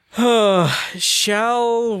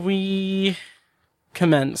Shall we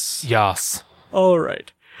commence? Yes. All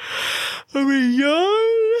right. Are we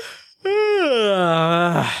young?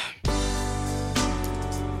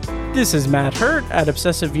 This is Matt Hurt at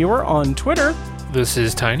Obsessive Viewer on Twitter. This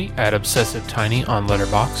is Tiny at Obsessive Tiny on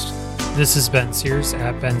Letterboxd. This is Ben Sears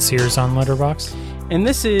at Ben Sears on Letterboxd. And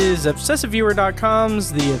this is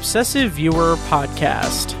ObsessiveViewer.com's The Obsessive Viewer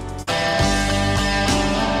Podcast.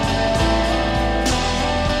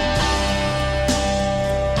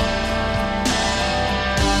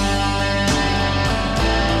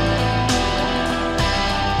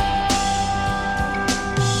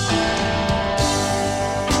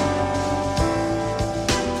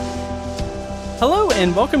 Hello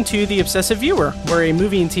and welcome to The Obsessive Viewer. We're a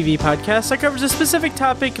movie and TV podcast that covers a specific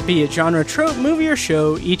topic, be it genre, trope, movie, or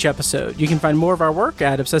show, each episode. You can find more of our work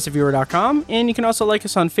at ObsessiveViewer.com, and you can also like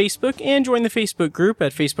us on Facebook and join the Facebook group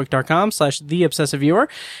at Facebook.com/TheObsessiveViewer.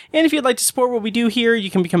 And if you'd like to support what we do here, you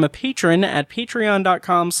can become a patron at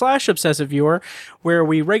Patreon.com/ObsessiveViewer, where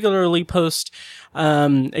we regularly post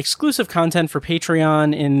exclusive content for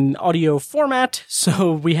Patreon in audio format.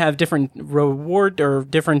 So we have different reward or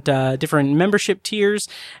different membership tiers.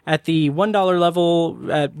 At the $1 level,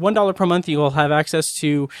 at $1 per month, you'll have access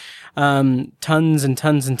to tons and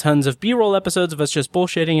tons and tons of B-roll episodes of us just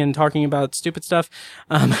bullshitting and talking about stupid stuff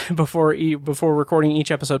before recording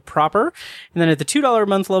each episode proper. And then at the $2 a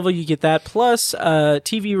month level, you get that plus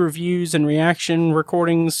TV reviews and reaction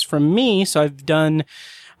recordings from me. So I've done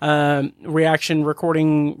reaction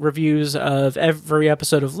recording reviews of every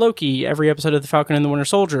episode of Loki, every episode of The Falcon and the Winter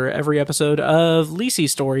Soldier, every episode of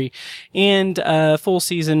Lacey's Story, and full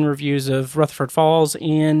season reviews of Rutherford Falls,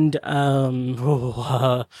 and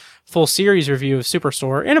full series review of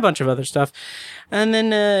Superstore, and a bunch of other stuff. And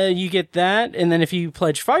then you get that, and then if you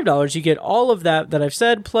pledge $5, you get all of that I've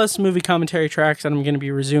said, plus movie commentary tracks that I'm going to be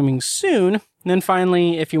resuming soon. And then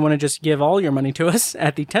finally, if you want to just give all your money to us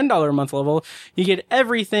at the $10 a month level, you get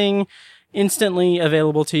everything instantly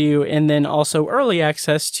available to you, and then also early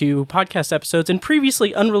access to podcast episodes and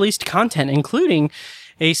previously unreleased content, including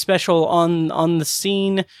a special on the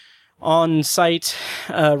scene, on-site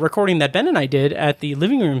recording that Ben and I did at the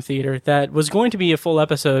Living Room Theater that was going to be a full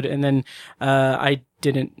episode, and then I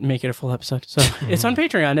didn't make it a full episode. So it's on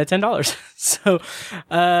Patreon at $10.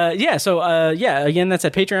 Again, that's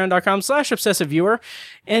at patreon.com/obsessiveviewer.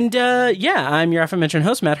 And I'm your aforementioned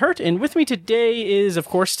host, Matt Hurt, and with me today is, of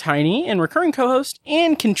course, Tiny and recurring co-host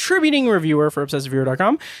and contributing reviewer for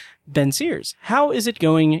ObsessiveViewer.com, Ben Sears. How is it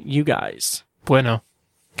going, you guys? Bueno.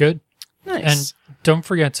 Good. Nice. And don't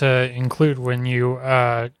forget to include when you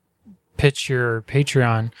pitch your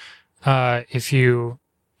Patreon, if you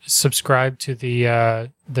subscribe to the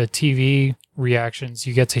TV reactions,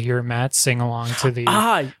 you get to hear Matt sing along to the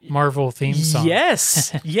Marvel theme song.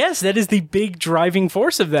 Yes, that is the big driving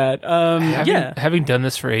force of that. Having done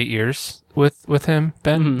this for 8 years with him,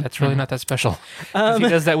 Ben, that's really not that special. He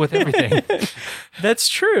does that with everything. That's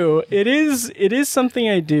true. It is something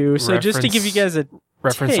I do. So just to give you guys a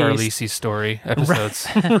reference taste. Our Lacey's Story episodes.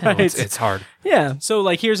 Right. It's hard. Yeah. So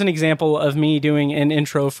like, here's an example of me doing an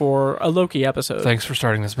intro for a Loki episode. Thanks for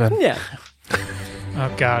starting this, Ben. Yeah.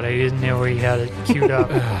 Oh God, I didn't know he had it queued up.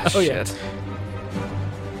 Shit.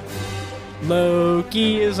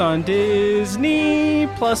 Loki is on Disney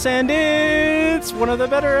Plus, and it's one of the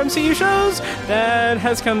better MCU shows that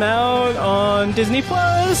has come out on Disney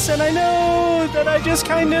Plus. And I know that I just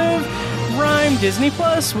kind of rhyme Disney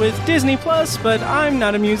Plus with Disney Plus, but I'm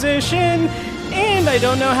not a musician and I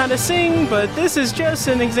don't know how to sing, but this is just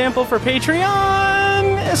an example for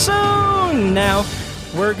Patreon. So now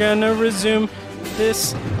we're gonna resume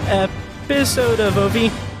this episode of OV.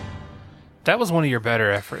 That was one of your better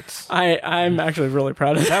efforts. I'm actually really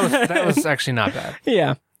proud of that. That was actually not bad.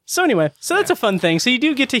 Yeah. So anyway, that's a fun thing. So you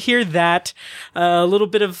do get to hear that, a little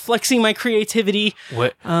bit of flexing my creativity.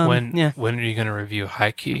 When are you going to review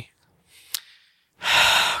High Key?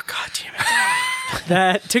 Oh, God damn it.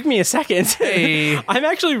 That took me a second. Hey. I'm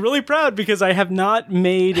actually really proud because I have not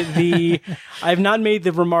made the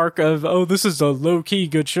remark of, oh, this is a low-key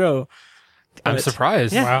good show. I'm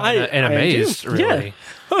surprised. Yeah, wow. And amazed, really. Yeah.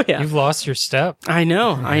 Oh, yeah. You've lost your step. I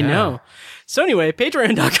know. So anyway,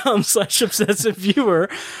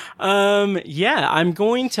 patreon.com/obsessiveviewer. I'm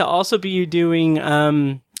going to also be doing,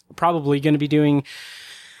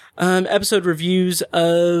 episode reviews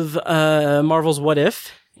of Marvel's What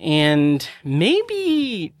If, and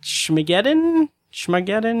maybe Schmigadoon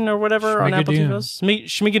or whatever on Apple TV.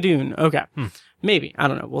 Schmigadoon. Okay. Maybe. I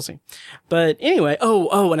don't know. We'll see. But anyway,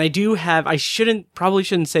 and I do have, probably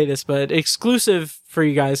shouldn't say this, but exclusive for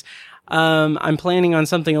you guys, I'm planning on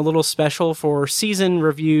something a little special for season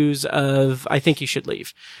reviews of I Think You Should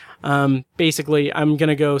Leave. Basically, I'm going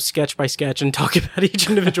to go sketch by sketch and talk about each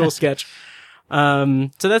individual sketch. So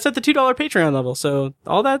that's at the $2 Patreon level. So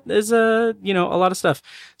all that is, a lot of stuff.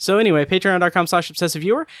 So anyway,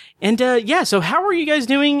 patreon.com/obsessiveviewer. And, so how are you guys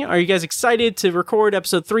doing? Are you guys excited to record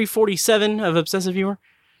episode 347 of Obsessive Viewer?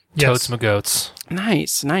 Yes. Totes my goats.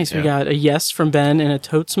 Nice. Yep. We got a yes from Ben and a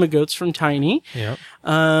totes my goats from Tiny. Yep.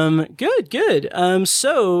 Good.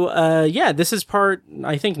 This is part,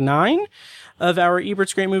 I think, 9 of our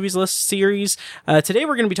Ebert's Great Movies List series. Today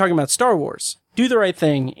we're going to be talking about Star Wars, Do the Right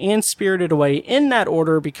Thing, and Spirited Away in that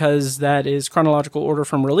order because that is chronological order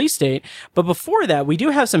from release date. But before that, we do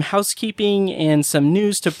have some housekeeping and some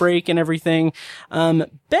news to break and everything.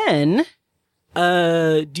 Ben,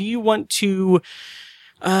 do you want to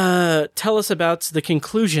tell us about the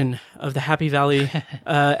conclusion of the Happy Valley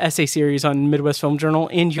essay series on Midwest Film Journal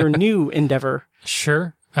and your new endeavor?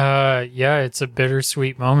 Sure. It's a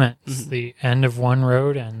bittersweet moment. It's the end of one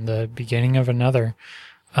road and the beginning of another.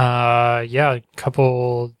 A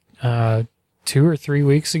couple 2 or 3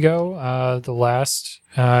 weeks ago, the last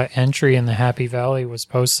entry in the Happy Valley was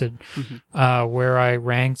posted, where I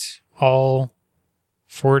ranked all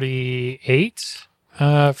 46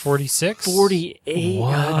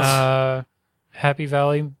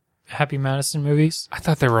 Happy Madison movies. I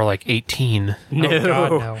thought there were like 18. No.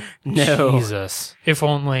 Oh, God, no. Jesus. If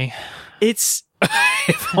only. It's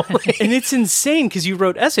and it's insane because you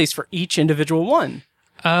wrote essays for each individual one.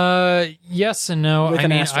 Yes and no. With I an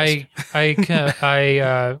mean, asterisk.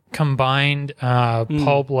 I combined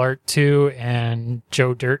Paul Blart 2 and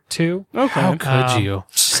Joe Dirt 2. Okay. How could you?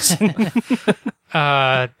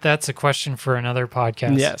 That's a question for another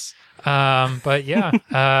podcast. Yes. But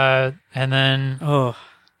yeah. And then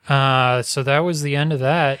so that was the end of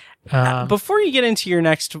that. Before you get into your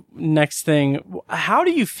next thing, how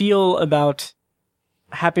do you feel about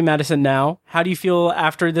Happy Madison now? How do you feel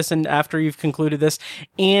after this and after you've concluded this?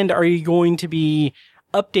 And are you going to be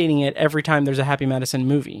updating it every time there's a Happy Madison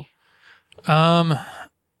movie?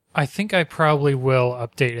 I think I probably will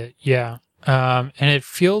update it. Yeah. And it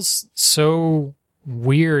feels so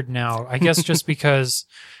weird now. I guess just because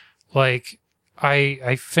like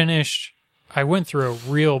I went through a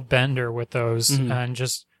real bender with those and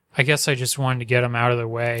I guess I just wanted to get them out of the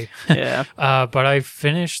way. Yeah. But I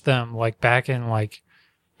finished them like back in like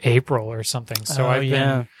April or something. So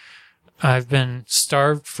I've been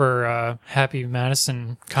starved for Happy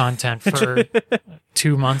Madison content for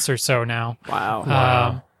 2 months or so now.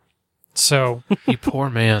 Wow. So You poor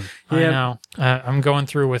man. I know I'm going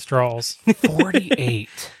through withdrawals. 48.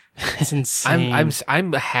 It's insane.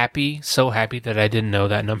 I'm happy, so happy that I didn't know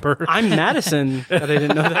that number. I'm Madison that I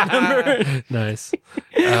didn't know that number. Nice.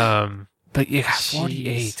 But yeah,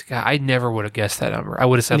 48. God, I never would have guessed that number. I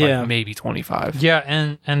would have said like maybe 25. Yeah,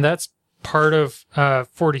 and that's part of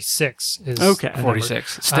 46 is Okay.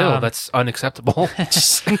 46. Still, that's unacceptable.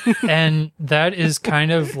 and that is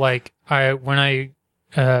kind of like when I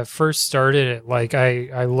first started it, like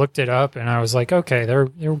I looked it up and I was like, okay, there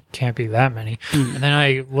can't be that many. And then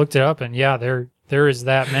I looked it up and yeah, there is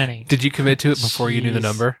that many. Did you commit to it before you knew the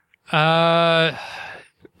number?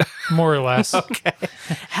 More or less. Okay.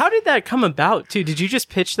 How did that come about too? Did you just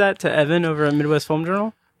pitch that to Evan over at Midwest Film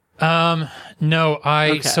Journal? No,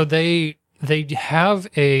 so they have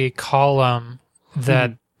a column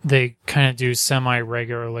that they kind of do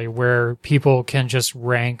semi-regularly where people can just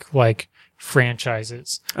rank like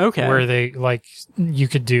franchises. Okay. Where they like you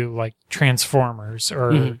could do like Transformers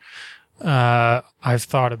or I've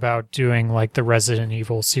thought about doing like the Resident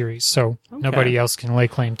Evil series, so nobody else can lay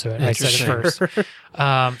claim to it. I said it first.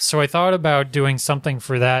 So I thought about doing something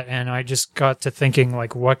for that, and I just got to thinking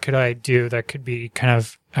like, what could I do that could be kind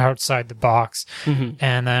of outside the box?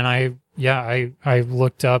 And then I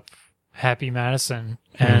looked up Happy Madison,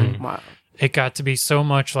 and it got to be so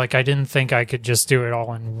much like I didn't think I could just do it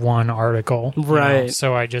all in one article. Right.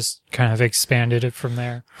 So I just kind of expanded it from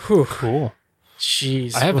there. Whew. Cool.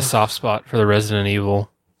 Jeez. I have a soft spot for the Resident Evil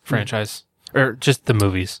franchise, or just the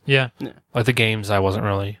movies. Yeah. Like the games, wasn't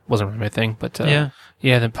really my thing. But yeah.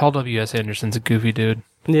 Then Paul W.S. Anderson's a goofy dude.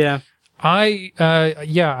 Yeah.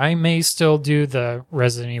 I may still do the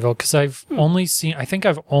Resident Evil because I've only seen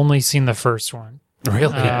the first one.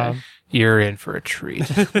 Really? You're in for a treat.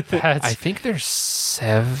 I think there's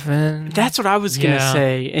 7. That's what I was going to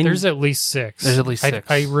say. And there's at least 6. There's at least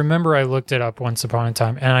 6. I remember I looked it up once upon a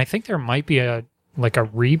time, and I think there might be a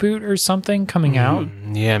reboot or something coming out.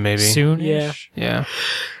 Yeah, maybe. Soonish. Yeah.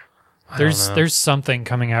 There's something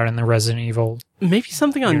coming out in the Resident Evil. Maybe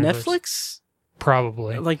something on universe. Netflix?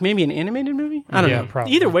 Probably. Like maybe an animated movie? I don't know.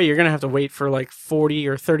 Probably. Either way, you're going to have to wait for like 40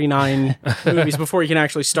 or 39 movies before you can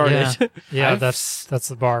actually start it. Yeah, that's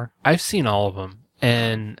the bar. I've seen all of them,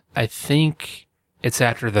 and I think it's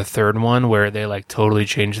after the third one where they like totally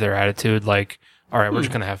change their attitude. Like, all right, we're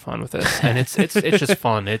just gonna have fun with this, and it's just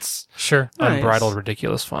fun. It's Sure. unbridled,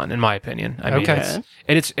 ridiculous fun, in my opinion. I mean, Okay.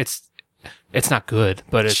 it's not good,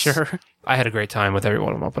 but it's Sure. I had a great time with every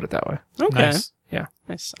one of them. I'll put it that way. Okay. Nice. Yeah.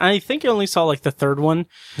 Nice. I think I only saw like the third one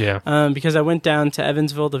Yeah. because I went down to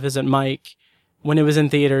Evansville to visit Mike when it was in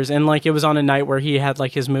theaters, and like it was on a night where he had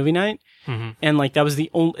like his movie night, and like that was the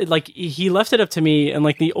only like he left it up to me, and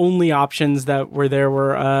like the only options that were there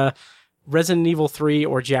were Resident Evil 3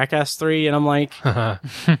 or Jackass 3, and I'm like,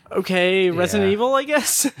 okay, Resident Yeah. Evil, I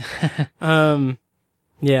guess.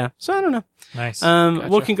 Yeah. So I don't know. Nice.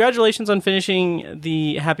 Well, congratulations on finishing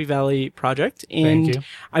the Happy Valley project. And Thank you.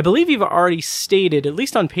 I believe you've already stated, at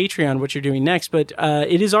least on Patreon, what you're doing next, but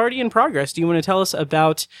it is already in progress. Do you want to tell us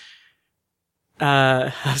about,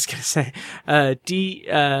 I was going to say, $$ni?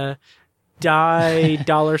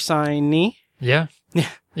 Yeah. Yeah.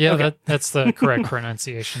 Yeah, Okay. that's the correct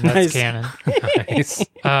pronunciation. That's Nice. canon. Nice.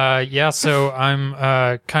 Yeah, so I'm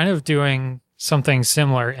kind of doing something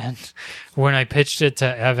similar. And when I pitched it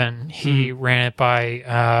to Evan, he ran it by,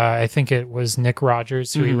 I think it was Nick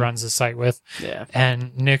Rogers, who he runs the site with. Yeah.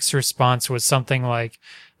 And Nick's response was something like,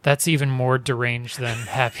 that's even more deranged than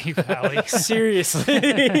Happy Valley.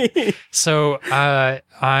 Seriously. So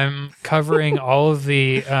I'm covering all of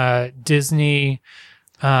the Disney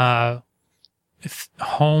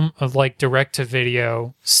home of like direct to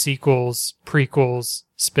video sequels, prequels,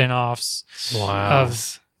 spin-offs Wow.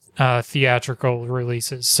 of theatrical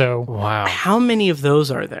releases. So Wow. How many of those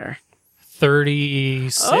are there?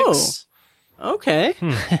 36. Oh, okay.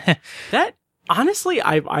 That, honestly,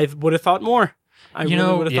 I would have thought more. I You really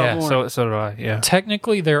know, would have Yeah. thought more. So do I. Yeah.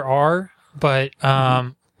 Technically there are, but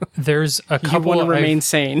there's a you couple want to I've- remain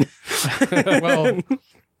sane. well,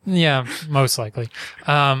 yeah, most likely.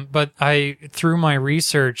 But through my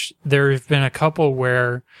research, there have been a couple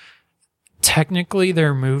where technically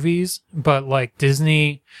they're movies, but like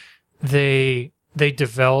Disney, they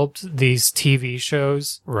developed these TV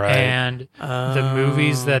shows, Right. and the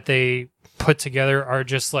movies that they put together are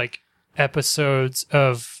just like episodes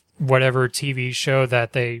of whatever TV show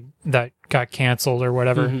that got canceled or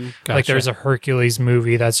whatever. Like Gotcha. there's a Hercules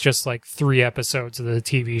movie that's just like 3 episodes of the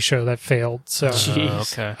TV show that failed. So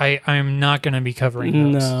Jeez. Okay. I'm not going to be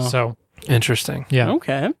covering those. No. So Interesting. yeah.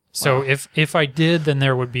 Okay. So if I did, then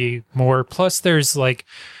there would be more. Plus there's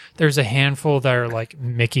a handful that are like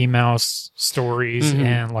Mickey Mouse stories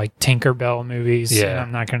and like Tinkerbell movies. Yeah. And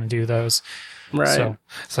I'm not going to do those. Right.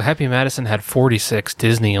 So Happy Madison had 46.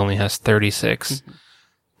 Disney only has 36.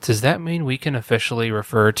 Does that mean we can officially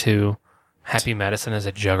refer to Happy Madison as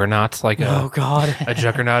a juggernaut, like Oh God. a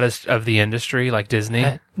juggernaut of the industry, like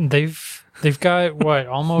Disney? They've got what,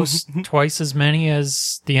 almost twice as many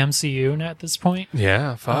as the MCU at this point.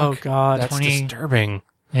 Yeah, fuck. Oh God. That's 20 disturbing.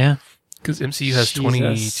 Yeah. Because MCU has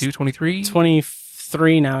Jesus. 22, 23?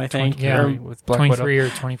 23 now, I think. 23 Yeah. with Black 23 Widow. or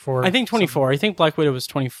 24. I think 24. I think Black Widow was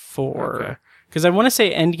 24. Okay. Because I want to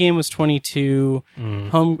say Endgame was 22.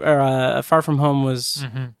 Home or Far From Home was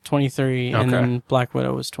 23, and Okay. then Black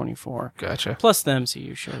Widow was 24. Gotcha. Plus the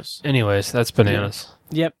MCU shows. Anyways, that's bananas.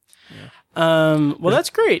 Yep. Well, that's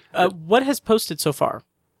great. What has posted so far?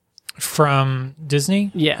 From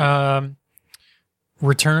Disney. Yeah.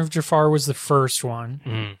 Return of Jafar was the first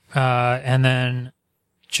one. And then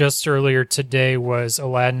just earlier today was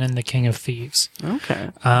Aladdin and the King of Thieves. Okay.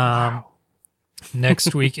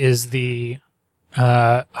 Next week is the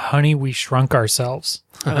Honey, We Shrunk Ourselves.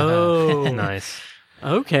 Oh. Nice.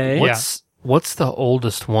 Okay. What's the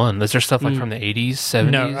oldest one? Is there stuff like from the 80s,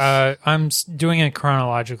 70s? No, I'm doing it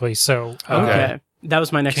chronologically. So Okay. That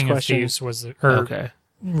was my next King question. of Thieves was Okay.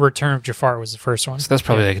 Return of Jafar was the first one. So that's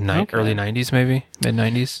probably like Okay. early 90s, maybe? Mid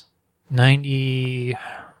 90s?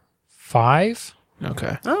 95?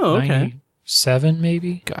 Okay. Oh, okay. 97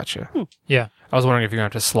 maybe? Gotcha. Yeah. I was wondering if you're going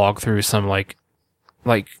to have to slog through some like,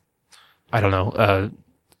 I don't know,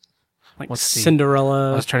 Like what's the- I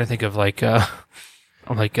Cinderella. was trying to think of like a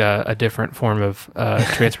different form of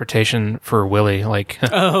transportation for Willie, like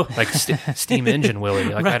Oh. like steam engine Willie,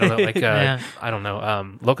 like I don't know, like Yeah. I don't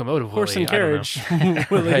know, locomotive Horse Willie. and carriage.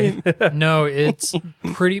 Willie. No, it's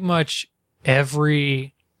pretty much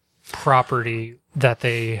every property that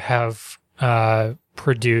they have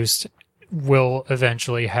produced will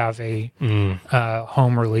eventually have a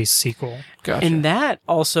home release sequel. Gotcha. And that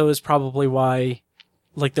also is probably why,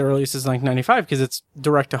 like, the earliest is like 95, because it's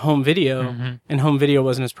direct to home video, and home video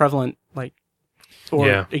wasn't as prevalent like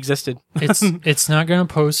or existed. It's not going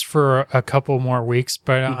to post for a couple more weeks,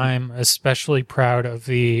 but I'm especially proud of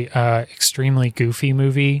the extremely goofy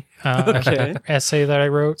movie essay that I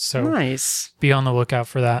wrote. So nice. Be on the lookout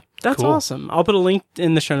for that. That's awesome. I'll put a link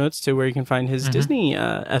in the show notes to where you can find his Disney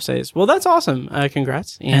essays. Well, that's awesome.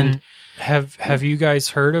 Congrats. And have you guys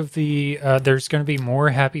heard of the? There's going to be more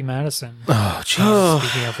Happy Madison. Oh, jeez.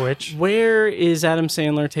 Speaking of which, where is Adam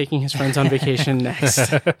Sandler taking his friends on vacation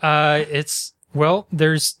next?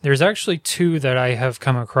 There's actually two that I have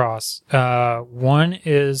come across. One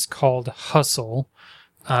is called Hustle,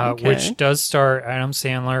 which does star Adam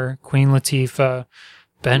Sandler, Queen Latifah,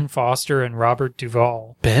 Ben Foster, and Robert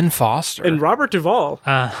Duvall. Ben Foster and Robert Duvall.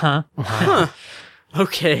 Huh.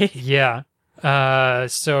 Okay. Yeah.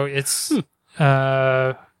 So it's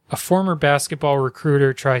a former basketball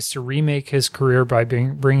recruiter tries to remake his career by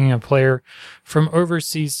bringing a player from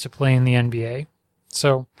overseas to play in the NBA.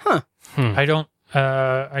 So I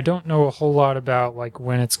don't know a whole lot about like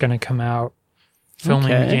when it's going to come out. Filming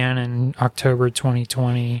began in October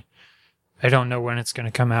 2020. I don't know when it's going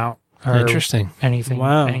to come out. Or interesting. Anything,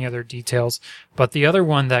 any other details. But the other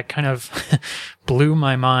one that kind of blew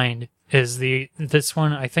my mind is this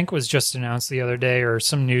one I think was just announced the other day, or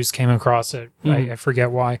some news came across it. I forget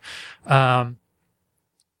why.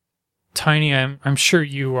 Tiny, I'm sure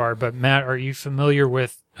you are, but Matt, are you familiar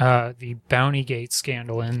with the Bountygate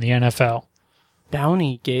scandal in the NFL?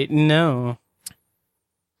 Bountygate? No.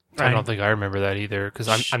 I don't think I remember that either, because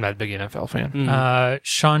I'm not a big NFL fan.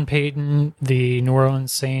 Sean Payton, the New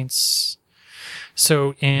Orleans Saints.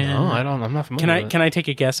 So I'm not familiar. Can I take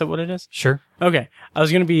a guess at what it is? Sure. Okay. I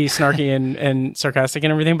was going to be snarky and sarcastic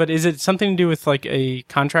and everything, but is it something to do with like a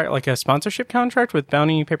contract, like a sponsorship contract with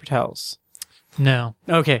Bounty Paper Towels? No.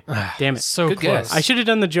 Okay. Damn it. So good close. Guess. I should have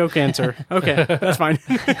done the joke answer. Okay. That's fine.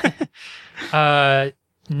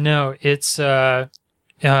 No, it's the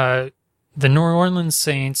New Orleans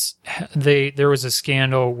Saints. There was a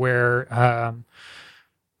scandal where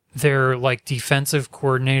their like defensive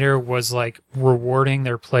coordinator was like rewarding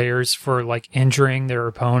their players for like injuring their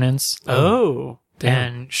opponents. Oh. Damn.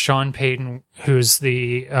 And Sean Payton, who's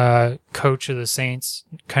the coach of the Saints,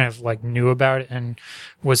 kind of like knew about it and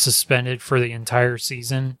was suspended for the entire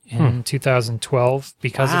season in 2012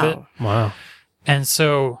 because of it. Wow. And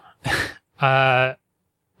so I'm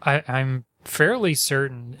fairly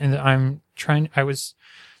certain, and I was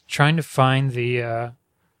trying to find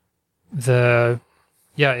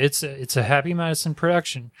it's a Happy Madison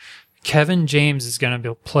production. Kevin James is going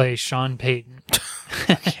to play Sean Payton.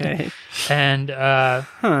 Okay. And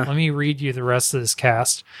let me read you the rest of this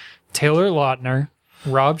cast. Taylor Lautner,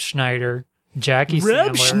 Rob Schneider, Jackie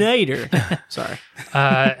Rob Sandler. Schneider. Sorry.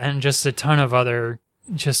 And just a ton of other,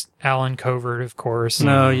 just Alan Covert, of course.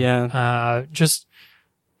 Oh, yeah. Just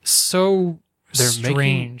so They're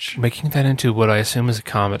strange. making that into what I assume is a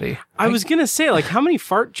comedy. I was going to say, like, how many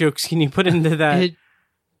fart jokes can you put into that?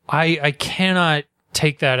 I cannot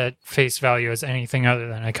take that at face value as anything other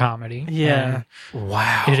than a comedy. Yeah.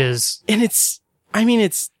 Wow. It is. And it's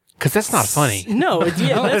Because that's not funny. No, that's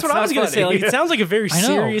it's what I was not going to say. funny. Like, it sounds like a very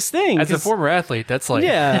serious thing. As a former athlete, that's like,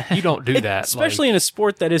 you don't do that. Especially in a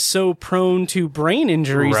sport that is so prone to brain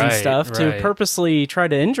injuries and stuff, to purposely try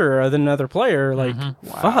to injure another player. Like,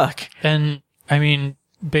 fuck. And, I mean,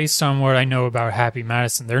 based on what I know about Happy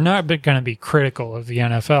Madison, they're not going to be critical of the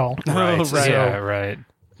NFL. Right. Oh, right. Yeah, right.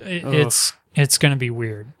 It's going to be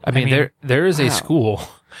weird. I mean, there is a school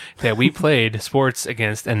that we played sports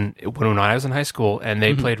against, and when I was in high school, and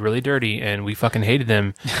they played really dirty, and we fucking hated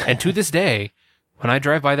them. And to this day, when I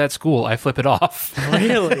drive by that school, I flip it off.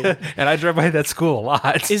 Really? And I drive by that school a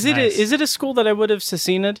lot. Is it a school that I would have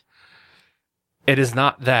succeed? It is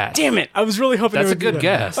not that. Damn it! I was really hoping that's it a would good be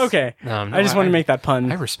that. guess. Okay, No, I just want to make that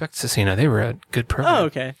pun. I respect Cecina. They were a good program. Oh,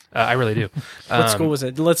 okay. I really do. What school was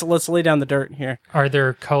it? Let's lay down the dirt here. Are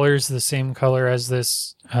their colors the same color as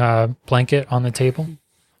this blanket on the table?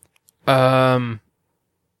 No.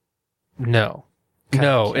 Okay.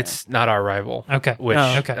 No, it's not our rival. Okay. Which,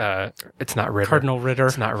 okay. It's not Ritter. Cardinal Ritter.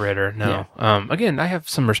 It's not Ritter, no. Again, I have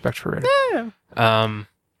some respect for Ritter. Yeah.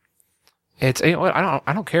 It's, you know what,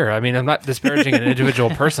 I don't care. I mean, I'm not disparaging an individual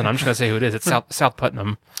person. I'm just going to say who it is. It's South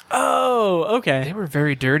Putnam. Oh, okay. They were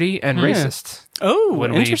very dirty and racist. Oh,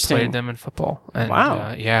 when interesting. we played them in football. And,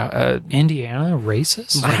 Wow. Indiana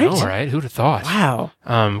racist? I know, right? Who'd have thought? Wow.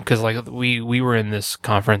 Because like we were in this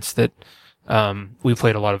conference that we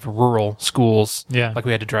played a lot of rural schools. Yeah. Like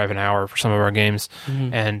we had to drive an hour for some of our games.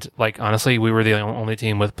 And like, honestly, we were the only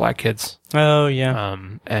team with black kids. Oh, yeah.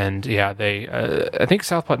 And yeah, they, I think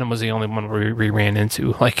South Putnam was the only one where we ran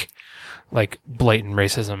into like like blatant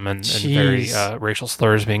racism and very racial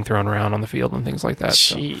slurs being thrown around on the field and things like that.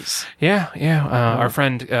 Jeez. So, yeah. Our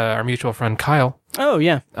friend, our mutual friend Kyle. Oh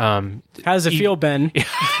yeah. How does it feel, Ben?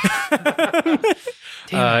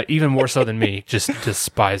 Even more so than me, just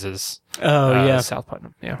despises. South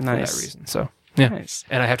Putnam. Yeah, for that reason. So yeah, nice.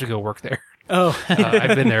 And I have to go work there. Oh,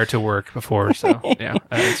 I've been there to work before, so yeah,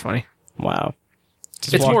 it's funny. Wow.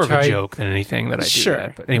 It's more of a joke than anything that I do.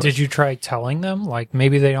 That, but anyway. Did you try telling them? Like,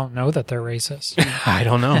 maybe they don't know that they're racist. I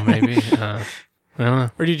don't know. Maybe. I don't know.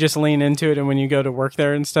 Or do you just lean into it, and when you go to work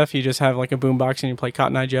there and stuff, you just have like a boombox and you play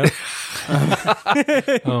Cotton Eye Joe?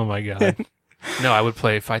 Oh my God. No, I would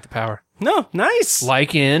play Fight the Power. No, nice.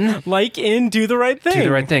 Like in Do the Right Thing. Do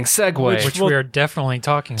the Right Thing. Segue. Which we are definitely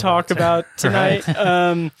talking about tonight.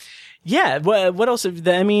 Right. Yeah. What else?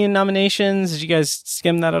 The Emmy nominations. Did you guys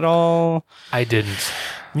skim that at all? I didn't.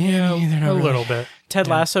 Yeah, a little bit. Ted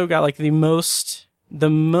Lasso got like the most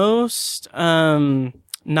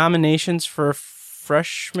nominations for a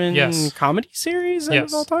freshman comedy series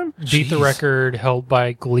of all time. Beat the record held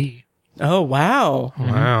by Glee. Oh wow!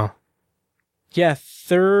 Wow. Yeah.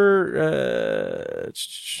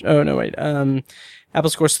 Apple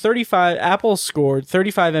scored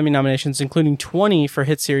 35 Emmy nominations, including 20 for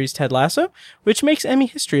hit series Ted Lasso, which makes Emmy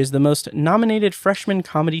history as the most nominated freshman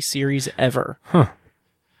comedy series ever. Huh.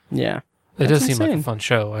 Yeah. It does seem like a fun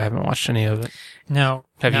show. I haven't watched any of it. No.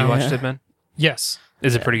 Have you watched it, Ben? Yes.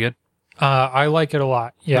 Is it pretty good? I like it a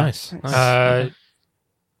lot. Yeah. Nice.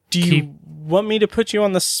 Do you want me to put you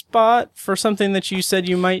on the spot for something that you said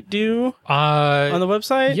you might do on the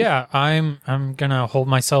website? Yeah, I'm gonna hold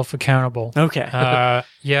myself accountable. Okay.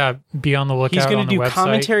 Yeah, be on the lookout. He's gonna on the do website.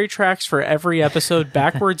 Commentary tracks for every episode,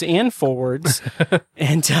 backwards and forwards,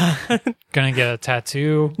 and gonna get a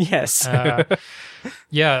tattoo. Yes.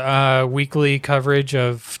 Weekly coverage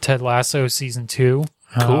of Ted Lasso season 2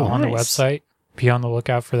 on the website. Be on the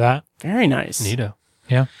lookout for that. Very nice. Neato.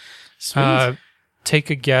 Yeah. Sweet.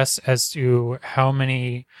 Take a guess as to how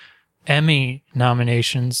many Emmy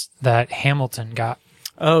nominations that Hamilton got.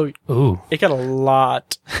 Oh, ooh, it got a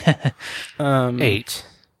lot. 8.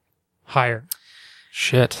 Higher.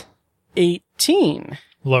 Shit. 18.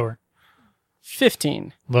 Lower.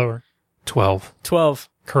 15. Lower. 12. 12.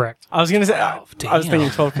 Correct. I was going to say, I was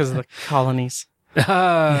thinking 12 because of the colonies.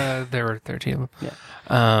 There were 13 of them. Yeah.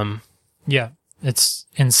 Yeah, it's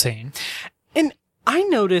insane. And I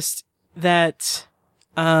noticed that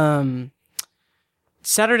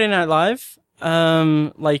Saturday Night Live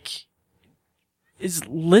is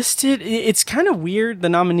listed. It's kind of weird. The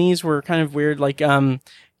nominees were kind of weird, like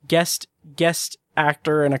guest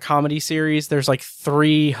actor in a comedy series. There's like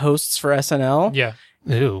 3 hosts for SNL. Yeah.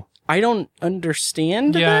 Ew. I don't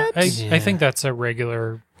understand that. I think that's a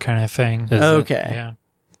regular kind of thing. Okay. Yeah.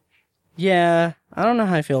 Yeah, I don't know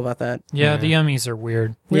how I feel about that. Yeah, the Emmys are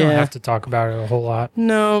weird. We don't have to talk about it a whole lot.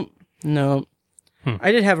 No.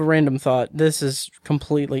 I did have a random thought. This is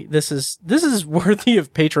worthy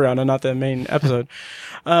of Patreon and not the main episode.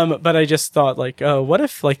 But I just thought, like, what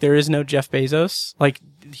if like there is no Jeff Bezos? Like,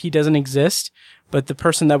 he doesn't exist, but the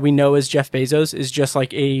person that we know as Jeff Bezos is just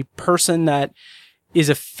like a person that is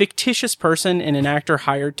a fictitious person and an actor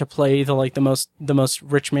hired to play the most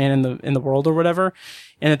rich man in the world or whatever,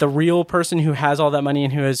 and that the real person who has all that money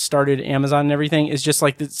and who has started Amazon and everything is just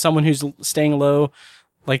like someone who's staying low,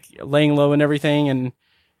 like laying low and everything, and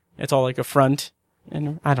it's all like a front.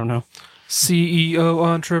 And I don't know. CEO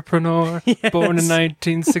entrepreneur, born in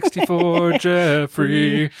 1964,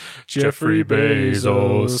 Jeffrey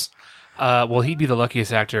Bezos. Well, he'd be the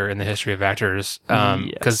luckiest actor in the history of actors,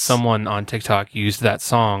 because someone on TikTok used that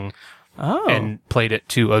song and played it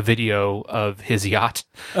to a video of his yacht.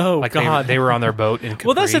 Oh, like God. They were on their boat in Capri.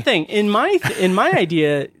 Well, that's the thing. In my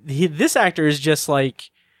idea, this actor is just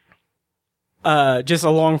like just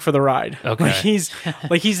along for the ride. Okay. He's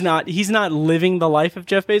not living the life of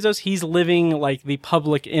Jeff Bezos. He's living like the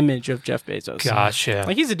public image of Jeff Bezos. Gotcha.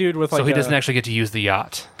 Like, he's a dude with like. So he doesn't actually get to use the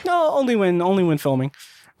yacht. No, only when filming.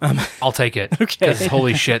 I'll take it. Okay. Because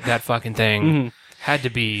holy shit, that fucking thing had to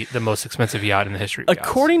be the most expensive yacht in the history of yachts.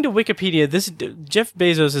 According to Wikipedia, Jeff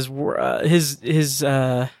Bezos is his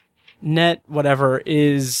net worth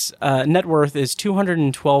is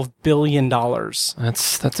 $212 billion.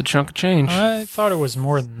 That's a chunk of change. I thought it was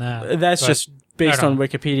more than that. That's just based on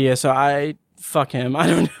Wikipedia. So fuck him. I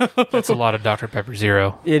don't know. That's a lot of Dr. Pepper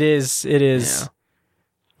Zero. It is. Yeah.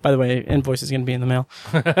 By the way, invoice is going to be in the mail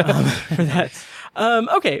for that.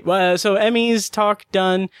 Okay, so Emmys talk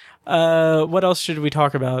done. What else should we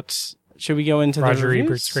talk about? Should we go into Roger the reviews?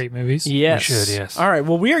 Ebert's great movies. Yes. We should, yes. All right.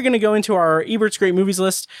 Well, we are going to go into our Ebert's Great Movies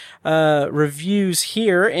list reviews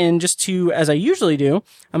here. And just to, as I usually do,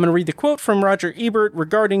 I'm going to read the quote from Roger Ebert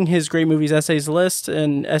regarding his Great Movies essays list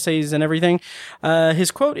and essays and everything.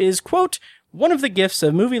 His quote is, quote, "One of the gifts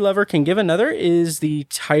a movie lover can give another is the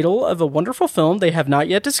title of a wonderful film they have not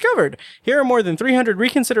yet discovered. Here are more than 300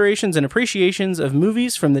 reconsiderations and appreciations of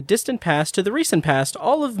movies from the distant past to the recent past,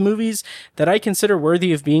 all of movies that I consider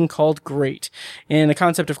worthy of being called great." And the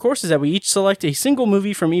concept, of course, is that we each select a single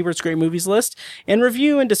movie from Ebert's Great Movies list and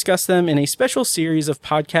review and discuss them in a special series of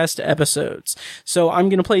podcast episodes. So I'm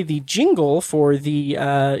going to play the jingle for the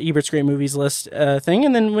Ebert's Great Movies list thing,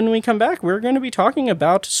 and then when we come back, we're going to be talking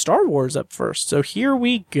about Star Wars up first. So here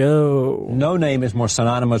we go. No name is more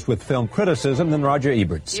synonymous with film criticism than Roger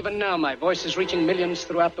Ebert's. Even now, my voice is reaching millions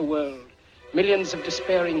throughout the world. Millions of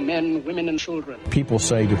despairing men, women, and children. People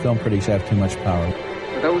say, do film critics have too much power?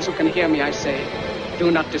 For those who can hear me, I say, do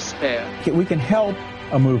not despair. We can help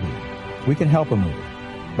a movie. We can help a movie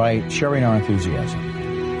by sharing our enthusiasm.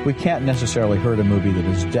 We can't necessarily hurt a movie that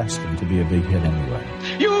is destined to be a big hit anyway.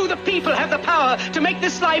 You, the people, have the power to make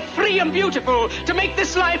this life free and beautiful, to make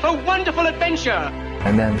this life a wonderful adventure.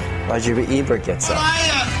 And then Roger Ebert gets up. What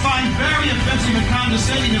I find very offensive and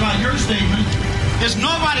condescending about your statement is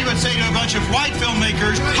nobody would say to a bunch of white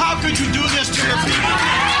filmmakers, how could you do this to your people?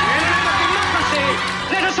 Democracy,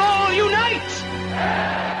 let us all unite!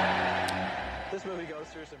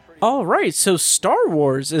 All right, so Star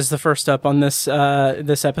Wars is the first up on this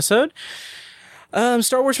this episode.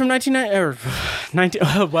 Star Wars from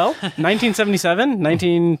 1977,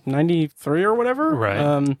 1993 or whatever.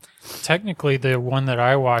 Right. Technically, the one that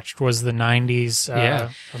I watched was the 90s Yeah, I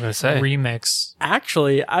was going to say. remix.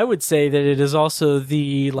 Actually, I would say that it is also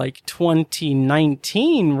the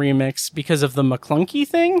 2019 remix because of the McClunky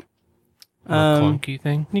thing. Clunky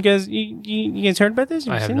thing? You guys heard about this?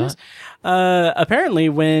 I have seen not. this? Apparently,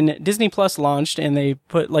 when Disney Plus launched and they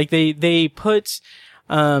put they put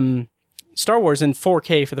Star Wars in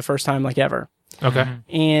 4K for the first time ever. Okay.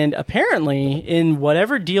 And apparently, in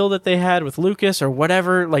whatever deal that they had with Lucas or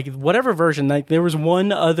whatever, whatever version, there was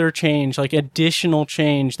one other change, additional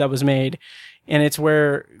change that was made, and it's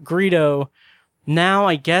where Greedo. Now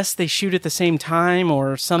I guess they shoot at the same time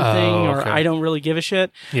or something, or I don't really give a shit.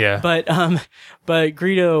 Yeah. But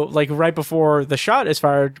Greedo, right before the shot is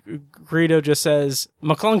fired, Greedo just says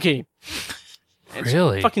McClunky.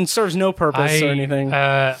 Really? Fucking serves no purpose or anything.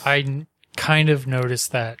 I kind of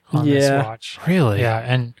noticed that on this watch. Really? Yeah,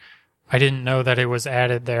 and I didn't know that it was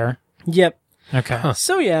added there. Yep. Okay. Huh.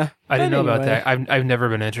 So yeah, I didn't know about anyway. that. I've never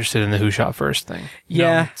been interested in the Who Shot First thing.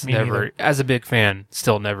 Yeah. It's Me never, neither. as a big fan,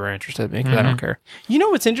 still never interested in me because I don't care. You know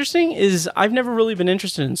what's interesting is I've never really been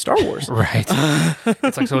interested in Star Wars. Right.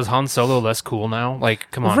 It's so is Han Solo less cool now?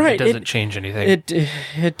 Come on, Right, it doesn't change anything.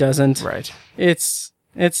 It doesn't. Right.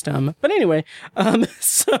 It's dumb. But anyway,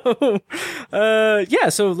 so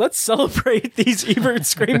let's celebrate these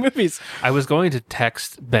Ebert's great movies. I was going to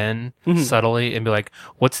text Ben subtly and be like,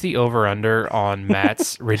 what's the over-under on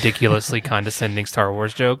Matt's ridiculously condescending Star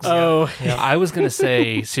Wars jokes? Oh, I was going to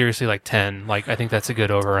say, seriously, 10. I think that's a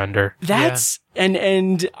good over-under. that's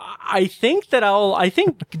and I think that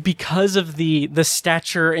because of the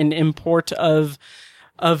stature and import of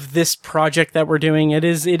this project that we're doing, it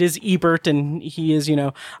is Ebert, and he is,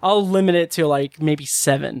 I'll limit it to maybe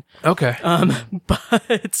 7. Okay. But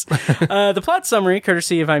the plot summary,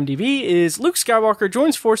 courtesy of IMDb, is Luke Skywalker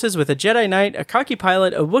joins forces with a Jedi Knight, a cocky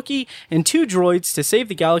pilot, a Wookiee, and 2 droids to save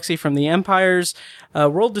the galaxy from the Empire's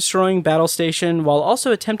world-destroying battle station, while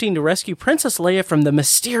also attempting to rescue Princess Leia from the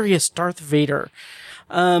mysterious Darth Vader.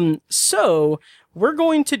 So we're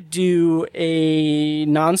going to do a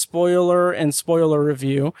non-spoiler and spoiler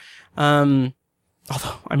review. Although,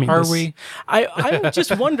 Are we? I'm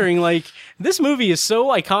just wondering, this movie is so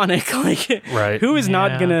iconic. Right. Who is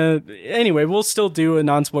not gonna? Anyway, we'll still do a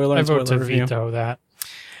non-spoiler I and vote spoiler to review. veto that.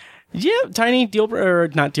 Yeah, tiny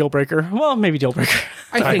not deal breaker. Well, maybe deal breaker.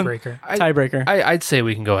 Tiebreaker. Tiebreaker. I'd say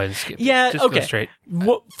we can go ahead and skip it. Yeah, Just okay. go straight.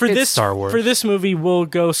 Well, for It's this Star Wars. for this movie, we'll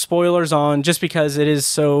go spoilers on just because it is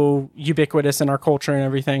so ubiquitous in our culture and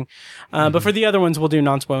everything. But for the other ones, we'll do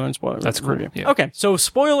non-spoiler and spoiler. That's cool, review. yeah. Okay, so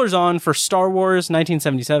spoilers on for Star Wars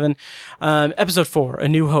 1977, Episode 4: A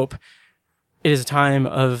New Hope. It is a time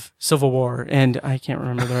of civil war, and I can't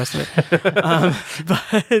remember the rest of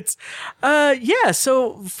it.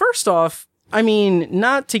 So first off,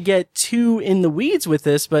 not to get too in the weeds with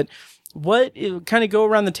this, but what kind of go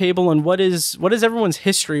around the table and what is everyone's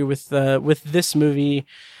history with this movie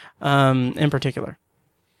in particular?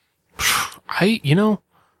 I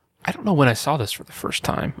don't know when I saw this for the first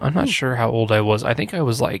time. I'm not sure how old I was. I think I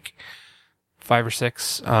was 5 or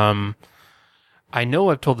 6. I know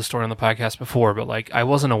I've told the story on the podcast before, but like I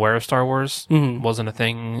wasn't aware of Star Wars, wasn't a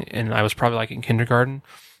thing, and I was probably like in kindergarten,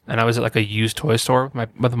 and I was at like a used toy store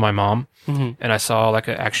with my mom, and I saw like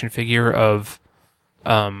an action figure of,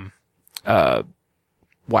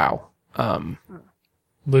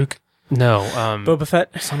 Luke. No, Boba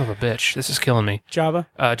Fett, son of a bitch, this is killing me. Jabba,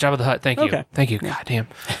 Jabba the Hutt. Thank you, Okay. thank you. God damn.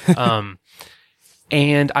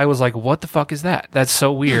 And I was like, what the fuck is that? That's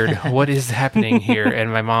so weird. What is happening here? And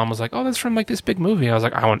my mom was like, oh, that's from like this big movie. I was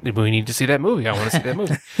like, we need to see that movie. I want to see that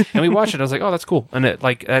movie. And we watched it. I was like, oh, that's cool. And it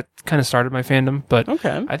like, that kind of started my fandom, but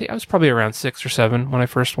Okay. I think I was probably around 6 or 7 when I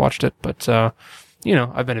first watched it. But, you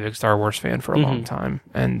know, I've been a big Star Wars fan for a long time.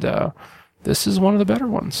 And, this is one of the better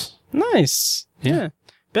ones. Nice. Yeah.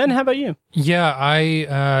 Ben, how about you? Yeah,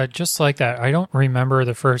 I just like that. I don't remember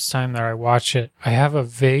the first time that I watched it. I have a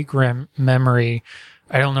vague memory.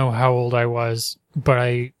 I don't know how old I was, but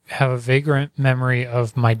I have a vague memory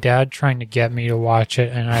of my dad trying to get me to watch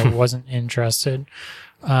it, and I wasn't interested.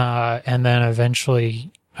 And then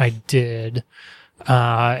eventually I did,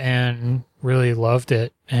 and really loved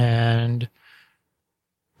it. And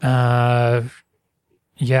yeah,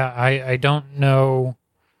 I don't know.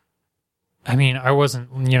 I mean, I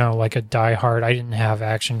wasn't, you know, like a diehard. I didn't have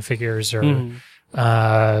action figures or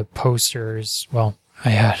posters. Well, I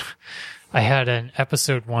had an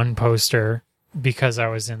episode 1 poster because I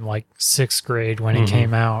was in like 6th grade when it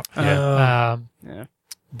came out. Yeah.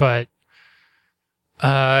 But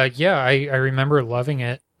yeah, I remember loving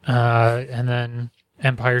it. And then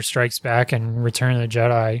Empire Strikes Back and Return of the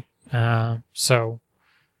Jedi. So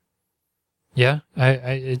yeah,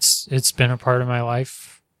 it's been a part of my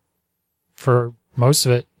life for most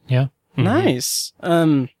of it. Yeah. Nice.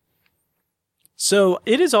 So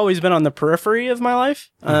it has always been on the periphery of my life.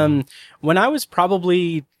 When I was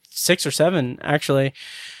probably 6 or 7, actually,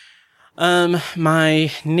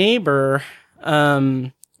 my neighbor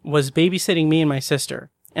was babysitting me and my sister,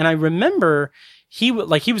 and I remember he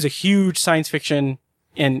was a huge science fiction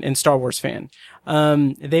and Star Wars fan.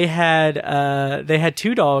 They had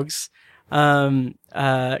 2 dogs,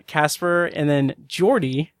 Casper and then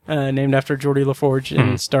Geordi, named after Geordi LaForge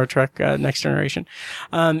in Star Trek Next Generation.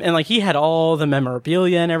 And like he had all the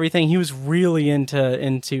memorabilia and everything. He was really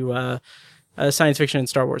into science fiction and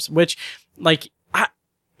Star Wars, which like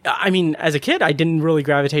I mean, as a kid, I didn't really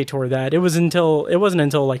gravitate toward that. It wasn't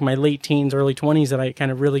until like my late teens, early 20s that I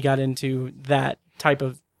kind of really got into that type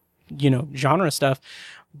of, you know, genre stuff.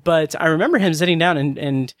 But I remember him sitting down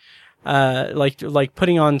and like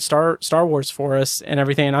putting on Star Wars for us and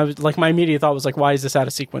everything. And I was like, my immediate thought was like, why is this out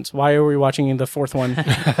of sequence? Why are we watching the 4th one?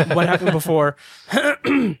 What happened before?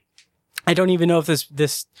 I don't even know if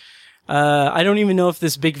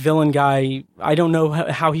this big villain guy, I don't know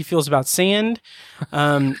how he feels about sand.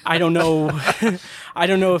 I don't know. I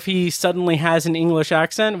don't know if he suddenly has an English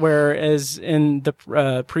accent, whereas in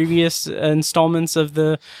the previous installments of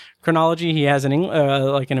the chronology, he has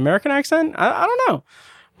like an American accent. I don't know.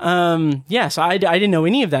 Yeah, so I didn't know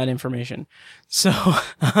any of that information. So,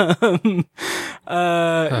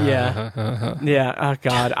 yeah, oh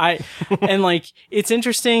God. And like, it's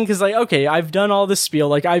interesting because like, okay, I've done all this spiel,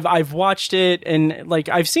 like I've watched it and like,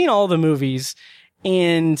 I've seen all the movies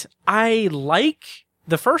and I like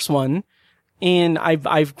the first one and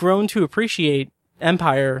I've grown to appreciate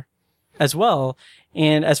Empire as well.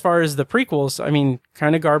 And as far as the prequels, I mean,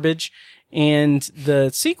 kind of garbage. And the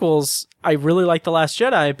sequels, I really like The Last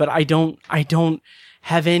Jedi, but I don't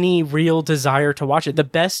have any real desire to watch it. The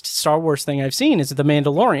best Star Wars thing I've seen is The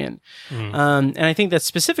Mandalorian. And I think that's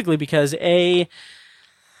specifically because it's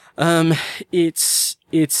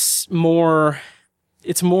more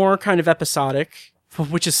kind of episodic,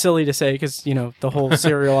 which is silly to say because, you know, the whole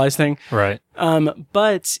serialized thing. Right.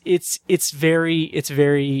 But it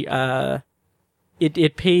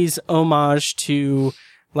pays homage to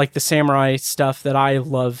like the samurai stuff that I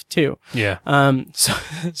love too. Yeah.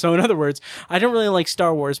 So in other words, I don't really like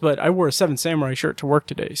Star Wars, but I wore a 7 Samurai shirt to work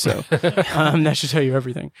today. So, that should tell you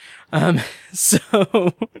everything. But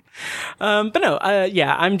no,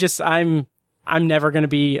 yeah, I'm never going to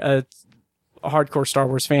be a hardcore Star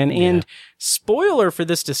Wars fan. Yeah. And spoiler for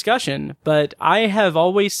this discussion, but I have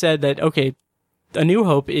always said that, okay, A New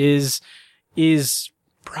Hope is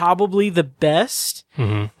probably the best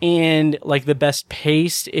and like the best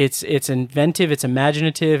paced. It's inventive, it's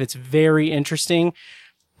imaginative, it's very interesting.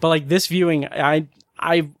 But like this viewing, I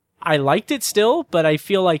liked it still, but I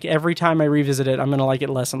feel like every time I revisit it, I'm going to like it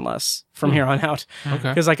less and less from here on out.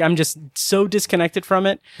 Okay. Cause like I'm just so disconnected from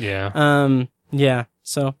it. Yeah. Yeah.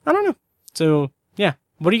 So I don't know. So yeah.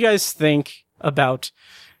 What do you guys think about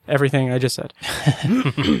everything I just said?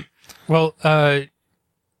 Well,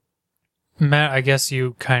 Matt, I guess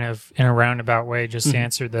you kind of, in a roundabout way, just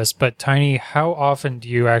answered this. But Tiny, how often do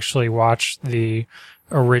you actually watch the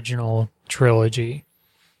original trilogy?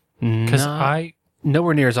 Because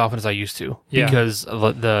nowhere near as often as I used to, because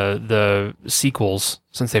the sequels,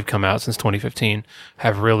 since they've come out since 2015,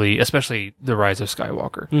 have really, especially The Rise of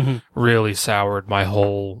Skywalker, really soured my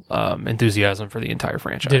whole enthusiasm for the entire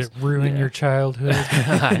franchise. Did it ruin your childhood?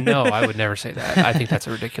 No, I would never say that. I think that's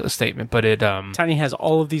a ridiculous statement, but it... Tiny has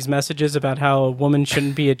all of these messages about how a woman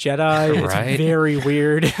shouldn't be a Jedi. Right? It's very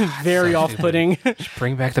weird, very off-putting. Just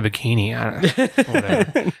bring back the bikini.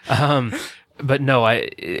 Whatever. But no,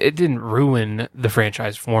 it didn't ruin the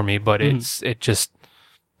franchise for me, but it just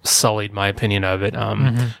sullied my opinion of it.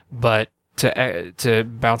 But to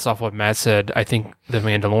bounce off what Matt said, I think The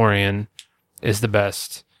Mandalorian is the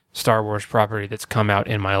best Star Wars property that's come out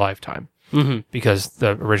in my lifetime, because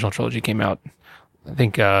the original trilogy came out. I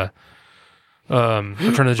think Return of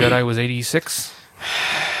the Jedi was 86.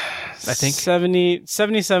 I think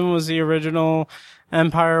 77 was the original.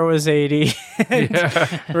 Empire was 80.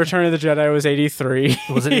 Return of the Jedi was 83.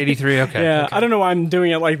 Was it 83? Okay. Yeah, okay. I don't know why I'm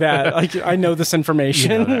doing it like that. Like, I know this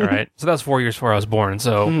information. You know that, right? So that was 4 years before I was born.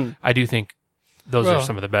 So I do think those are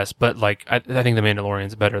some of the best. But like, I think The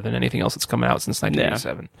Mandalorian's better than anything else that's come out since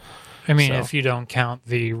 1987. I mean, if you don't count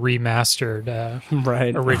the remastered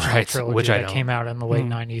original trilogy that came out in the late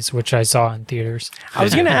 90s, which I saw in theaters. I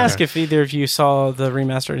was going to ask if either of you saw the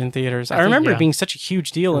remastered in theaters. I remember it being such a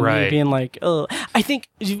huge deal and me being like, oh, I think,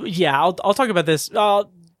 I'll talk about this. Tell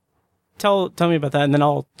me about that, and then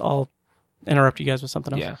I'll interrupt you guys with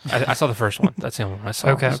something else. Yeah, I saw the first one. That's the only one I saw.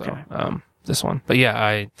 Okay. So, this one. But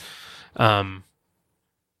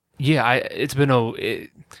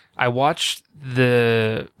I watched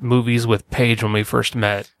the movies with Paige when we first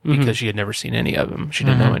met because she had never seen any of them. She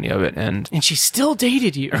didn't know any of it, and she still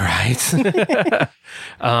dated you, right?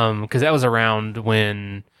 Because that was around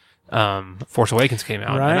when Force Awakens came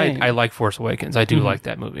out. Right. And I like Force Awakens. I do like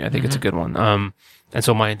that movie. I think it's a good one. And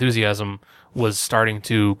so my enthusiasm was starting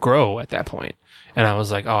to grow at that point, and I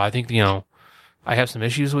was like, oh, I think I have some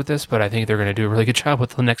issues with this, but I think they're going to do a really good job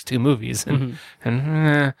with the next two movies.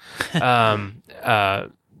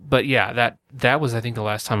 But yeah, that was, I think, the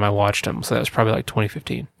last time I watched them. So that was probably like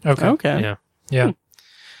 2015. Okay. Yeah.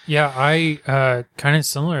 Yeah, I kind of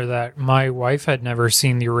similar to that. My wife had never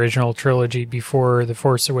seen the original trilogy before The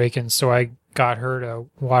Force Awakens, so I got her to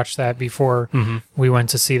watch that before we went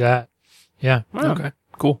to see that. Yeah. Oh, okay.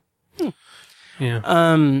 Cool.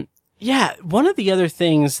 Yeah. Yeah, one of the other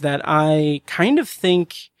things that I kind of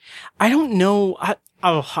think, I don't know.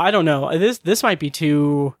 I don't know. This might be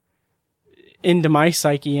too into my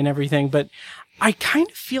psyche and everything, but I kind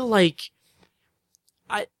of feel like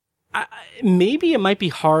I maybe it might be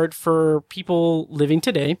hard for people living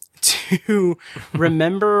today to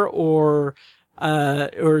remember or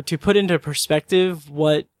to put into perspective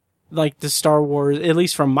what, like, the Star Wars, at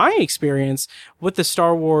least from my experience, what the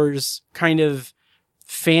Star Wars kind of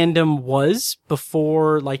fandom was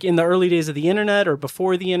before, like in the early days of the internet or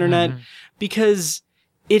before the internet, because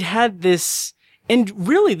it had this, and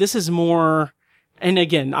really this is more, and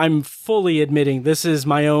again, I'm fully admitting this is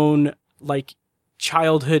my own, like,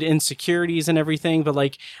 childhood insecurities and everything, but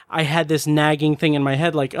like I had this nagging thing in my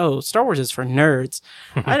head, like, oh, Star Wars is for nerds.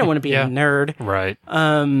 I don't want to be a nerd. Right.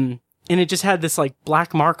 And it just had this like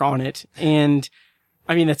black mark on it. And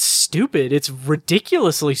I mean, it's stupid. It's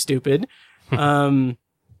ridiculously stupid. And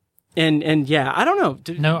yeah, I don't know.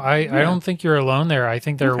 No, I don't think you're alone there. I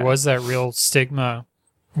think there was that real stigma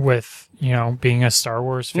with, being a Star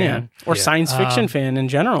Wars fan. Or science fiction fan in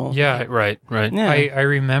general. Yeah. Right. Yeah. I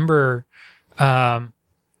remember,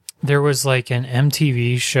 there was like an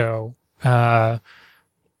MTV show,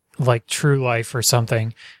 like True Life or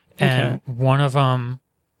something. And one of them,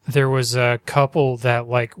 there was a couple that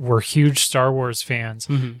like were huge Star Wars fans,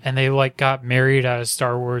 and they like got married at a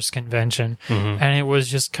Star Wars convention, and it was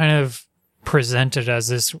just kind of presented as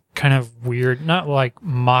this kind of weird, not like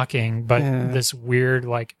mocking, but this weird,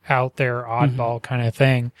 like out there oddball kind of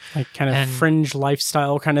thing, like kind of fringe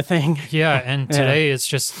lifestyle kind of thing. Yeah. And today it's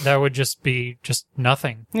just, that would just be just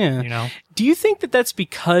nothing. Yeah. Do you think that that's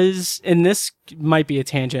because, and this might be a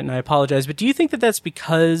tangent and I apologize, but do you think that that's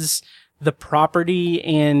because the property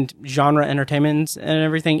and genre entertainment and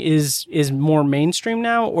everything is more mainstream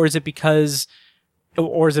now, or is it because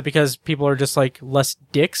people are just like less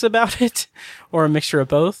dicks about it, or a mixture of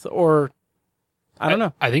both, or I don't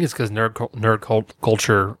know. I think it's because nerd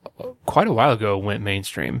culture quite a while ago went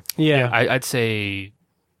mainstream. Yeah. I'd say,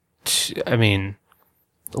 late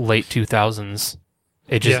 2000s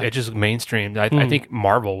It just mainstreamed. I think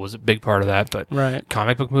Marvel was a big part of that, but Right.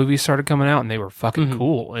 comic book movies started coming out and they were fucking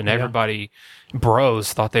cool, and everybody,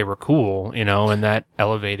 bros, thought they were cool, and that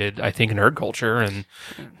elevated, I think, nerd culture, and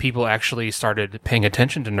people actually started paying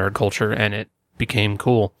attention to nerd culture, and it became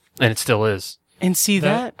cool, and it still is. And see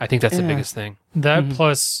that I think that's the biggest thing. That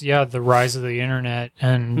plus, the rise of the internet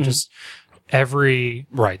and just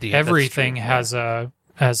everything has a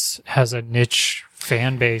niche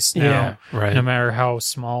fan base now, no matter how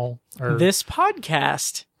small. Or this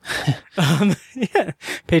podcast,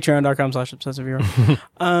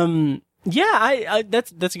 patreon.com/obsessivehero.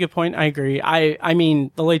 That's a good point. I agree. I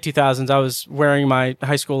mean, the late 2000s, I was wearing my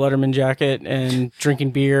high school Letterman jacket and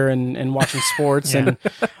drinking beer and watching sports and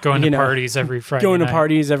going to parties every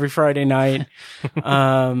Friday night.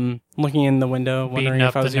 Looking in the window, wondering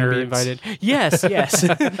if I was going to be invited. Yes.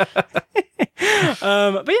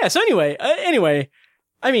 But yeah, so anyway,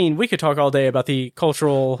 I mean, we could talk all day about the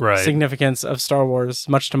cultural significance of Star Wars,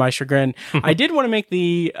 much to my chagrin. I did want to make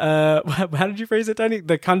the, how did you phrase it, Tiny?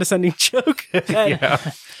 The condescending joke.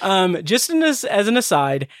 Just as an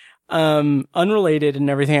aside, unrelated and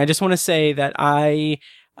everything, I just want to say that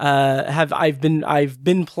I've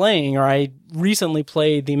been playing, or I recently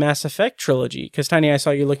played the Mass Effect trilogy, because Tiny, I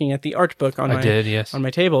saw you looking at the art book on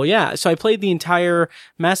my table. Yeah. So I played the entire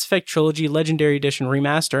Mass Effect trilogy Legendary Edition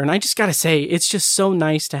remaster, and I just gotta say, it's just so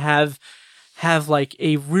nice to have like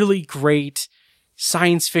a really great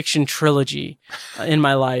science fiction trilogy in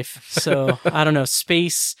my life. So I don't know,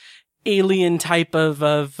 space alien type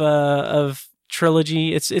of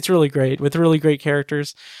trilogy. It's really great with really great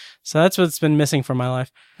characters. So that's what's been missing from my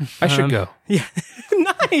life. I should go. Yeah.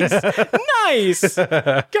 Nice.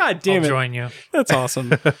 God damn it. I'll join you. That's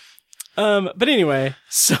awesome. But anyway,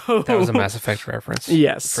 so that was a Mass Effect reference.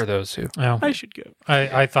 Yes. For those who I should go.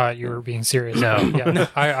 I thought you were being serious. No.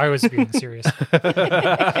 I was being serious.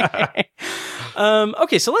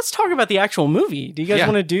 Okay, so let's talk about the actual movie. Do you guys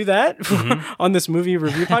want to do that on this movie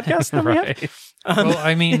review podcast that we have? Well,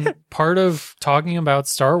 I mean, part of talking about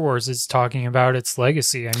Star Wars is talking about its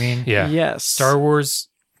legacy. I mean, yes, Star Wars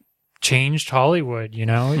changed Hollywood,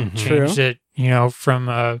 it changed it, from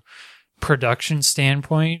a production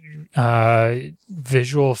standpoint,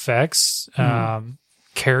 visual effects,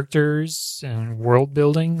 characters and world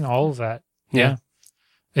building, all of that. Yeah.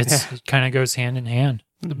 It kind of goes hand in hand.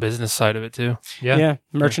 The business side of it too. Yeah.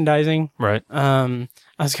 Merchandising. Right. I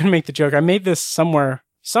was going to make the joke. I made this somewhere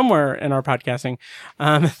in our podcasting.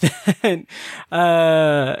 I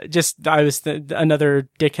was another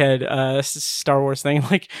dickhead, Star Wars thing.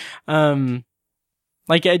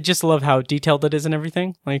 Like I just love how detailed it is and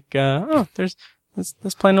everything. Like, there's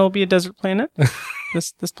this planet will be a desert planet.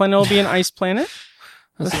 This planet will be an ice planet.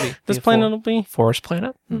 This planet will be forest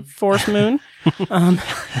planet, forest moon. And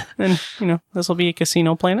this will be a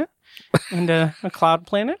casino planet and a cloud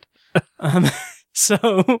planet.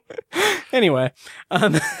 So anyway,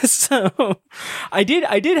 so I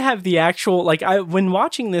did have the actual, like, when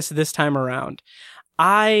watching this time around,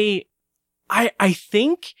 I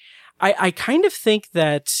think I kind of think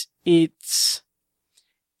that it's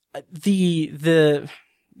this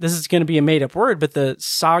is going to be a made up word, but the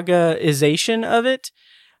sagaization of it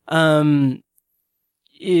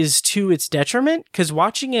is to its detriment, because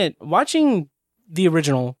watching the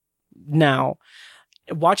original now,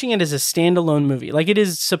 watching it as a standalone movie, like, it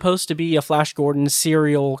is supposed to be a Flash Gordon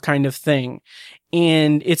serial kind of thing,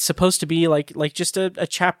 and it's supposed to be like just a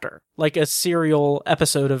chapter, like a serial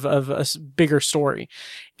episode of a bigger story.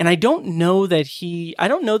 And I don't know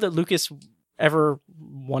that Lucas ever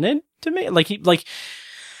wanted to make,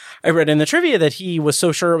 I read in the trivia that he was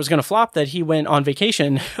so sure it was going to flop that he went on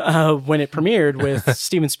vacation when it premiered with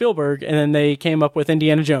Steven Spielberg, and then they came up with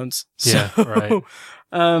Indiana Jones.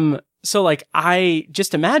 So like, I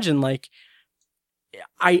just imagine, like,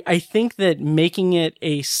 I think that making it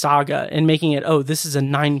a saga and making it, this is a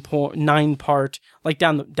 9-part, like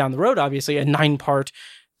down the road, obviously a 9-part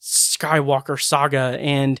Skywalker saga,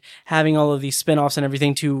 and having all of these spin-offs and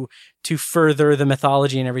everything to further the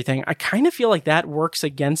mythology and everything, I kind of feel like that works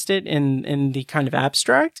against it in the kind of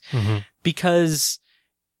abstract, because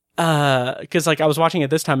like, I was watching it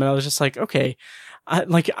this time and I was just like, okay,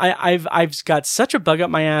 I've got such a bug up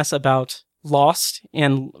my ass about Lost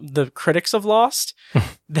and the critics of Lost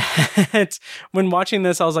that when watching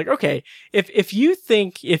this, I was like, okay, if you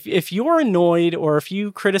think, if you're annoyed or if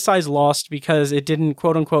you criticize Lost because it didn't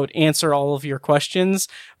quote unquote answer all of your questions,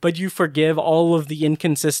 but you forgive all of the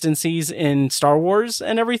inconsistencies in Star Wars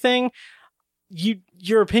and everything,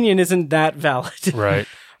 your opinion isn't that valid. Right.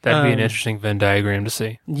 That'd be an interesting Venn diagram to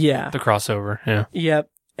see. Yeah. The crossover. Yeah. Yep.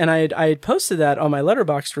 I had posted that on my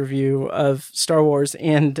Letterboxd review of Star Wars,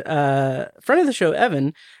 and friend of the show,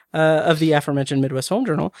 Evan, of the aforementioned Midwest Film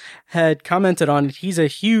Journal, had commented on it. He's a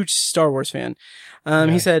huge Star Wars fan.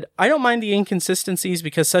 He said, I don't mind the inconsistencies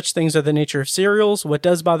because such things are the nature of serials. What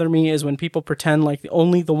does bother me is when people pretend like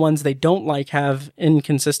only the ones they don't like have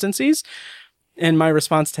inconsistencies. And my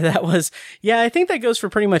response to that was, yeah, I think that goes for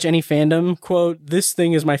pretty much any fandom. Quote, this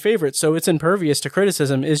thing is my favorite, so it's impervious to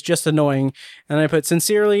criticism, is just annoying. And I put,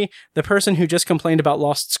 sincerely, the person who just complained about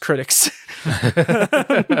Lost's critics.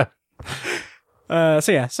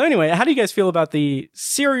 So anyway, how do you guys feel about the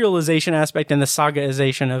serialization aspect and the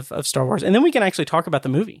sagaization of Star Wars? And then we can actually talk about the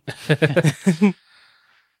movie.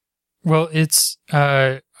 Well, it's,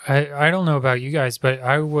 I don't know about you guys, but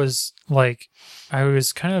I was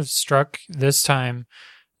kind of struck this time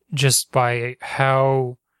just by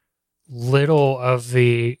how little of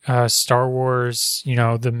the Star Wars,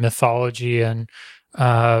 the mythology and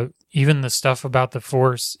even the stuff about the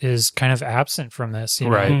Force is kind of absent from this.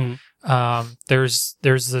 Right. Mm-hmm. There's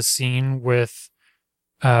the scene with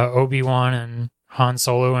Obi-Wan and Han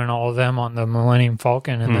Solo and all of them on the Millennium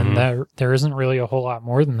Falcon, and then there isn't really a whole lot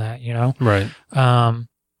more than that, Right.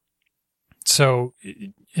 So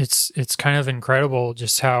it's kind of incredible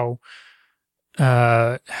just how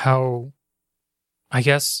I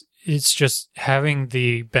guess it's just having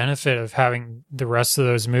the benefit of having the rest of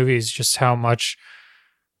those movies, just how much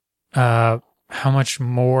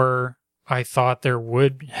more I thought there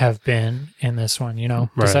would have been in this one, Does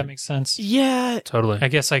Right. that make sense? Yeah. Totally. I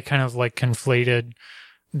guess I kind of conflated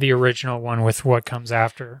the original one with what comes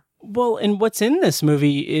after. Well, and what's in this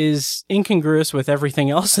movie is incongruous with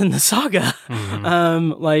everything else in the saga.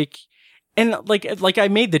 Mm-hmm. Like I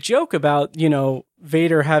made the joke about,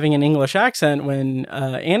 Vader having an English accent when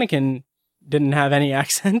Anakin didn't have any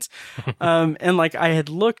accent. And I had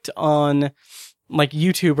looked on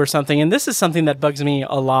YouTube or something, and this is something that bugs me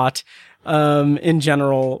a lot in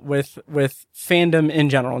general with fandom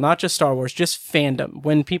in general, not just Star Wars, just fandom.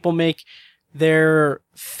 When people make their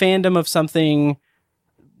fandom of something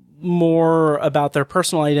more about their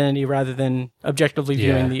personal identity rather than objectively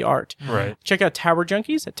viewing the art. Right. Check out Tower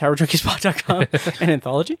Junkies at towerjunkiespot.com and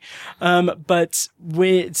Anthology. But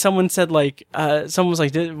someone said someone was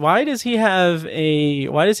like, why does he have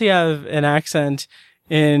an accent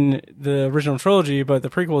in the original trilogy, but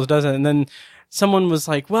the prequels doesn't? And then someone was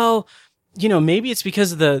like, well, maybe it's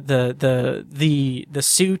because of the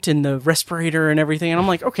suit and the respirator and everything. And I'm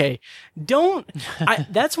like, okay,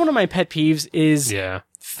 that's one of my pet peeves is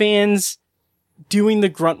fans doing the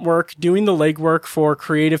grunt work, doing the legwork for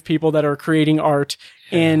creative people that are creating art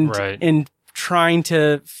and trying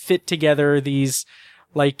to fit together these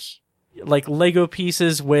like Lego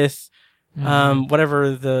pieces with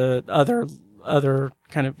whatever the other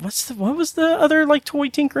kind of what was the other toy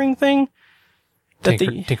tinkering thing?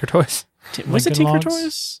 Tinker Toys. Was it Tinker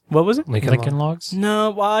Toys? What was it? Lincoln Logs?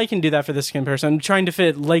 No, well, I can do that for this comparison. I'm trying to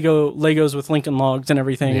fit Legos with Lincoln Logs and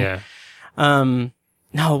everything. Yeah.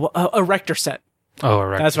 No, a Rector set. Oh, a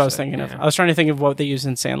Rector That's what I was set, thinking of. yeah. I was trying to think of what they used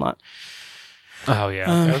in Sandlot. Oh,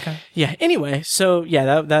 yeah. Okay. Yeah. Anyway, so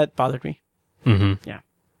yeah, that bothered me. Mm-hmm. Yeah.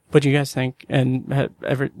 What do you guys think? And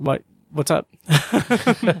what's up?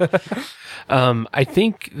 I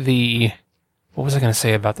think what was I going to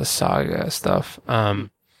say about the saga stuff? Or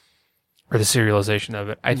the serialization of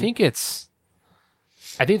it. I think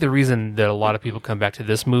the reason that a lot of people come back to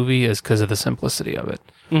this movie is because of the simplicity of it.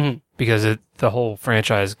 Mm-hmm. Because the whole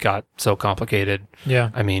franchise got so complicated. Yeah.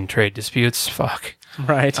 I mean, trade disputes, fuck.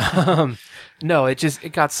 Right. No, it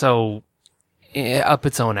got so up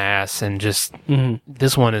its own ass, and just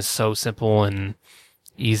this one is so simple and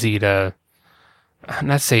easy to, I'm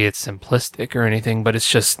not say it's simplistic or anything, but it's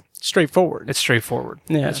just straightforward. It's straightforward.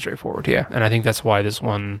 Yeah. It's straightforward, yeah. And I think that's why this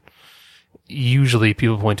one, usually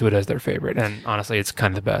people point to it as their favorite, and honestly, it's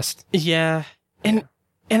kind of the best. Yeah. And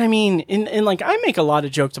I mean, I make a lot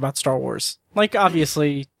of jokes about Star Wars.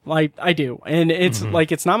 Obviously, I do. And it's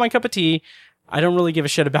it's not my cup of tea. I don't really give a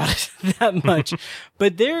shit about it that much.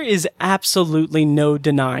 But there is absolutely no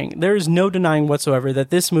denying. There is no denying whatsoever that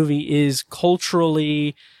this movie is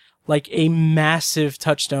culturally a massive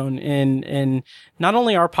touchstone in not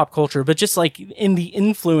only our pop culture, but just in the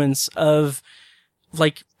influence of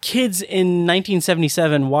kids in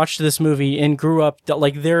 1977 watched this movie and grew up that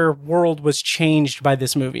their world was changed by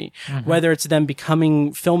this movie, whether it's them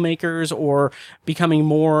becoming filmmakers or becoming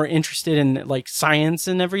more interested in science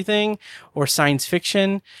and everything or science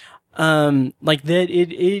fiction. That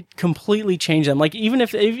it completely changed them. Even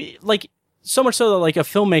if so much so that a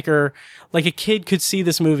filmmaker, a kid could see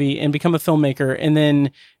this movie and become a filmmaker and then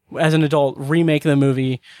as an adult remake the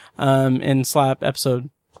movie, and slap episode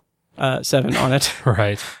seven on it.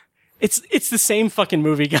 Right. It's the same fucking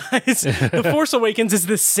movie, guys. The Force Awakens is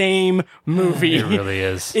the same movie. It really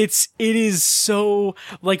is. It is so,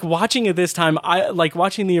 like, watching it this time,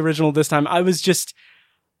 watching the original this time, I was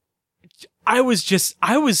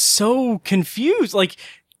so confused. Like,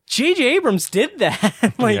 J.J. Abrams did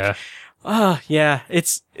that. Like, yeah.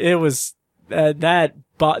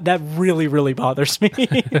 That really, really bothers me.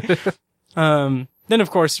 Then, of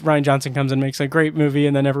course, Rian Johnson comes and makes a great movie,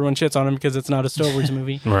 and then everyone shits on him because it's not a Star Wars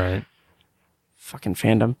movie. Right. Fucking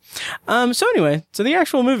fandom. So anyway, the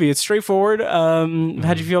actual movie, it's straightforward.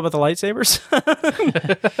 How'd you feel about the lightsabers?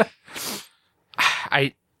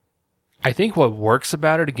 I think what works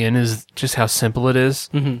about it, again, is just how simple it is.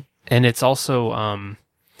 Mm-hmm. And it's also,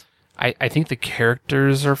 I think the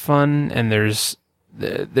characters are fun, and there's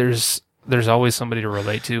always somebody to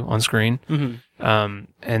relate to on screen. Mm-hmm.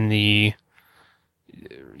 And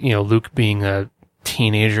Luke being a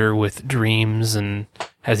teenager with dreams and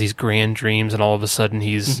has these grand dreams, and all of a sudden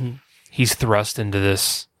he's thrust into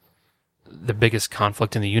the biggest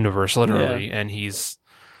conflict in the universe, literally, and he's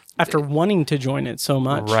after wanting to join it so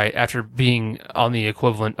much, right? After being on the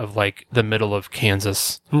equivalent of like the middle of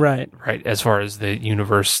Kansas, right, as far as the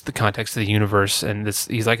universe, the context of the universe, and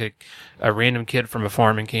he's like a random kid from a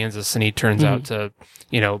farm in Kansas, and he turns out to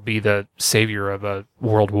be the savior of a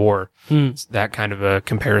world war. It's that kind of a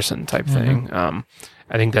comparison type thing. I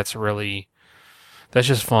think that's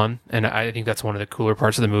just fun, and I think that's one of the cooler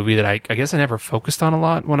parts of the movie that I guess I never focused on a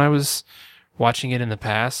lot when I was watching it in the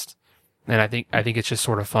past. And I think it's just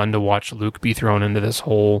sort of fun to watch Luke be thrown into this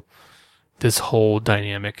whole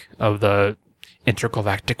dynamic of the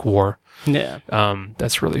intergalactic war. Yeah.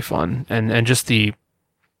 That's really fun. And just the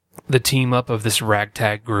team up of this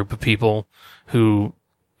ragtag group of people who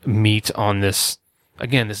meet on this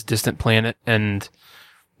distant planet, and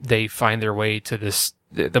they find their way to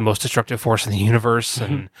the most destructive force in the universe,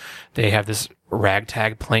 and they have this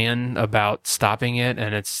ragtag plan about stopping it,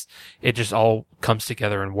 and it just all comes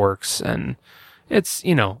together and works, and it's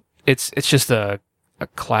just a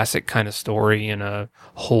classic kind of story in a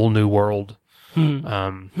whole new world,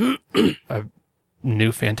 a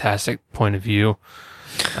new fantastic point of view.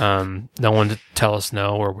 No one to tell us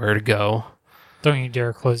no or where to go. Don't you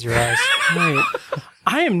dare close your eyes. Wait,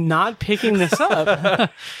 I am not picking this up.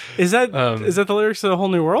 Is that the lyrics of A Whole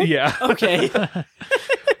New World? Yeah. Okay.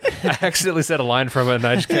 I accidentally said a line from it, and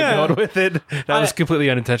I just kept going with it. That was completely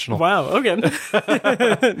unintentional. Wow. Okay.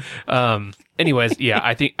 Anyways, yeah,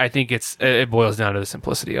 I think it boils down to the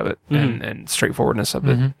simplicity of it and straightforwardness of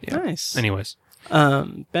it. Yeah. Nice. Anyways,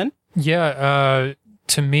 Ben? Yeah.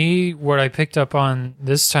 To me, what I picked up on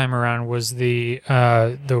this time around was the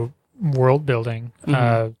world building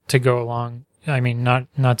to go along. I mean,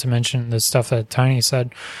 not to mention the stuff that Tiny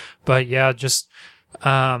said, but yeah, just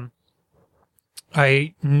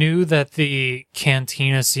I knew that the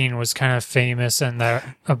cantina scene was kind of famous, and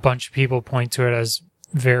that a bunch of people point to it as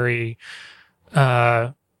very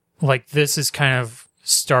like this is kind of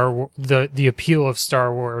the appeal of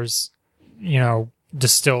Star Wars,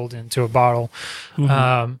 distilled into a bottle.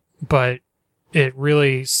 But it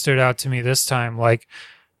really stood out to me this time. Like,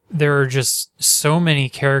 there are just so many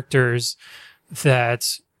characters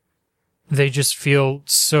that they just feel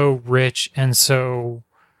so rich and so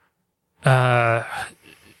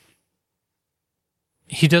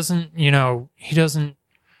he doesn't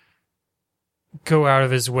go out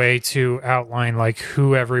of his way to outline like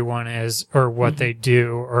who everyone is or what they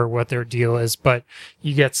do or what their deal is, but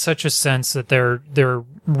you get such a sense that they're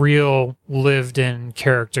real lived in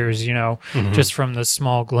characters, just from the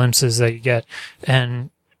small glimpses that you get. And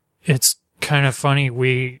it's kind of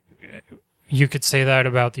funny, you could say that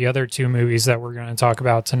about the other two movies that we're going to talk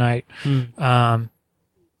about tonight.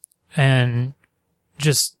 And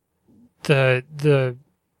just the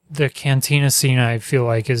cantina scene, I feel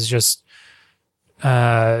like, is just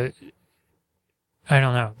I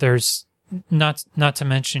don't know. There's not to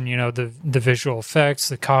mention, the visual effects,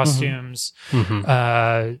 the costumes,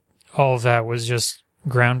 all of that was just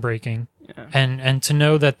groundbreaking. Yeah. And to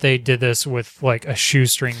know that they did this with like a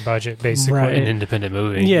shoestring budget, basically, an independent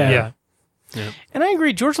movie. Yeah. And I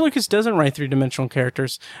agree. George Lucas doesn't write three-dimensional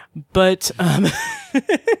characters, but no,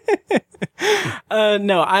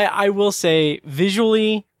 I will say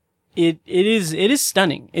visually, it is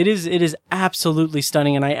stunning. It is absolutely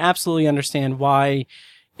stunning, and I absolutely understand why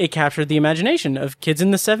it captured the imagination of kids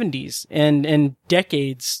in the 70s and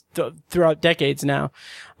decades throughout decades now.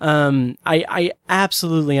 I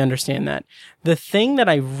absolutely understand that. The thing that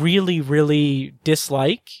I really, really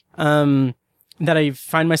dislike, that I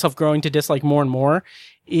find myself growing to dislike more and more,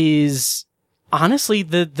 is honestly,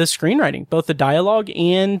 the screenwriting, both the dialogue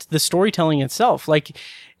and the storytelling itself. Like,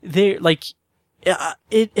 I'm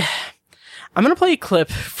gonna play a clip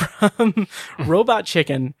from Robot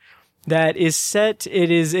Chicken that is set. It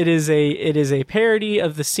is a parody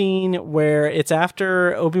of the scene where it's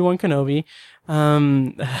after Obi-Wan Kenobi,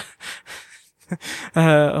 old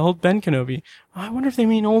Ben Kenobi. I wonder if they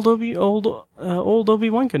mean old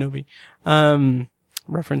Obi-Wan Kenobi.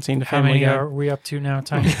 Referencing the How Family many Guy. are we up to now,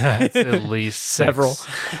 Tiny? It's at least Several.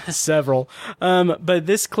 But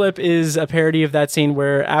this clip is a parody of that scene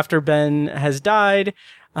where after Ben has died,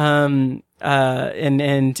 and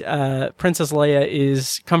Princess Leia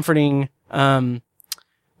is comforting,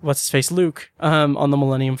 what's his face, Luke, on the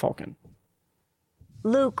Millennium Falcon.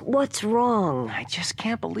 Luke, what's wrong? I just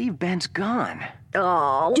can't believe Ben's gone.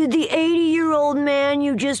 Oh, did the 80-year-old man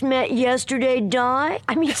you just met yesterday die?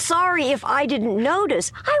 I mean, sorry if I didn't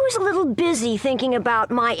notice. I was a little busy thinking about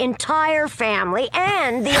my entire family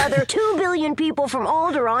and the other 2 billion people from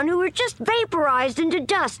Alderaan who were just vaporized into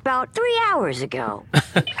dust about 3 hours ago.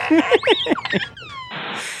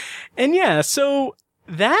 And yeah, so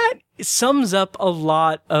that sums up a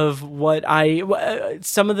lot of what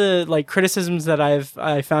some of the like criticisms that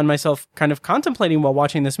I found myself kind of contemplating while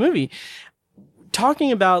watching this movie.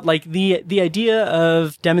 Talking about like the idea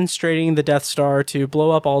of demonstrating the Death Star to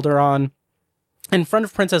blow up Alderaan in front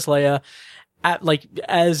of Princess Leia at like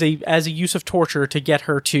as a use of torture to get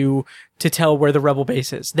her to tell where the rebel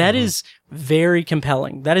base is. That is very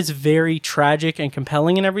compelling. That is very tragic and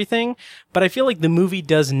compelling and everything, but I feel like the movie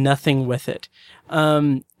does nothing with it.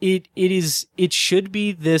 It should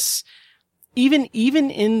be this, even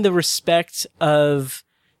in the respect of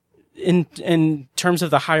in terms of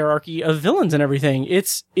the hierarchy of villains and everything,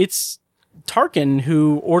 it's Tarkin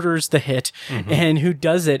who orders the hit and who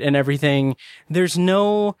does it and everything. There's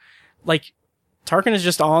no like Tarkin is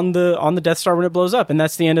just on the Death Star when it blows up, and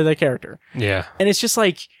that's the end of the character. Yeah. And it's just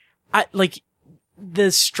like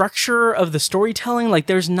the structure of the storytelling, like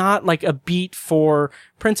there's not like a beat for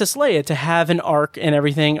Princess Leia to have an arc and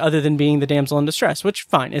everything other than being the damsel in distress, which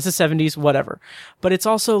fine, it's the 70s, whatever. But it's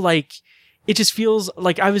also like, it just feels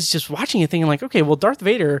like I was just watching a thing and like, okay, well, Darth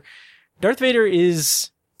Vader is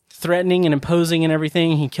threatening and imposing and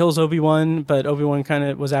everything. He kills Obi-Wan, but Obi-Wan kind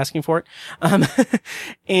of was asking for it.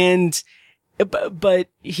 But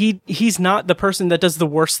he's not the person that does the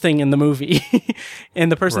worst thing in the movie.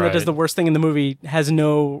 And the person that does the worst thing in the movie has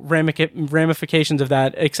no ramifications of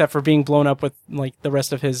that except for being blown up with like the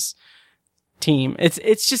rest of his team.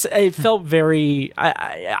 It's just, it felt very,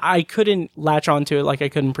 I couldn't latch onto it like I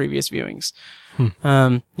could in previous viewings.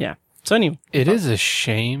 Yeah. So anyway. It is a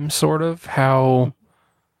shame sort of how,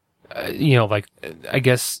 like, I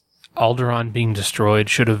guess Alderaan being destroyed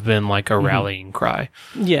should have been like a rallying cry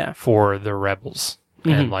for the rebels.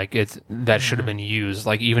 And like that should have been used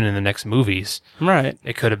like even in the next movies. Right.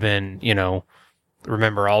 It could have been,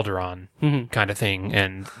 remember Alderaan kind of thing,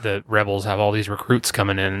 and the rebels have all these recruits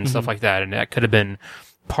coming in and stuff like that, and that could have been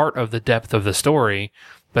part of the depth of the story.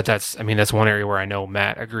 But that's one area where I know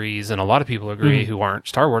Matt agrees and a lot of people agree who aren't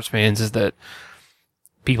Star Wars fans, is that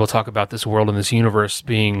people talk about this world and this universe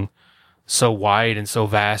being so wide and so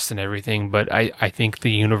vast and everything, but I think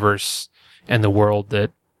the universe and the world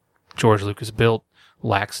that George Lucas built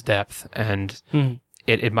lacks depth, and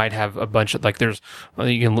it might have a bunch of, like, there's,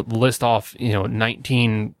 you can list off,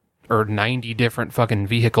 19 or 90 different fucking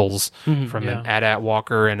vehicles from an AT-AT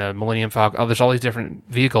Walker and a Millennium Falcon. Oh, there's all these different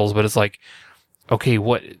vehicles, but it's like, okay,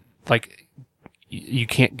 what, like, you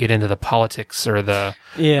can't get into the politics or the,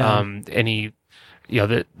 any,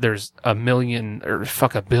 there's a million or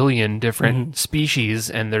a billion different species,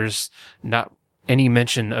 and there's not any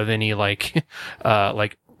mention of any like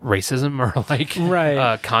racism or like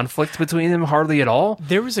conflict between them, hardly at all.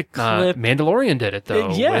 There was a clip. Mandalorian did it though,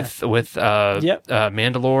 with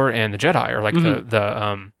Mandalore and the Jedi, or like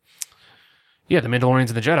the Mandalorians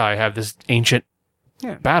and the Jedi have this ancient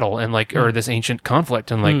battle and like or this ancient conflict,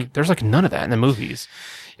 and like there's like none of that in the movies.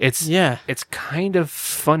 It's kind of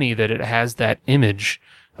funny that it has that image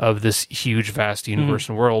of this huge, vast universe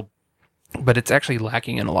and world, but it's actually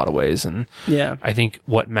lacking in a lot of ways. And I think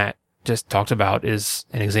what Matt just talked about is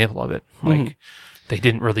an example of it. Like they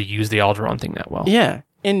didn't really use the Alderaan thing that well. Yeah.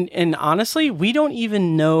 And honestly, we don't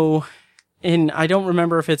even know, and I don't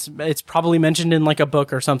remember if it's probably mentioned in like a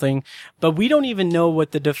book or something, but we don't even know what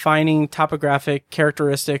the defining topographic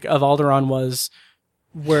characteristic of Alderaan was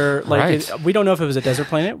where like Right. we don't know if it was a desert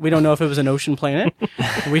planet. We don't know if it was an ocean planet.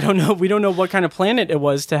 We don't know what kind of planet it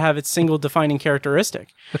was to have its single defining characteristic.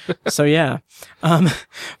 So yeah.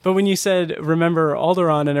 But when you said remember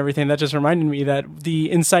Alderaan and everything, that just reminded me that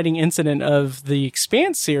the inciting incident of the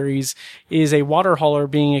Expanse series is a water hauler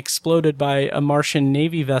being exploded by a Martian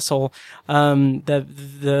Navy vessel.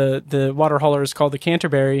 The water hauler is called the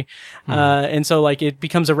Canterbury, and so like it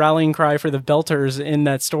becomes a rallying cry for the Belters in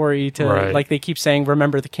that story to like they keep saying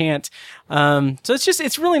remember the Cant. So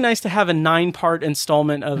it's really nice to have a 9-part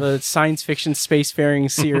installment of a science fiction spacefaring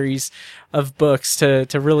series of books to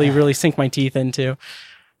really sink my teeth into,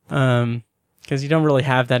 because you don't really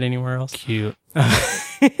have that anywhere else. Cute.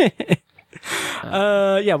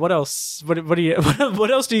 Yeah. What else? What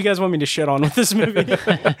else do you guys want me to shit on with this movie?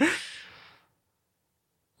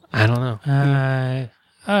 I don't know. I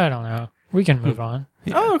don't know. We can move on.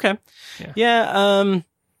 Yeah. Oh, okay. Yeah.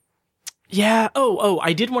 Yeah. Oh,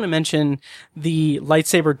 I did want to mention the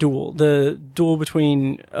lightsaber duel, the duel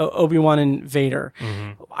between Obi-Wan and Vader.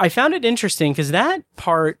 Mm-hmm. I found it interesting because that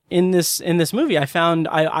part in this movie, I found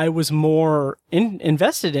I was more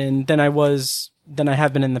invested in than I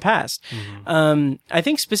have been in the past. Mm-hmm. I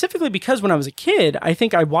think specifically because when I was a kid, I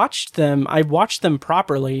think I watched them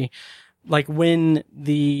properly, like when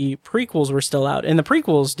the prequels were still out, and the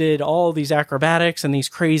prequels did all these acrobatics and these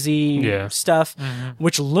crazy stuff,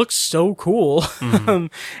 which looks so cool,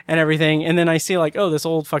 and everything. And then I see like, oh, this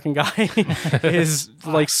old fucking guy is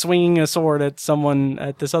like swinging a sword at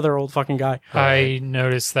this other old fucking guy. I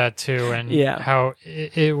noticed that too, and how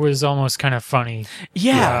it was almost kind of funny.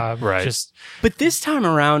 Yeah, right. But this time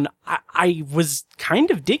around, I was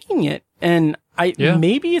kind of digging it, and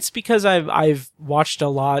maybe it's because I've watched a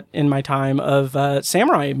lot in my time of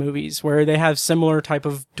samurai movies where they have similar type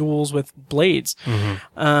of duels with blades.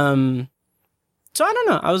 Mm-hmm. So I don't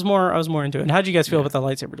know. I was more into it. How'd you guys feel about the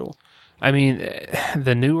lightsaber duel? I mean,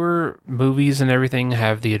 the newer movies and everything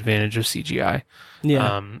have the advantage of CGI.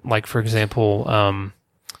 Yeah. Like for example,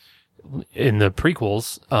 in the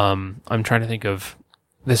prequels, I'm trying to think of.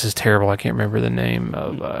 This is terrible. I can't remember the name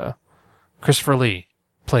of Christopher Lee.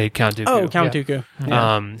 Played Count Dooku. Oh, Count Dooku.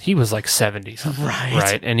 Yeah. He was like 70 something.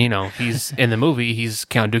 Right. And he's in the movie, he's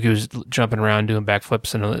Count Dooku's jumping around doing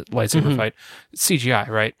backflips in a lightsaber fight. It's CGI,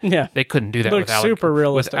 right? Yeah. They couldn't do that with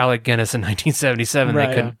Alec Guinness in 1977.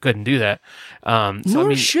 Right. They couldn't do that.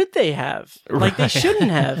 Nor should they have. Like they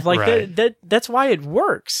shouldn't have. Like that's why it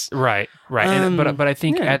works. Right. But I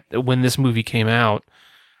think when this movie came out,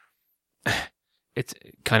 it's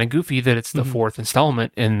kind of goofy that it's the fourth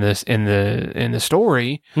installment in the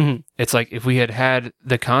story. Mm-hmm. It's like if we had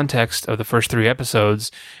the context of the first 3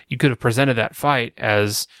 episodes, you could have presented that fight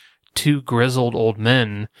as 2 grizzled old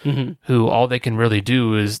men who all they can really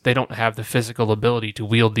do is they don't have the physical ability to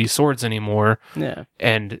wield these swords anymore. Yeah.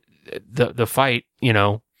 And the fight,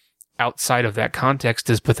 outside of that context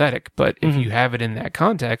is pathetic. But if you have it in that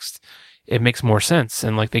context, it makes more sense.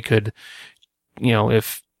 And like they could,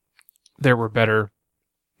 if there were better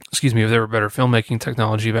filmmaking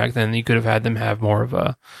technology back then, you could have had them have more of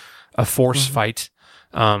a force fight,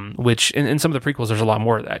 which in some of the prequels, there's a lot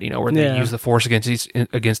more of that, where they use the force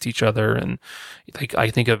against each other. And like,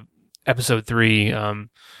 I think of episode 3,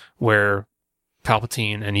 where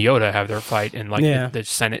Palpatine and Yoda have their fight in like the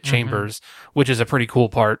Senate chambers, which is a pretty cool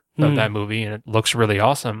part of that movie. And it looks really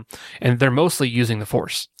awesome. And they're mostly using the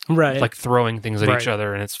force, right? Like throwing things at each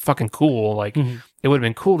other. And it's fucking cool. Like it would have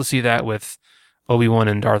been cool to see that with Obi-Wan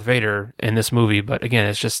and Darth Vader in this movie. But again,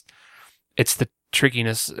 it's the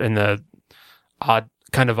trickiness and the odd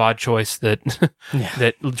choice that,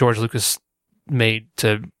 that George Lucas made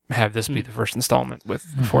to have this be the first installment with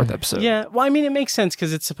the 4th episode. Yeah, well, I mean, it makes sense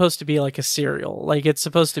because it's supposed to be like a serial. Like, it's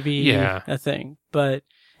supposed to be a thing. But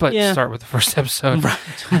start with the first episode.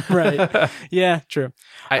 Right. Yeah, true.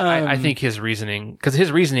 I think his reasoning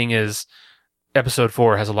is episode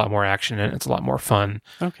 4 has a lot more action and it's a lot more fun.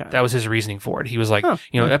 Okay. That was his reasoning for it. He was like,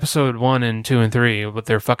 episode 1 and 2 and 3 with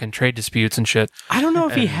their fucking trade disputes and shit. I don't know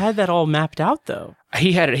if he had that all mapped out though.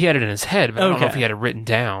 He had it in his head, but I don't know if he had it written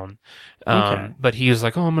down. But he was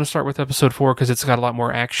like, I'm going to start with episode 4 because it's got a lot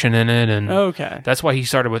more action in it. And that's why he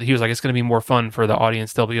started with, he was like, it's going to be more fun for the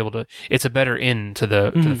audience. They'll be able to, it's a better end to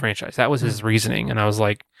the franchise. That was his reasoning. And I was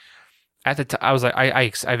like, at the time, I was like,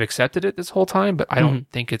 I've accepted it this whole time, but I don't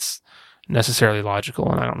think it's necessarily logical.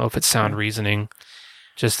 And I don't know if it's sound reasoning.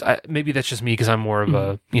 Just maybe that's just me because I'm more of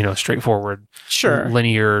a straightforward,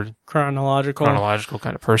 linear, chronological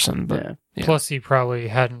kind of person. But plus, he probably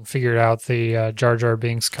hadn't figured out the Jar Jar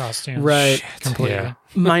Binks costume completely. Yeah.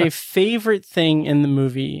 My favorite thing in the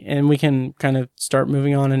movie, and we can kind of start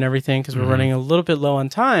moving on and everything because we're running a little bit low on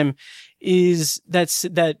time, is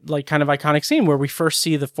that like kind of iconic scene where we first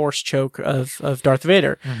see the force choke of Darth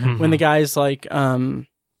Vader when the guy's like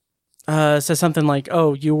says something like,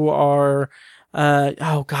 "Oh, you are."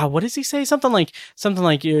 Oh God, what does he say? Something like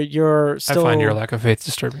you're still. I find your lack of faith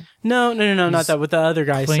disturbing. No, not that. What the other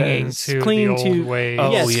guy clinging says, clinging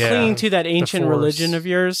to that ancient religion of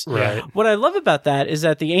yours. Right. What I love about that is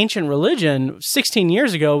that the ancient religion 16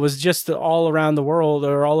 years ago was just all around the world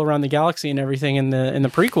or all around the galaxy and everything in the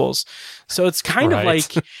prequels. So it's kind of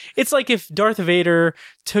like it's like if Darth Vader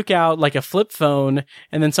took out like a flip phone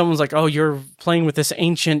and then someone's like, "Oh, you're playing with this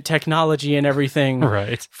ancient technology and everything,"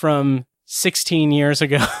 from 16 years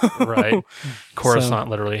ago. Right. Coruscant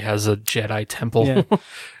literally has a Jedi temple. Yeah.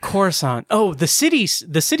 Coruscant. Oh, the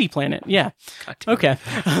city planet. Yeah. Okay.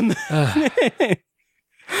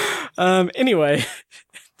 Anyway,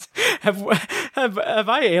 have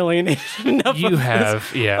I alienated enough? You have,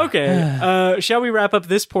 yeah. Okay. Shall we wrap up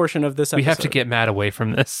this portion of this episode? We have to get Matt away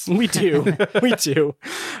from this. We do. We do.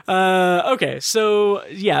 Okay. So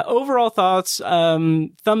yeah, overall thoughts,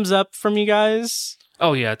 thumbs up from you guys.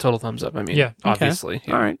 Oh yeah, total thumbs up. I mean, obviously. Okay.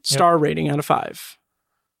 Yeah. All right. Star rating out of 5.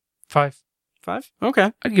 5. 5?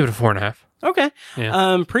 Okay. I'd give it a 4.5. Okay.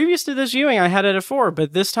 Yeah. Previous to this viewing, I had it at 4,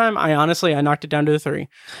 but this time I knocked it down to a 3.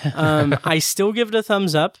 I still give it a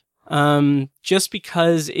thumbs up. Just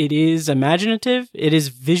because it is imaginative, it is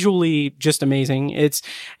visually just amazing.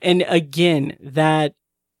 And again, that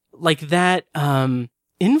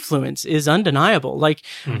influence is undeniable. Like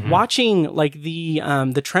watching like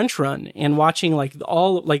the trench run and watching like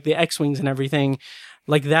all like the X-Wings and everything,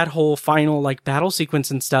 like that whole final like battle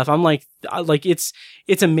sequence and stuff. I'm like it's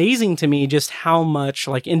amazing to me just how much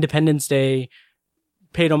like Independence Day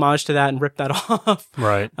paid homage to that and ripped that off.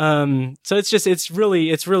 Right. So it's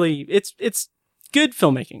really good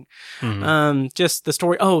filmmaking. Just the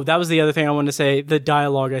story. Oh, that was the other thing I wanted to say. The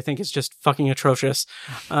dialogue, I think, is just fucking atrocious.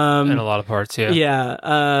 In a lot of parts, yeah.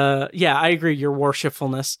 Yeah. Yeah, I agree. Your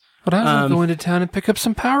worshipfulness. But I was going to town and pick up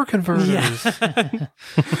some power converters. Yeah.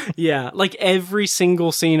 Yeah. Like every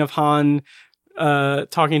single scene of Han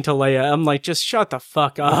talking to Leia, I'm like, just shut the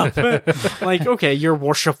fuck up. Like, okay, your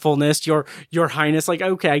worshipfulness, your highness. Like,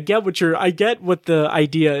 okay, I get what the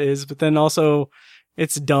idea is, but then also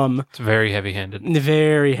it's dumb. It's very heavy-handed.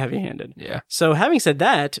 Very heavy-handed. Yeah. So having said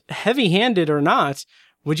that, heavy-handed or not,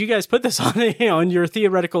 would you guys put this on your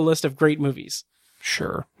theoretical list of great movies?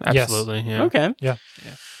 Sure. Absolutely. Yes. Yeah. Okay. Yeah.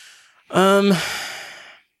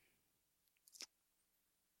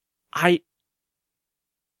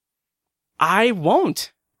 I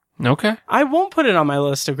won't. Okay. I won't put it on my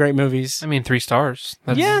list of great movies. I mean, 3 stars.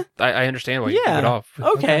 Yeah. I understand why you took it off.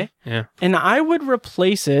 Okay. Yeah. And I would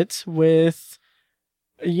replace it with,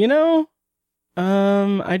 I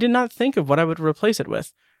did not think of what I would replace it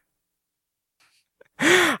with.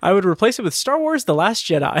 I would replace it with Star Wars: The Last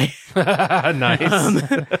Jedi. Nice.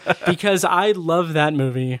 Because I love that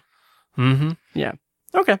movie. Mm-hmm. Yeah.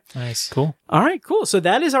 Okay. Nice. Cool. All right, cool. So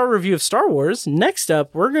that is our review of Star Wars. Next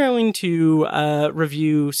up, we're going to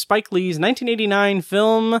review Spike Lee's 1989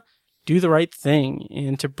 film, Do the Right Thing.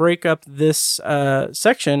 And to break up this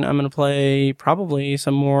section, I'm going to play probably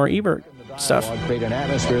some more Ebert stuff. Create an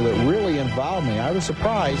atmosphere that really involved me. I was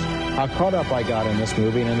surprised how caught up I got in this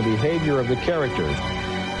movie and in the behavior of the characters.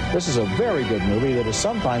 This is a very good movie that is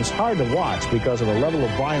sometimes hard to watch because of the level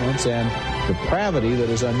of violence and depravity that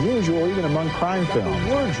is unusual even among crime films.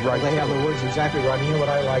 Words right. They have the words exactly right. You know what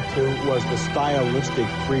I liked too was the stylistic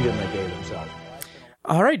freedom they gave themselves.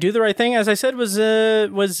 All right, Do the Right Thing, as I said, was from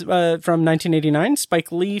 1989,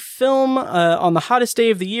 Spike Lee film on the hottest day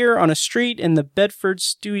of the year on a street in the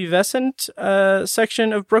Bedford-Stuyvesant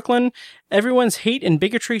section of Brooklyn. Everyone's hate and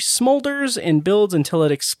bigotry smolders and builds until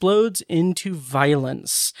it explodes into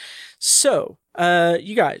violence. So,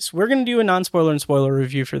 you guys, we're going to do a non-spoiler and spoiler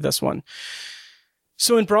review for this one.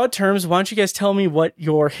 So in broad terms, why don't you guys tell me what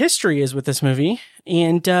your history is with this movie,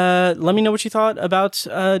 and let me know what you thought about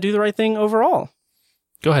Do the Right Thing overall.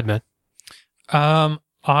 Go ahead, man.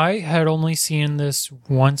 I had only seen this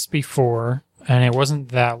once before, and it wasn't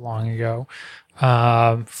that long ago.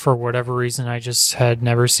 For whatever reason, I just had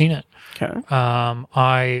never seen it. Okay.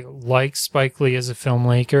 I like Spike Lee as a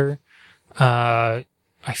filmmaker. I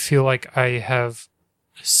feel like I have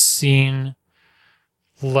seen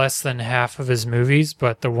less than half of his movies,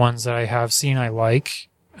 but the ones that I have seen, I like,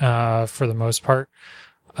 for the most part.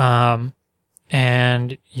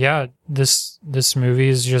 And yeah, this movie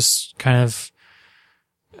is just kind of,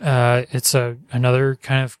 it's another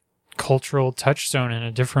kind of cultural touchstone in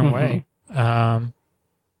a different way.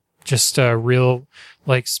 Just a real,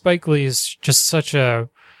 like, Spike Lee is just such a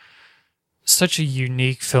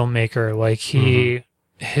unique filmmaker. Like, he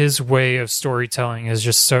his way of storytelling is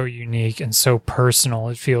just so unique and so personal.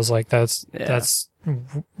 It feels like that's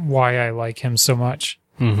why I like him so much.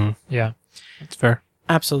 Mm-hmm. Yeah, that's fair.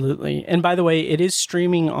 Absolutely. And by the way, it is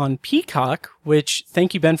streaming on Peacock, which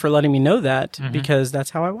thank you, Ben, for letting me know that because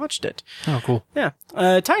that's how I watched it. Oh, cool. Yeah.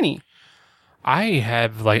 Tiny. I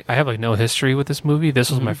have no history with this movie.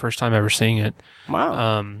 This was my first time ever seeing it.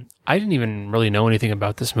 Wow. I didn't even really know anything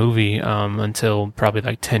about this movie until probably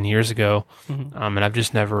like 10 years ago. And I've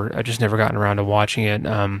just never gotten around to watching it.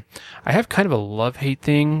 I have kind of a love-hate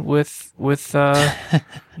thing with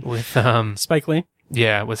Spike Lee.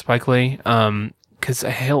 Yeah, with Spike Lee. Cause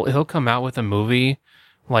he'll come out with a movie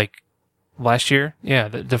like last year. Yeah,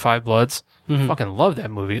 the Five Bloods. Fucking love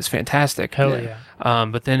that movie. It's fantastic. Hell yeah.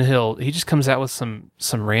 But then he just comes out with some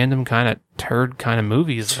random kind of turd kind of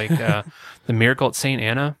movies like The Miracle at St.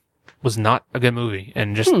 Anna was not a good movie,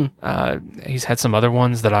 and just he's had some other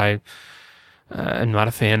ones that I am not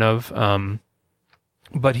a fan of.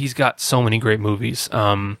 But he's got so many great movies.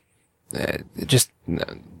 Just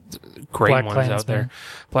great Black ones Klansman out there.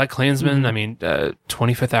 Black Klansman. I mean,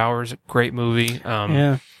 25th Hour is a great movie.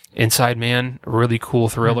 Yeah. Inside Man, a really cool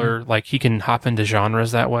thriller. Like he can hop into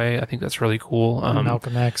genres that way. I think that's really cool.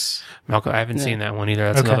 Malcolm X. I haven't seen that one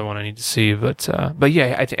either. That's another one I need to see. But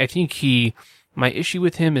yeah, I think my issue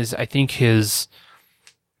with him is I think his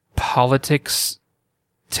politics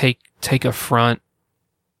take a front.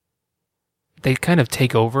 They kind of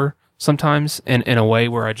take over sometimes in a way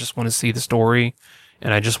where I just want to see the story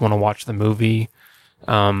and I just want to watch the movie.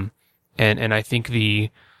 And I think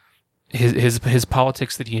his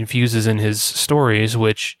politics that he infuses in his stories,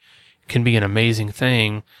 which can be an amazing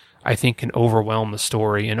thing, I think can overwhelm the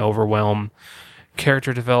story and overwhelm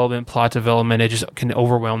character development, plot development. It just can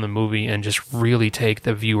overwhelm the movie and just really take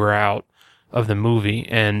the viewer out of the movie.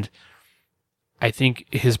 And I think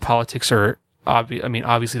his politics are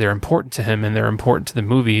obviously they're important to him and they're important to the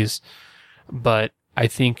movies, but I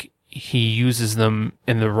think he uses them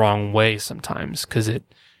in the wrong way sometimes because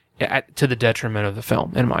to the detriment of the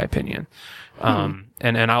film, in my opinion.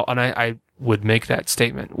 And I would make that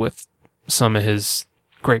statement with some of his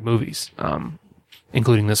great movies,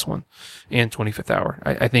 including this one and 25th Hour.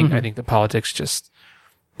 I think the politics just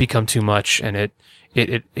become too much, and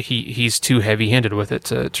he's too heavy-handed with it,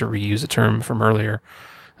 to reuse a term from earlier.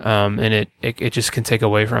 And it just can take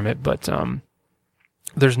away from it. But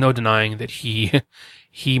there's no denying that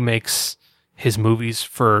he makes his movies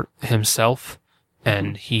for himself.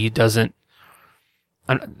 And he doesn't.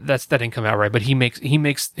 That didn't come out right, but he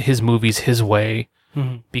makes his movies his way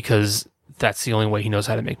because that's the only way he knows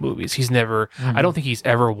how to make movies. He's never. I don't think he's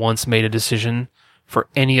ever once made a decision for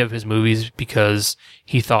any of his movies because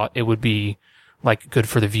he thought it would be like good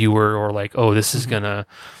for the viewer, or like, oh, this is gonna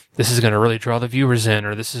really draw the viewers in,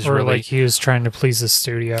 or this is or really like he was trying to please the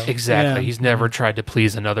studio. Exactly. Yeah. He's never tried to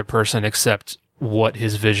please another person except what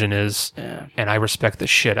his vision is, and I respect the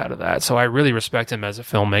shit out of that. So I really respect him as a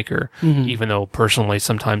filmmaker, even though personally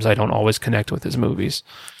sometimes I don't always connect with his movies.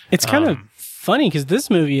 It's kind of funny because this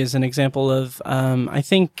movie is an example of I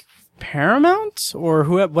think Paramount or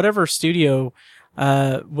whatever studio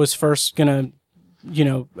was first gonna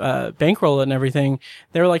bankroll it and everything.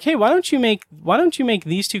 They were like, hey, why don't you make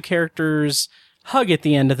these two characters hug at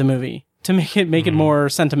the end of the movie to make it more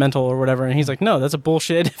sentimental or whatever? And he's like, no, that's a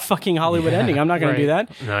bullshit fucking Hollywood ending. I'm not going to do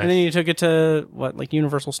that. Nice. And then he took it to like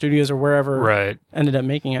Universal Studios or wherever ended up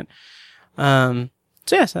making it. So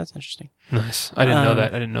yes, that's interesting. Nice. I didn't know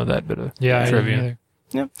that. I didn't know that bit of trivia.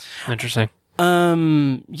 Yeah. Interesting.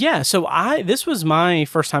 So this was my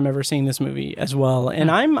first time ever seeing this movie as well.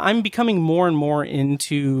 And I'm becoming more and more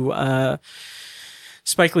into,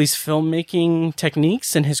 Spike Lee's filmmaking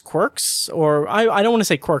techniques and his quirks, or I don't want to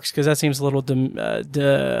say quirks because that seems a little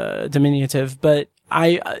diminutive, but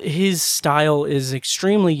his style is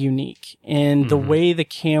extremely unique, and the way the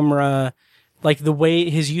camera, like the way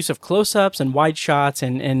his use of close-ups and wide shots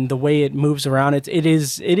and the way it moves around, it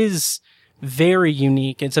is very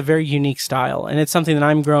unique. It's a very unique style, and it's something that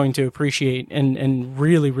I'm growing to appreciate and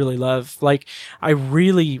really, really love. Like, I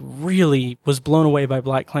really, really was blown away by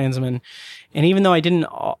Black Klansman. And even though I didn't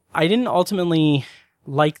ultimately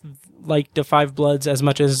like the Five Bloods as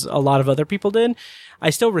much as a lot of other people did, I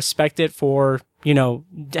still respect it for,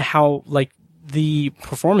 how, like, the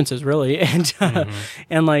performances really, and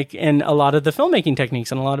and a lot of the filmmaking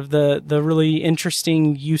techniques and a lot of the really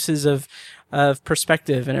interesting uses of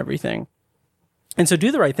perspective and everything. And so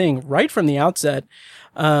Do the Right Thing, right from the outset,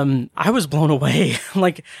 I was blown away.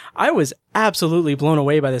 Like, I was absolutely blown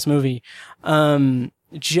away by this movie.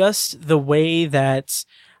 Just the way that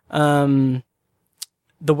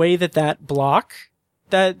that block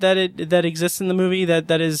that exists in the movie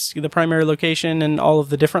that is the primary location and all of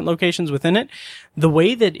the different locations within it. The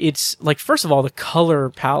way that it's like, first of all, the color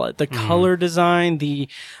palette, the color design, just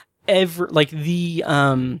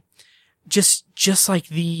like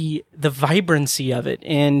the vibrancy of it,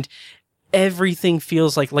 and everything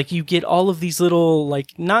feels like you get all of these little,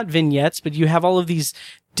 like, not vignettes, but you have all of these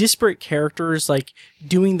disparate characters like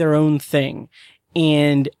doing their own thing,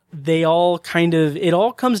 and they all it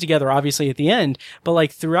all comes together obviously at the end, but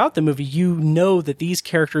like throughout the movie you know that these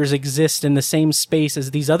characters exist in the same space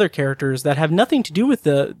as these other characters that have nothing to do with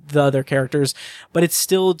the other characters, but it's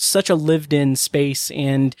still such a lived in space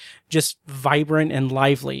and just vibrant and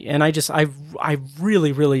lively. And I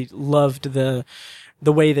really, really loved the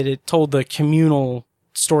way that it told the communal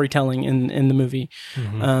storytelling in the movie,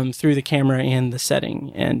 through the camera and the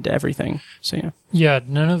setting and everything. So yeah,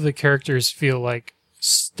 none of the characters feel like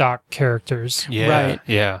stock characters. Yeah, right.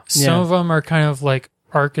 Yeah. Some of them are kind of like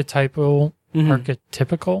archetypical.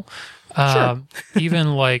 Sure.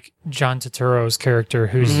 Even like John Turturro's character,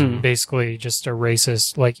 who's basically just a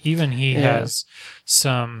racist. Like even he has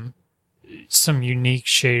some unique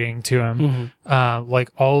shading to him. Like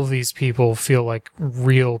all of these people feel like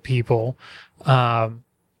real people. And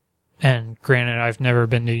granted, I've never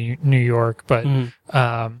been to New York, but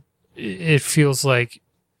it feels like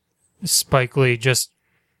Spike Lee just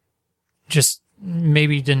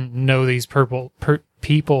maybe didn't know these people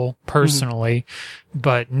personally,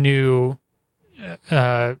 but knew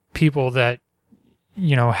people that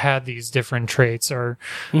had these different traits, or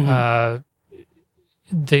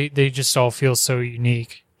they just all feel so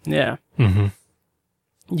unique. Yeah.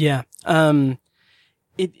 Yeah.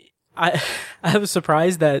 I was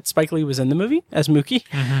surprised that Spike Lee was in the movie as Mookie.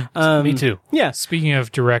 Me too. Yeah. Speaking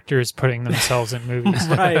of directors putting themselves in movies,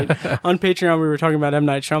 Right. On Patreon, we were talking about M.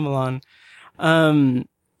 Night Shyamalan.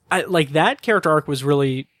 Like that character arc was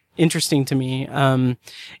really interesting to me.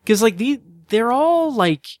 'Cause like they're all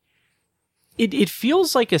like, it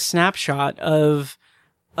feels like a snapshot of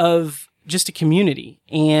just a community,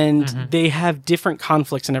 and they have different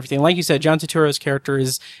conflicts and everything. Like you said, John Turturro's character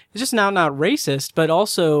is just not racist, but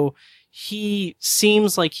also he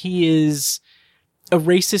seems like he is a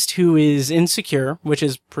racist who is insecure, which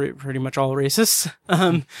is pretty much all racists.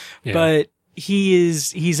 But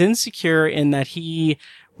he's insecure in that he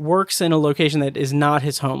works in a location that is not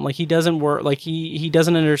his home. Like he doesn't work, like he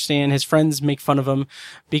doesn't understand. His friends make fun of him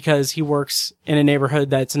because he works in a neighborhood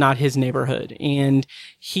that's not his neighborhood. And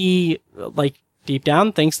he, like, deep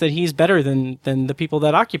down thinks that he's better than the people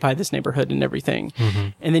that occupy this neighborhood and everything.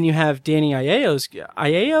 And then you have Danny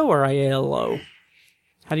Aiello or Aiello?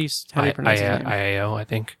 How do you pronounce his name? Aiello, I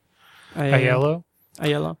think. Aiello?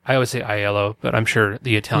 Aiello? I always say Aiello, but I'm sure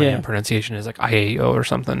the Italian pronunciation is like Aiello or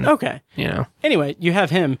something. Okay. Anyway, you have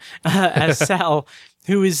him as Sal,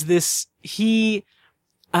 who is this, I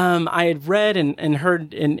had read and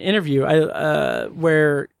heard an interview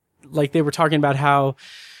where like they were talking about how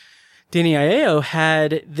Danny Aiello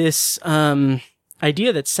had this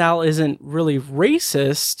idea that Sal isn't really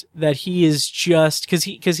racist, that he is just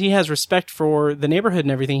because he has respect for the neighborhood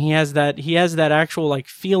and everything. He has that actual like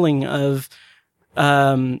feeling of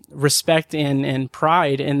respect and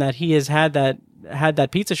pride, and that he has had that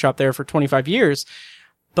pizza shop there for 25 years.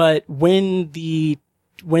 But when the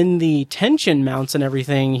tension mounts and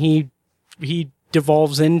everything, he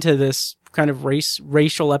devolves into this kind of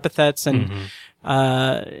racial epithets and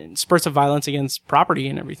spurts of violence against property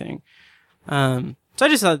and everything. So I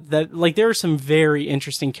just thought that like there are some very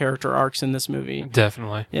interesting character arcs in this movie.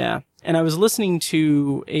 Definitely. Yeah. And I was listening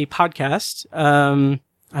to a podcast,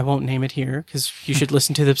 I won't name it here because you should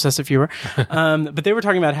listen to The Obsessive Viewer. But they were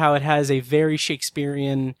talking about how it has a very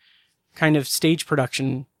Shakespearean kind of stage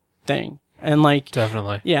production thing. And like,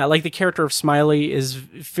 definitely. Yeah. Like the character of Smiley is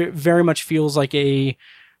very much feels like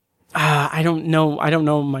I don't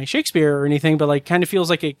know my Shakespeare or anything, but like kind of feels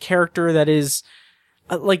like a character that is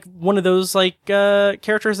like one of those like,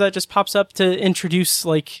 characters that just pops up to introduce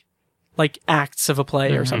like acts of a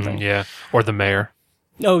play or something. Yeah. Or the mayor.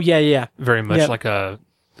 Oh yeah. Yeah. Very much like a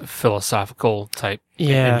philosophical type.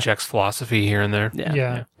 Injects philosophy here and there.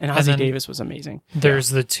 Yeah. And Ozzie Davis was amazing. There's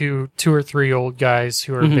the two or three old guys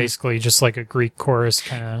who are basically just like a Greek chorus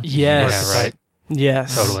kind of. Yes. Yeah, right.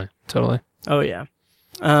 Yes. Totally. Oh yeah.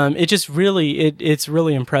 It just really, it's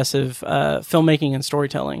really impressive, filmmaking and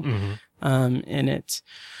storytelling. In it.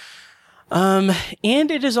 And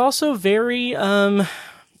it is also very,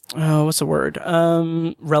 what's the word?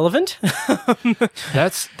 Relevant.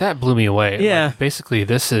 That blew me away. Yeah. Like, basically,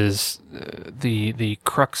 this is the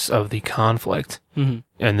crux of the conflict, and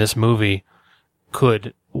this movie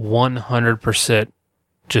could 100%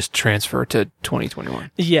 just transfer to 2021.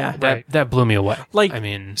 Yeah. That blew me away. Like, I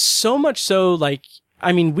mean, so much so, like,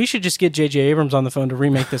 I mean, we should just get J.J. Abrams on the phone to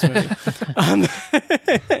remake this movie.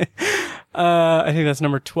 I think that's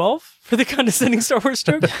number 12 for the condescending Star Wars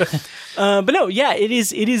joke. But no, yeah, it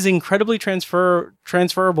is incredibly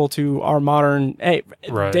transferable to our modern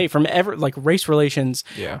day, from like race relations,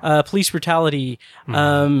 police brutality,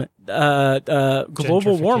 global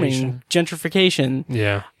warming, gentrification.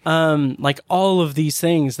 Yeah. Like all of these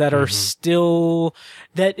things that are still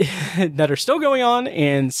that are still going on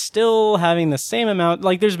and still having the same amount,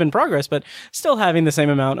 like there's been progress, but still having the same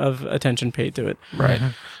amount of attention paid to it. Right.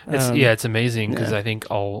 It's amazing because I think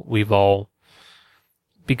we've all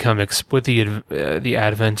become with the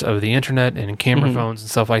advent of the internet and camera phones and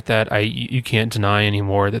stuff like that. You can't deny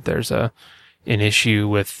anymore that there's an issue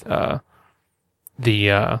with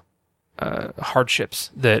the hardships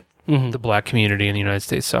that the black community in the United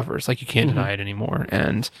States suffers. Like, you can't deny it anymore.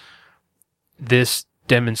 And this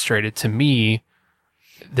demonstrated to me,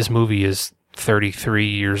 this movie is 32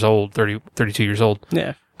 years old.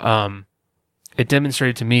 Yeah. It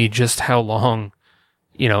demonstrated to me just how long,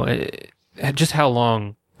 the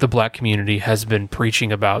black community has been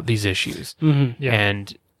preaching about these issues.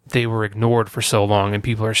 And they were ignored for so long, and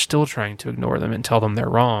people are still trying to ignore them and tell them they're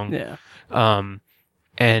wrong. Yeah.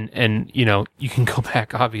 And you can go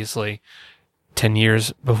back, obviously, 10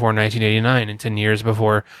 years before 1989 and 10 years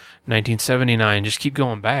before 1979, just keep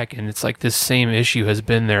going back, and it's like this same issue has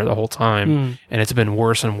been there the whole time, and it's been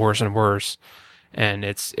worse and worse and worse. And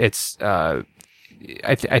I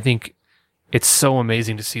think it's so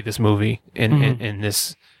amazing to see this movie in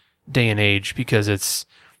this day and age, because it's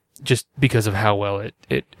just because of how well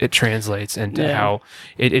it translates, and how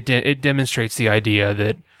it demonstrates the idea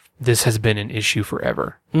that this has been an issue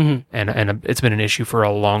forever, and it's been an issue for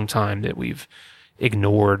a long time that we've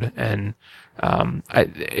ignored, and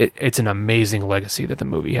it's an amazing legacy that the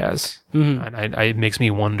movie has, and it makes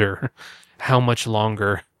me wonder how much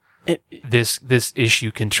longer this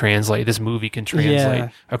issue can translate. This movie can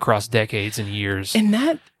translate across decades and years, and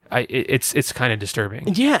that it's kind of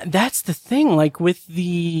disturbing. Yeah, that's the thing. Like, with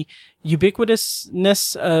the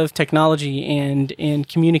ubiquitousness of technology and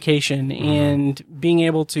communication, and being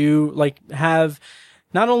able to like have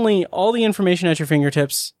not only all the information at your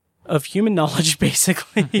fingertips of human knowledge,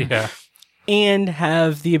 basically, and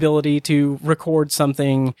have the ability to record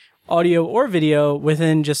something, audio or video,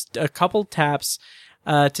 within just a couple taps,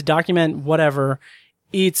 to document whatever.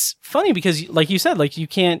 It's funny because, like you said, like, you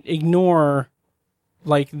can't ignore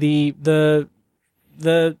like the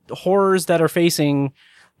horrors that are facing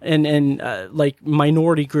and like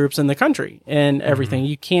minority groups in the country and everything.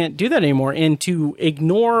 You can't do that anymore. And to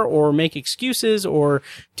ignore or make excuses or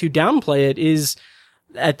to downplay it is,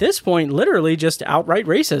 at this point, literally just outright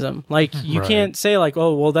racism. Like, you can't say like,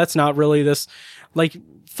 oh, well, that's not really this, like,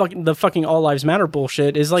 the fucking all lives matter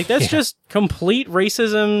bullshit is like, that's just complete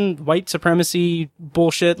racism, white supremacy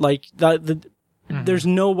bullshit. Like, there's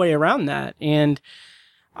no way around that. And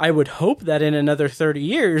I would hope that in another 30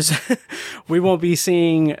 years, we won't be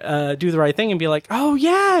seeing Do the Right Thing and be like, oh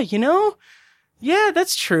yeah, yeah,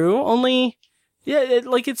 that's true. Only,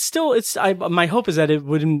 my hope is that it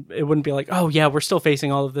wouldn't be like, oh yeah, we're still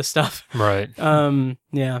facing all of this stuff. Right.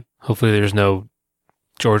 Yeah. Hopefully there's no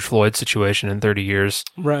George Floyd situation in 30 years.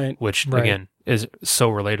 Right. Which, again, is so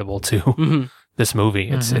relatable to this movie.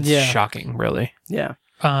 It's shocking, really. Yeah.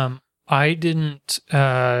 I didn't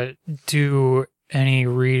do any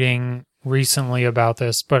reading recently about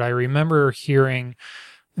this, but I remember hearing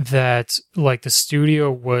that like the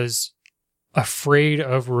studio was afraid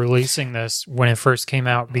of releasing this when it first came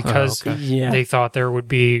out because they thought there would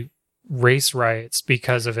be race riots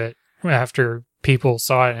because of it after people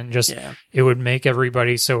saw it, and just it would make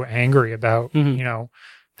everybody so angry about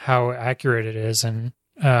how accurate it is. And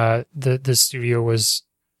the studio was,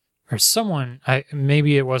 or someone,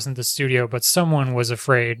 maybe it wasn't the studio, but someone was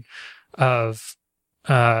afraid of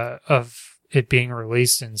it being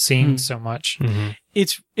released and seen so much.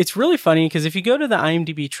 It's really funny because if you go to the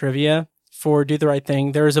IMDb trivia for Do the Right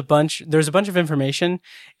Thing, there's a bunch of information,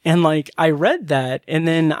 and like, I read that, and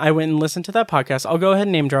then I went and listened to that podcast. I'll go ahead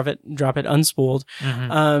and name drop it, Unspooled.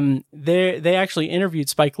 They actually interviewed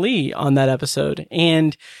Spike Lee on that episode,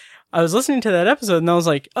 and I was listening to that episode, and I was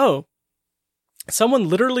like, oh, someone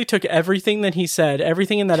literally took everything that he said,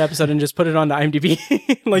 everything in that episode, and just put it onto IMDb.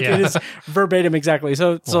 Like, it is verbatim exactly.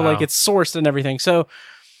 So like, it's sourced and everything. So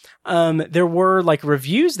there were like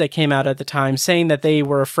reviews that came out at the time saying that they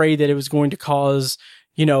were afraid that it was going to cause,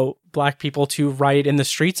 black people to riot in the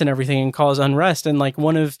streets and everything and cause unrest. And like,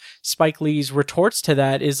 one of Spike Lee's retorts to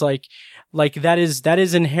that is like, like that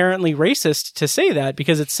is inherently racist to say that,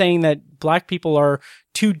 because it's saying that black people are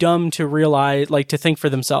too dumb to realize, like, to think for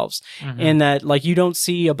themselves, and that, like, you don't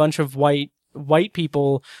see a bunch of white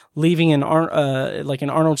people leaving like an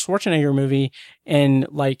Arnold Schwarzenegger movie and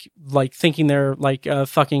like thinking they're like a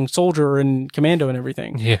fucking soldier and commando and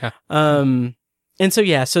everything. Yeah. And so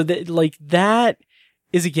that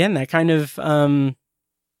is, again, that kind of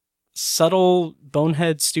subtle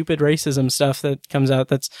bonehead stupid racism stuff that comes out.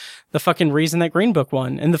 That's the fucking reason that Green Book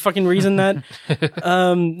won, and the fucking reason that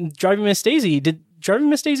Driving Miss Daisy, did Driving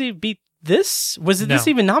Miss Daisy beat this? Was this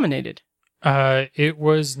even nominated? It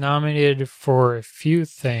was nominated for a few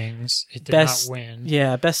things. It did not win.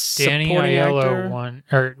 Yeah, best Danny supporting Aiello actor. won,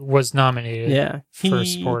 or was nominated. Yeah, for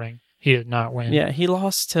supporting. He did not win. Yeah, he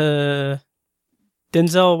lost to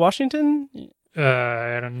Denzel Washington.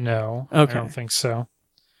 I don't know. Okay. I don't think so.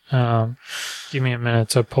 Give me a minute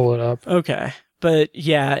to pull it up. Okay. But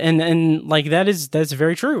yeah, and like that's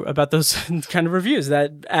very true about those kind of reviews,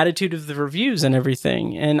 that attitude of the reviews and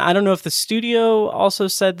everything. And I don't know if the studio also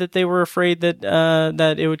said that they were afraid that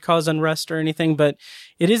that it would cause unrest or anything, but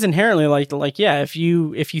it is inherently like yeah, if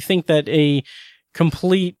you think that a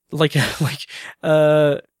complete if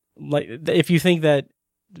you think that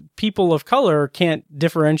people of color can't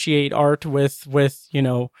differentiate art with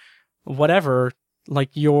whatever, like,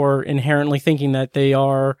 you're inherently thinking that they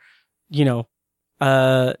are,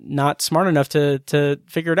 not smart enough to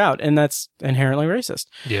figure it out, and that's inherently racist.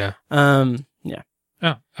 Yeah. Yeah.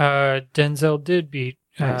 Oh, Denzel did beat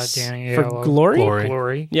Nice. Danny For Aiello. Glory?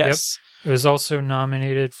 Glory. Yes. Yep. It was also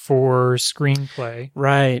nominated for screenplay,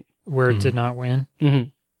 Right. where it did not win.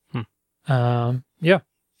 Mm-hmm. Yeah.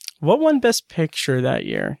 What won Best Picture that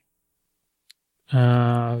year?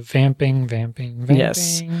 Vamping.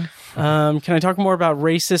 Yes. Can I talk more about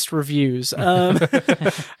racist reviews?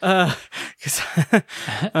 Yeah.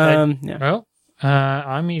 Well,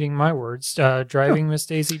 I'm eating my words. Driving Miss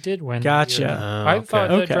Daisy did win. Gotcha. I thought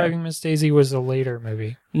that Okay. Driving Miss Daisy was a later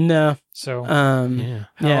movie. No. So, Yeah.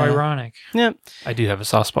 how ironic. Yeah. I do have a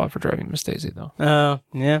soft spot for Driving Miss Daisy, though. Oh,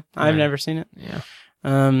 yeah. I've Right. never seen it. Yeah.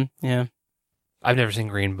 Yeah. I've never seen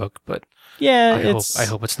Green Book, but Yeah, I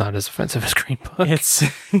hope it's not as offensive as Green Book. It's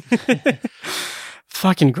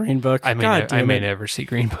fucking Green Book. I may never see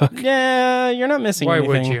Green Book. Yeah, you're not missing Why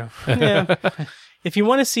anything. would you? Yeah. If you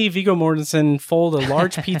want to see Viggo Mortensen fold a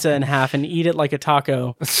large pizza in half and eat it like a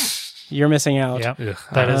taco, you're missing out. Yep. Ugh.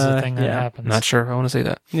 That is the thing that yeah. happens. Not sure if I want to say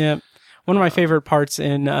that. Yeah. One of my favorite parts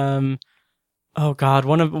in oh God,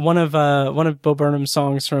 one of Bo Burnham's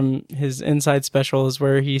songs from his Inside special is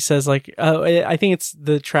where he says, like, I think it's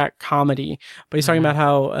the track Comedy, but he's talking about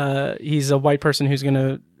how he's a white person who's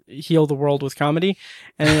gonna heal the world with comedy,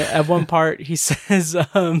 and at one part he says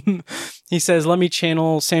let me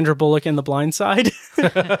channel Sandra Bullock in The Blind Side.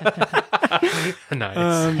 Nice.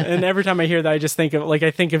 And every time I hear that, I just think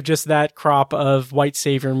of just that crop of white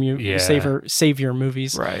savior movies.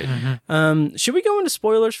 Right. Mm-hmm. Should we go into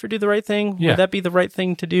spoilers for Do the Right Thing? Yeah. Would that be the right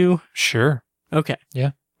thing to do? Sure. Okay.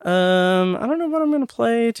 Yeah. I don't know what I'm going to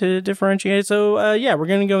play to differentiate. So, yeah, we're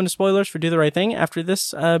going to go into spoilers for Do the Right Thing after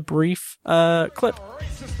this brief clip.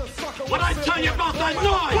 What I tell you about that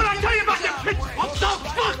noise? What I tell you about that pitch? What the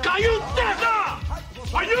fuck are you deaf?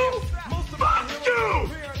 Are you? Fuck you!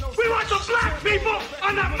 We want the black people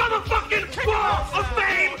on that motherfucking wall of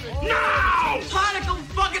fame now! Tired of them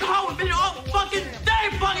fucking hoeing, been all fucking day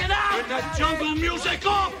fucking out! Get that jungle music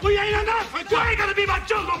off! We ain't in Africa! Why ain't gonna be about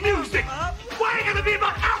jungle music? Why ain't gonna be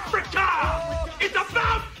about Africa? It's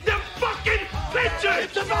about them fucking bitches!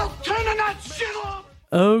 It's about turning that shit off!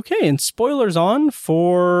 Okay, and spoilers on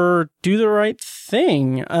for Do the Right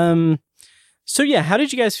Thing. So yeah, how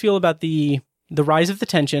did you guys feel about the rise of the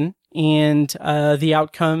tension and the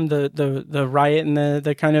outcome, the riot, and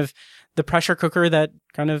the kind of the pressure cooker that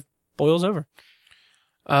kind of boils over?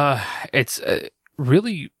 It's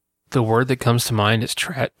really, the word that comes to mind is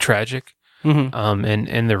tragic. Mm-hmm.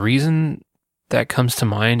 And the reason that comes to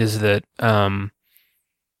mind is that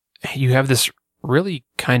you have this really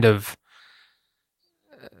kind of,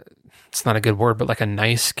 it's not a good word, but like a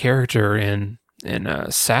nice character in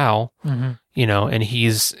Sal, Mm-hmm. and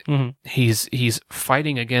he's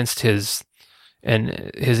fighting against his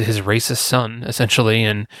racist son, essentially,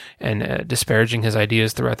 and disparaging his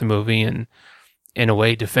ideas throughout the movie, and in a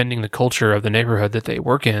way defending the culture of the neighborhood that they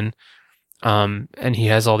work in. And he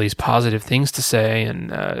has all these positive things to say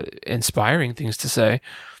and inspiring things to say,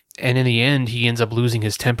 and in the end, he ends up losing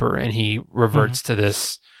his temper and he reverts to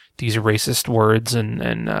these racist words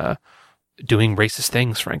and doing racist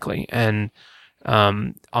things, frankly. And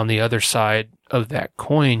on the other side of that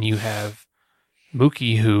coin, you have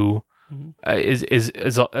Mookie, who is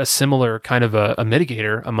a similar kind of a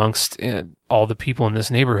mitigator amongst all the people in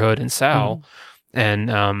this neighborhood. And Sal,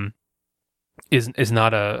 and isn't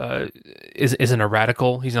a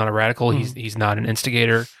radical. He's not a radical. He's not an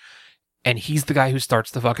instigator, and he's the guy who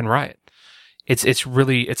starts the fucking riot. It's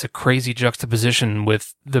a crazy juxtaposition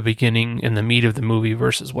with the beginning and the meat of the movie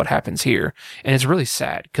versus what happens here, and it's really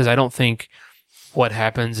sad because I don't think what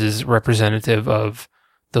happens is representative of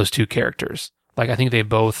those two characters. Like, I think they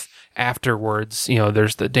both afterwards,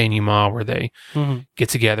 there's the denouement where they get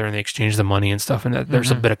together and they exchange the money and stuff, and that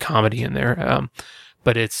there's a bit of comedy in there.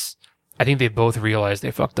 But I think they both realized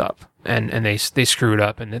they fucked up and they screwed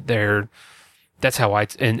up, and that's how I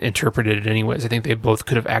interpreted it anyways. I think they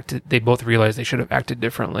both realized they should have acted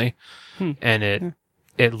differently. And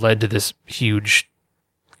it led to this huge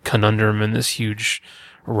conundrum and this huge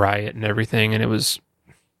riot and everything. And it was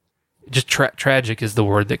just tragic is the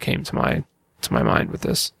word that came to my mind with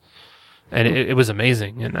this. And it was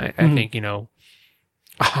amazing. And I think,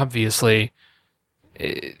 obviously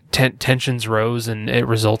tensions rose and it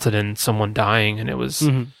resulted in someone dying, and it was,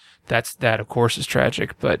 that of course is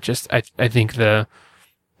tragic, but just, I think the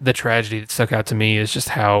tragedy that stuck out to me is just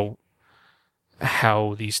how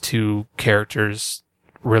these two characters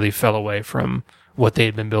really fell away from what they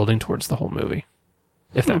had been building towards the whole movie.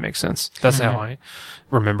 If that makes sense. That's how I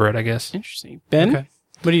remember it, I guess. Interesting. Ben,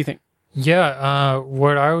 what do you think? Yeah,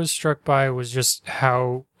 what I was struck by was just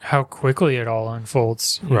how quickly it all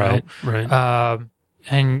unfolds. Right.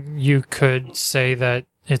 And you could say that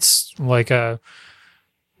it's like a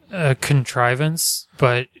contrivance,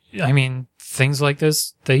 but I mean, things like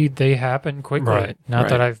this, they happen quickly. Right. Not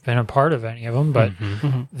that I've been a part of any of them, but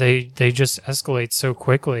they just escalate so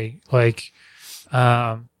quickly. Like,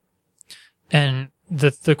 and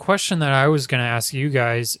the question that I was going to ask you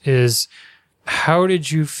guys is, how did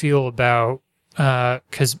you feel about,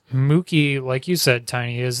 because Mookie, like you said,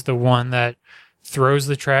 Tiny, is the one that throws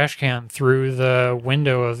the trash can through the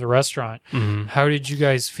window of the restaurant. How did you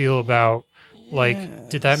guys feel about, like,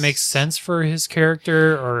 did that make sense for his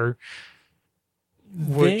character, or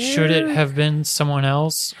should it have been someone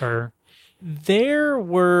else? Or there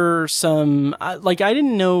were some, I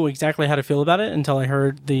didn't know exactly how to feel about it until I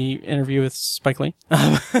heard the interview with Spike Lee.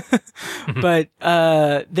 But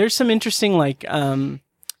there's some interesting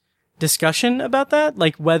discussion about that,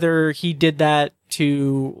 like whether he did that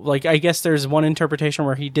to, like, I guess there's one interpretation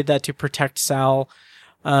where he did that to protect Sal,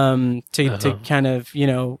 to kind of,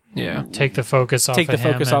 take the focus off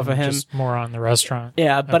of him, just more on the restaurant.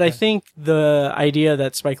 Yeah, but I think the idea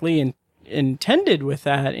that Spike Lee intended with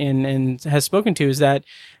that and has spoken to is that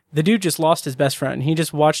the dude just lost his best friend. He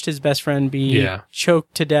just watched his best friend be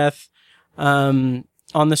choked to death on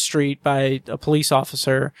the street by a police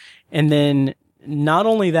officer, and then not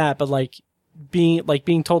only that, but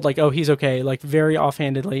being told oh, he's okay, very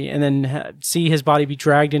offhandedly, and then see his body be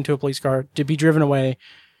dragged into a police car to be driven away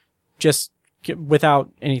just without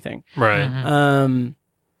anything. Right.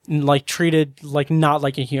 Treated not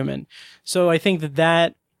like a human. So I think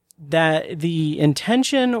that the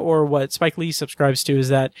intention, or what Spike Lee subscribes to, is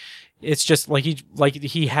that it's just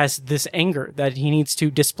he has this anger that he needs to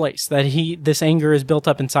displace, that this anger is built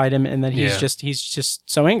up inside him, and that he's just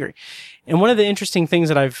so angry. And one of the interesting things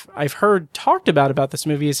that I've heard talked about this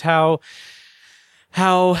movie is how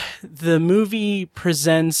the movie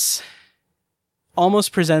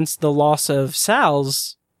almost presents the loss of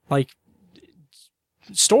Sal's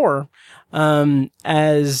store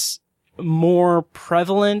as more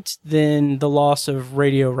prevalent than the loss of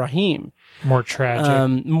Radio Raheem. More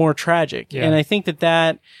tragic. Yeah. And I think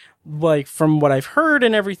that from what I've heard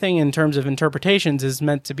and everything in terms of interpretations, is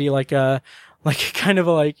meant to be you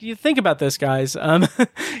think about this, guys,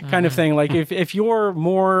 kind of thing. If you're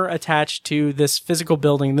more attached to this physical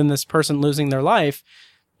building than this person losing their life,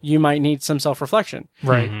 you might need some self-reflection.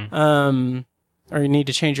 Right. Or you need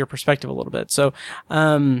to change your perspective a little bit. So,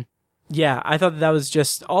 yeah, I thought that was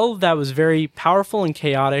just, all of that was very powerful and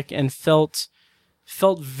chaotic, and felt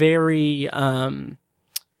very,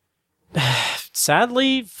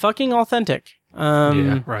 sadly fucking authentic.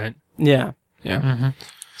 Yeah, right. Yeah. Yeah.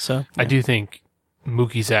 So yeah. I do think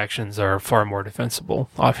Mookie's actions are far more defensible,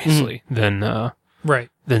 obviously, than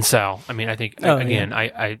Sal. I mean, I think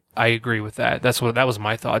I agree with that. That was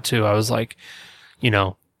my thought too. I was like,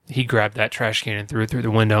 he grabbed that trash can and threw it through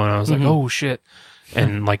the window, and I was like, oh shit.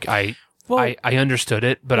 And I understood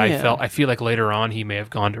it, but I feel like later on he may have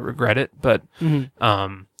gone to regret it. But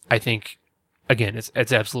I think, again,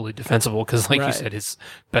 it's absolutely defensible, because you said, his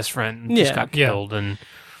best friend just got killed, and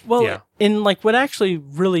and what actually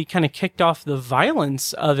really kind of kicked off the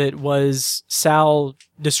violence of it was Sal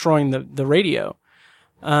destroying the radio.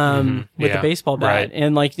 with the baseball bat, right.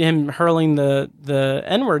 and like him hurling the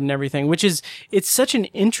N-word and everything, which is, it's such an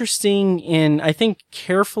interesting and I think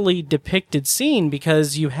carefully depicted scene,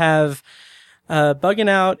 because you have Buggin'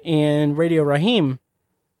 Out and Radio Raheem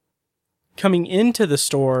coming into the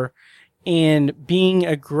store and being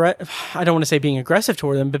I don't want to say being aggressive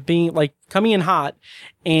toward them, but being like coming in hot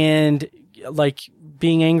and like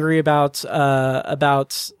being angry about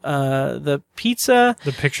the pizza,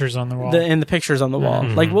 The pictures on the wall. and the pictures on the wall.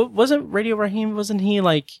 Mm-hmm. Like, what wasn't Radio Raheem? Wasn't he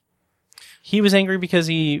like, he was angry because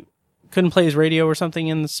he couldn't play his radio or something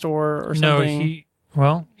in the store or something?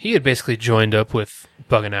 He had basically joined up with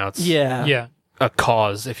Buggin' Out's Yeah. a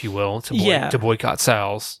cause, if you will, to boycott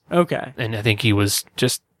Sal's. Okay. And I think he was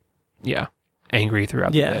just angry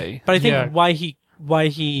throughout the day. But I think why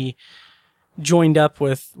he joined up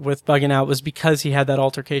with Buggin' Out was because he had that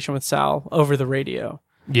altercation with Sal over the radio.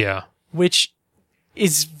 Yeah. Which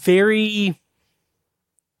is very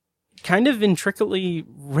kind of intricately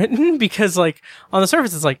written, because like on the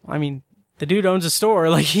surface it's like, I mean, the dude owns a store,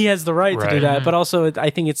 like he has the right to do that. But also I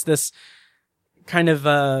think it's this kind of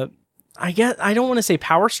I guess I don't want to say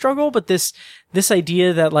power struggle, but this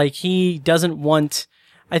idea that like he doesn't want,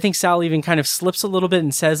 I think Sal even kind of slips a little bit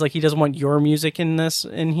and says like he doesn't want your music in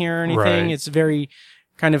here or anything. Right. It's very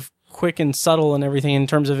kind of quick and subtle and everything in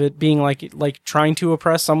terms of it being like trying to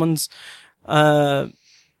oppress someone's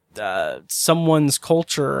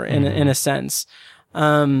culture in a sense.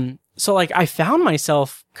 So like I found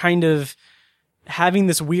myself kind of having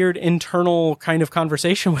this weird internal kind of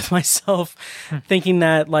conversation with myself, thinking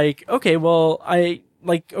that like, okay, well,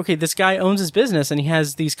 this guy owns his business and he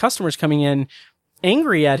has these customers coming in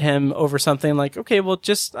angry at him over something. Like, okay, well,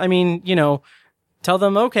 just, I mean, tell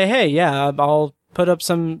them, okay, hey, yeah, I'll put up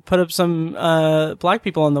some black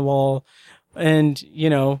people on the wall, and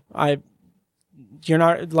you're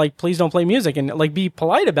not like, please don't play music, and like be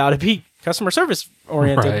polite about it, be customer service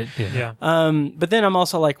oriented. Right. Yeah. But then I'm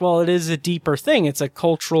also like, well, it is a deeper thing. It's a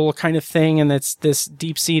cultural kind of thing, and it's this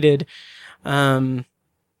deep seated kind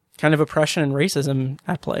of oppression and racism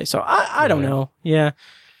at play. So I don't know. Yeah.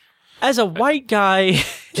 As a white guy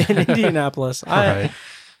in Indianapolis, I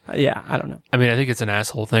don't know. I mean, I think it's an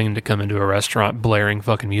asshole thing to come into a restaurant blaring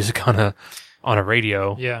fucking music on a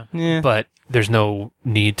radio. Yeah. But there's no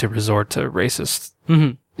need to resort to racist,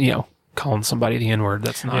 calling somebody the N-word.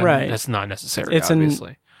 That's not That's not necessary.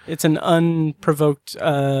 Obviously, it's an unprovoked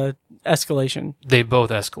escalation. They both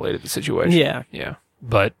escalated the situation. Yeah. Yeah.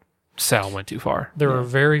 But Sal went too far. There were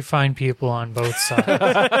very fine people on both sides.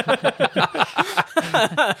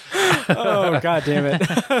 Oh, God damn it.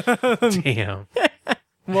 Damn.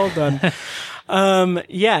 Well done.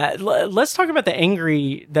 Let's talk about the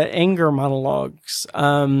anger monologues.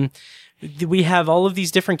 We have all of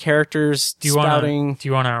these different characters spouting. Do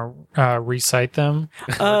you want to recite them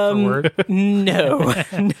word for word? No.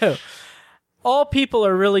 All people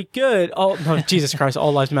are really good. Jesus Christ,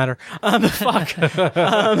 all lives matter. Fuck.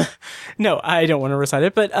 No, I don't want to recite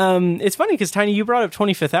it, but it's funny because Tiny, you brought up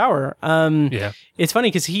 25th Hour. Yeah. It's funny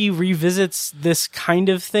because he revisits this kind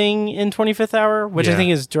of thing in 25th Hour, which I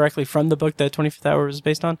think is directly from the book that 25th Hour is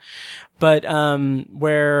based on, but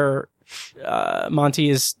where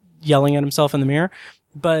Monty is yelling at himself in the mirror.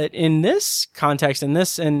 But in this context, in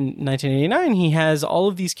 1989, he has all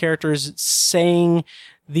of these characters saying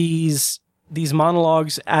these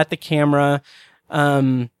monologues at the camera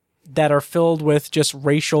that are filled with just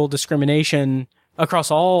racial discrimination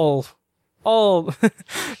across all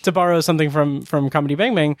to borrow something from Comedy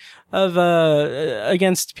Bang Bang, of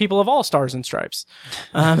against people of all stars and stripes.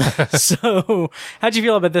 So how'd you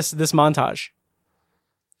feel about this montage?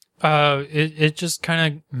 It just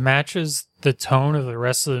kind of matches the tone of the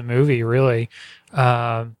rest of the movie, really.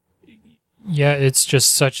 It's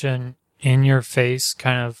just such an in-your-face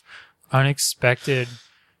kind of unexpected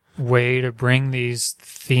way to bring these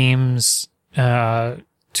themes to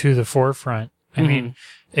the forefront. I mean,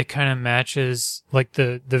 it kind of matches like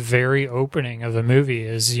the very opening of the movie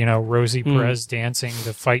is, Rosie Perez dancing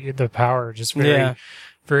to fight the power, just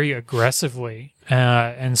very aggressively.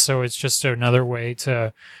 And so it's just another way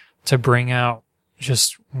to bring out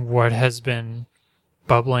just what has been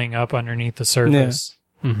bubbling up underneath the surface.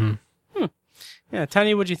 Yeah. Mm-hmm. Yeah.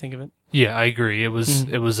 Tiny, what'd you think of it? Yeah, I agree. It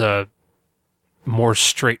was a more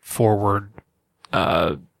straightforward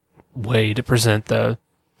way to present the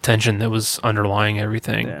tension that was underlying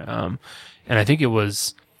everything. Yeah. And I think it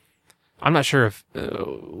was, I'm not sure if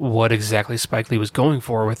what exactly Spike Lee was going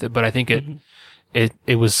for with it, but I think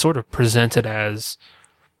it was sort of presented as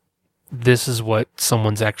this is what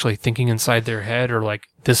someone's actually thinking inside their head, or like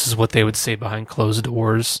this is what they would say behind closed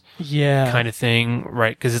doors, kind of thing,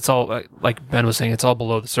 right? Because it's all like Ben was saying, it's all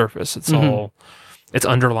below the surface. It's all it's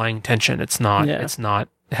underlying tension. It's not. It's not.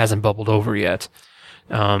 It hasn't bubbled over yet,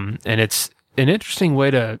 and it's an interesting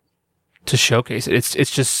way to showcase it.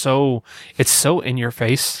 It's just so in your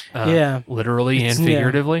face, literally and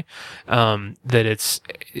figuratively, that it's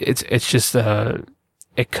just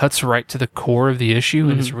it cuts right to the core of the issue,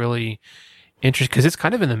 and it's really interesting because it's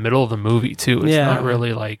kind of in the middle of the movie too. It's not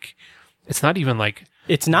really like, it's not even like,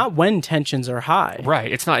 it's not when tensions are high,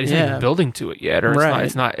 right? It's not even building to it yet, or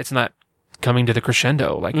it's not coming to the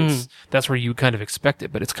crescendo. Like that's where you kind of expect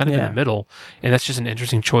it, but it's kind of in the middle, and that's just an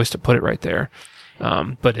interesting choice to put it right there.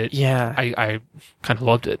 But I kind of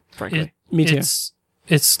loved it, frankly. Me too.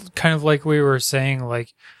 It's kind of like we were saying,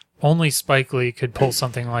 like only Spike Lee could pull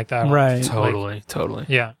something like that off. Right. Totally.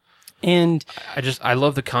 Yeah. And I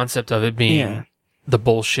love the concept of it being the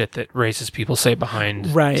bullshit that racist people say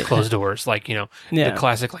behind closed doors. Like, the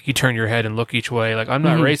classic, like you turn your head and look each way, like I'm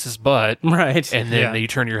not racist, but and then you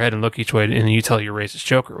turn your head and look each way and then you tell your racist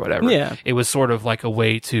joke or whatever. Yeah. It was sort of like a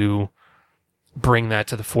way to bring that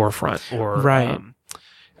to the forefront, or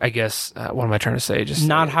I guess what am I trying to say? Just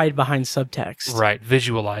not hide behind subtext. Right.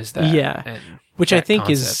 Visualize that. Yeah. Which I think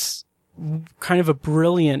is kind of a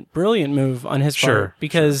brilliant move on his part,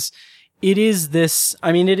 because it is this,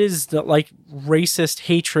 I mean, it is the like racist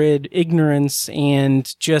hatred, ignorance,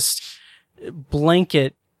 and just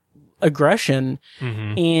blanket aggression.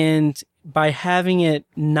 And by having it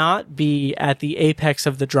not be at the apex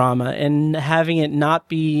of the drama and having it not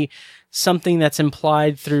be something that's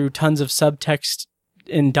implied through tons of subtext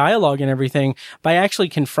in dialogue and everything, by actually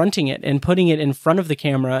confronting it and putting it in front of the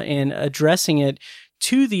camera and addressing it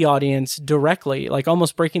to the audience directly, like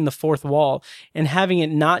almost breaking the fourth wall, and having it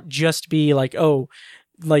not just be like,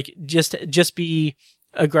 just be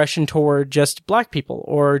aggression toward just black people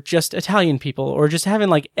or just Italian people, or just having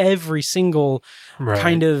like every single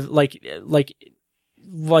kind of like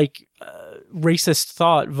racist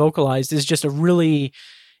thought vocalized, is just a really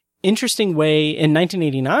interesting way in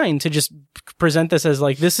 1989 to just present this as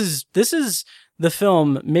like, this is the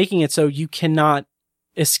film making it so you cannot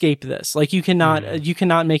escape this. Like you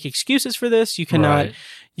cannot make excuses for this. You cannot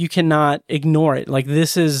ignore it. Like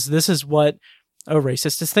this is what a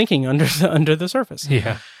racist is thinking under the surface.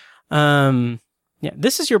 Yeah.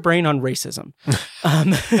 This is your brain on racism.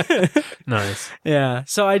 Nice. Yeah.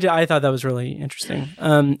 So I thought that was really interesting.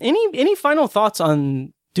 Any final thoughts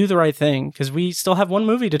on Do the Right Thing? Because we still have one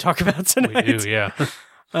movie to talk about tonight. We do, yeah.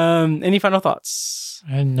 Any final thoughts?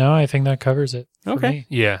 No, I think that covers it. Okay. Me.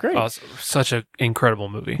 Yeah. Great. Oh, such an incredible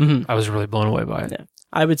movie. I was really blown away by it. Yeah.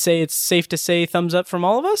 I would say it's safe to say thumbs up from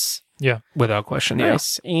all of us. Yeah. Without question.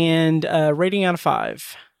 Nice. And rating out of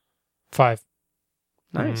 5. 5.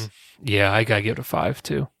 Nice. Yeah, I gotta give it a 5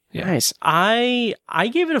 too. Yeah. Nice. I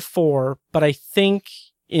gave it a 4, but I think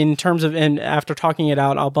in terms of, and after talking it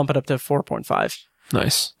out, I'll bump it up to 4.5.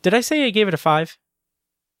 Nice. Did I say I gave it a 5?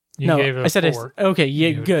 You gave it a 4. Okay,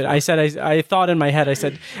 yeah, good. I said I thought in my head, I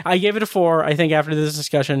said I gave it a 4. I think after this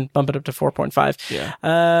discussion, bump it up to 4.5. Yeah.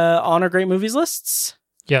 On our great movies lists?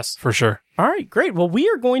 Yes. For sure. All right, great. Well, we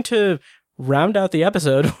are going to round out the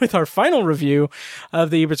episode with our final review of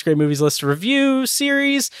the Ebert's Great Movies List review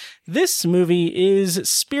series. This movie is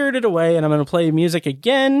Spirited Away, and I'm going to play music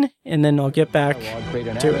again, and then I'll get back Create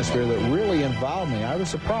an to atmosphere that really involved me. I was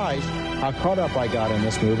surprised how caught up I got in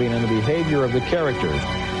this movie and in the behavior of the characters.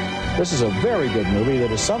 This is a very good movie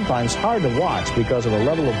that is sometimes hard to watch because of the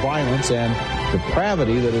level of violence and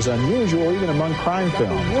depravity that is unusual even among crime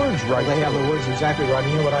films. Words right. They have the words exactly right.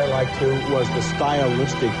 You know what I liked too was the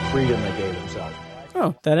stylistic freedom they gave themselves.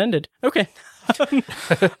 Oh, that ended. Okay.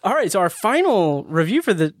 All right. So our final review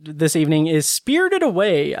for this evening is Spirited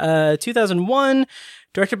Away, 2001,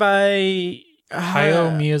 directed by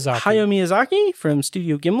Hayao Miyazaki from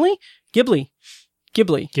Studio Ghibli.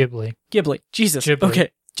 Jesus. Ghibli.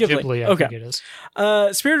 Okay. Ghibli, I think it is.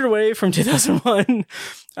 Spirited Away from 2001.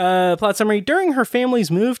 Plot summary. During her family's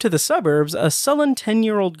move to the suburbs, a sullen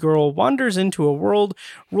 10-year-old girl wanders into a world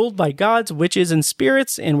ruled by gods, witches, and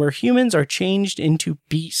spirits, and where humans are changed into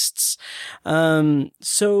beasts. This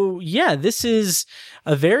is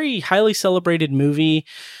a very highly celebrated movie.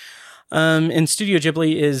 And Studio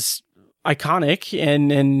Ghibli is iconic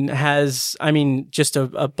and has, just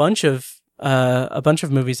a bunch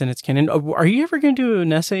of movies in its canon. Are you ever going to do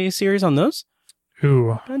an essay series on those?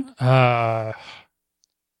 Ooh,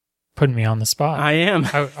 putting me on the spot. I am.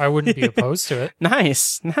 I wouldn't be opposed to it.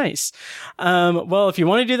 Nice. Well, if you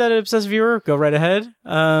want to do that, Obsessive Viewer, go right ahead.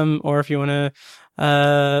 Or if you want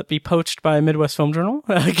to be poached by Midwest Film Journal,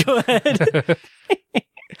 go ahead.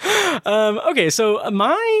 Okay, so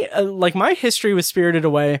my history with Spirited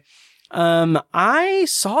Away, I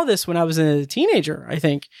saw this when I was a teenager, I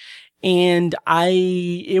think. And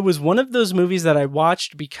it was one of those movies that I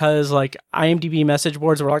watched because like IMDb message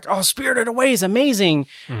boards were like, "Oh, Spirited Away is amazing."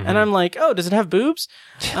 Mm-hmm. And I'm like, "Oh, does it have boobs?"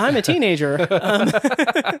 I'm a teenager.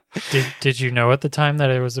 Did you know at the time that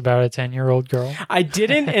it was about a 10-year-old girl? I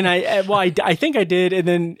didn't. And I think I did. And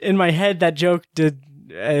then in my head, that joke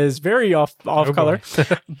is very off color,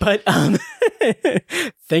 but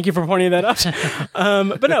thank you for pointing that out.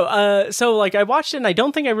 But no, so like I watched it and I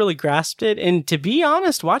don't think I really grasped it. And to be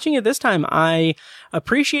honest, watching it this time, I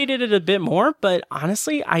appreciated it a bit more. But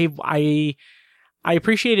honestly, I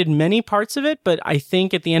appreciated many parts of it. But I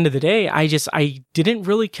think at the end of the day, I didn't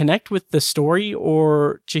really connect with the story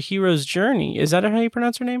or Chihiro's journey. Is that how you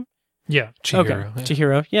pronounce her name? Yeah, Chihiro. Okay, Yeah.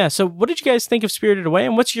 Chihiro. Yeah. So what did you guys think of Spirited Away,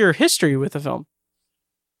 and what's your history with the film?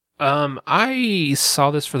 I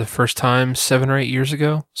saw this for the first time 7 or 8 years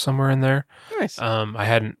ago, somewhere in there. Nice. I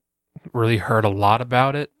hadn't really heard a lot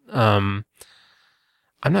about it. I'm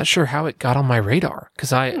not sure how it got on my radar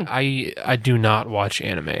because I do not watch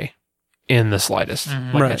anime in the slightest.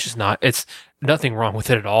 Mm-hmm. Like Right. it's just not. It's nothing wrong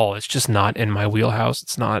with it at all. It's just not in my wheelhouse.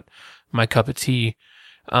 It's not my cup of tea.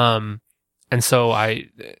 And so I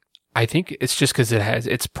think it's just because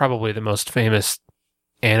it's probably the most famous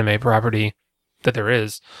anime property that there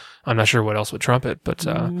is. I'm not sure what else would trump it, but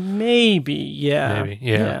Maybe, yeah. maybe,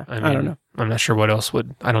 yeah. I don't know. I'm not sure what else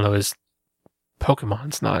would. I don't know. Is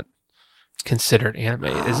Pokemon's not considered anime?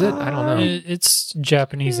 Is it? I don't know. It's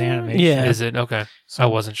Japanese animation. Yeah. Is it? Okay. I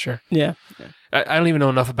wasn't sure. Yeah. I don't even know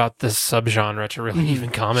enough about this subgenre to really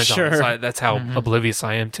even comment on it. So that's how oblivious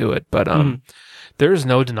I am to it. But there's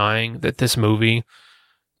no denying that this movie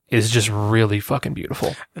is just really fucking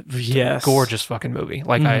beautiful. Yes. Gorgeous fucking movie.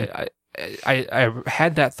 Like I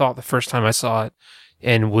had that thought the first time I saw it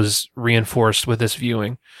and was reinforced with this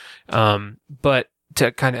viewing. But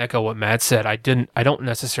to kind of echo what Matt said, I don't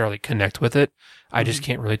necessarily connect with it. I just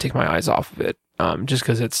can't really take my eyes off of it. Just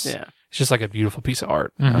because it's just like a beautiful piece of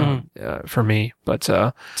art for me. But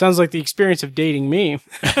sounds like the experience of dating me.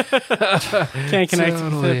 Can't connect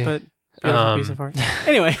with it, but beautiful piece of art.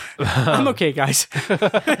 Anyway, I'm okay, guys.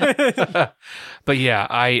 But yeah,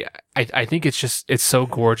 I think it's so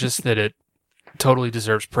gorgeous that it totally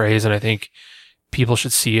deserves praise, and I think people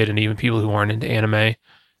should see it, and even people who aren't into anime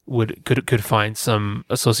could find some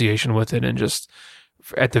association with it, and just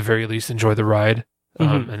at the very least enjoy the ride.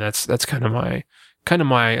 And that's kind of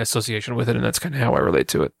my association with it, and that's kind of how I relate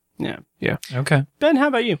to it. Yeah. Okay. Ben, how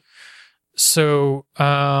about you? So,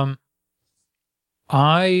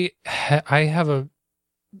 I have a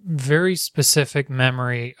very specific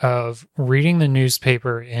memory of reading the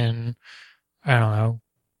newspaper in, I don't know,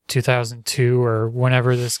 2002 or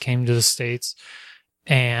whenever this came to the States,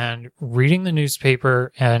 and reading the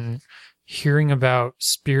newspaper and hearing about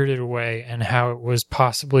Spirited Away and how it was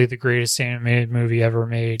possibly the greatest animated movie ever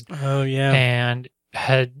made. Oh, yeah. And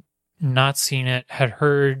had not seen it, had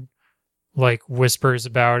heard like whispers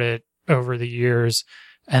about it over the years.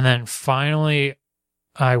 And then finally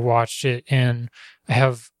I watched it, and I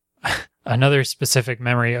have another specific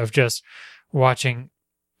memory of just watching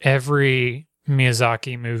every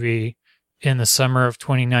Miyazaki movie in the summer of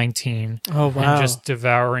 2019. Oh, wow. And just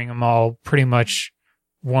devouring them all pretty much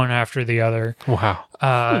one after the other. Wow.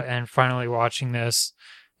 And finally watching this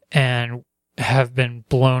and have been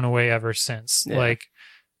blown away ever since. Yeah. Like,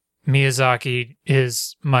 Miyazaki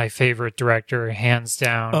is my favorite director, hands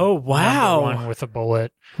down. Oh, wow. Number one with a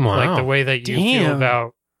bullet. Wow. Like, the way that you feel Damn.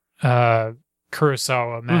 about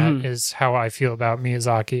Kurosawa, Matt, is how I feel about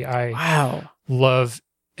Miyazaki. I love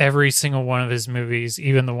every single one of his movies,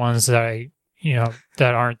 even the ones that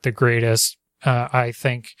that aren't the greatest. I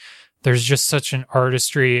think there's just such an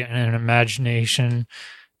artistry and an imagination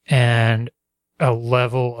and a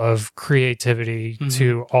level of creativity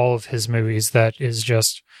to all of his movies that is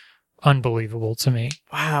just unbelievable to me.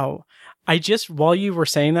 Wow. While you were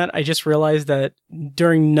saying that, I just realized that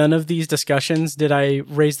during none of these discussions did I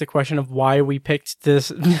raise the question of why we picked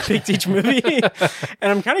each movie.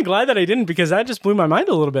 And I'm kind of glad that I didn't, because that just blew my mind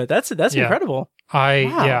a little bit. That's incredible. I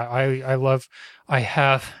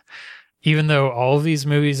have, even though all of these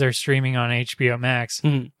movies are streaming on HBO Max,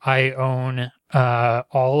 I own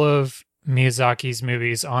all of Miyazaki's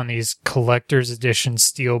movies on these collector's edition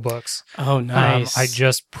steelbooks. Oh, nice. I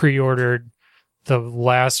just pre-ordered the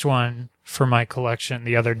last one for my collection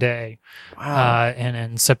the other day. Wow. And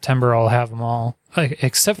in September, I'll have them all,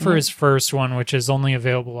 except for his first one, which is only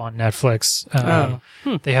available on Netflix.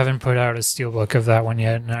 They haven't put out a steelbook of that one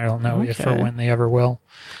yet, and I don't know if or when they ever will.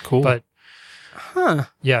 Cool. But, yeah.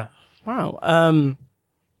 yeah. Wow.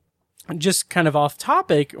 just kind of off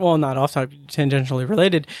topic, well, not off topic, tangentially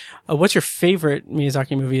related. What's your favorite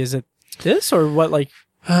Miyazaki movie? Is it this or what? Like,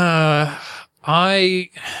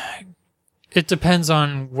 it depends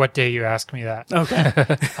on what day you ask me that. Okay.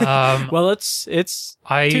 Well, it's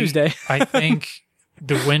Tuesday. I think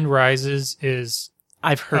The Wind Rises is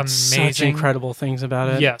I've heard amazing. Such incredible things about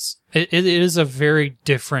it. Yes. It is a very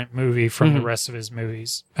different movie from the rest of his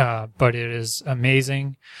movies, but it is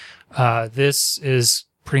amazing. This is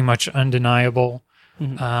pretty much undeniable.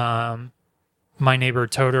 My Neighbor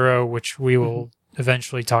Totoro, which we will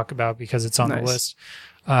eventually talk about because it's on the list,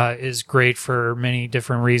 is great for many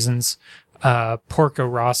different reasons. Porco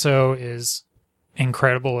Rosso is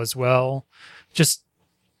incredible as well. Just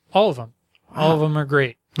all of them. Wow. All of them are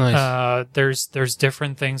great. Nice. There's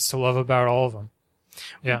different things to love about all of them.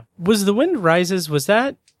 Yeah. Was The Wind Rises, was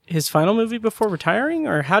that his final movie before retiring,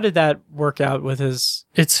 or how did that work out with his...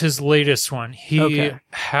 It's his latest one. He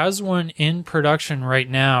has one in production right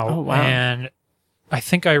now. Oh, wow. And I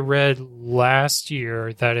think I read last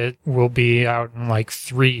year that it will be out in like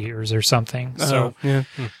 3 years or something. So yeah.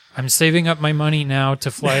 I'm saving up my money now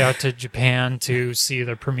to fly out to Japan to see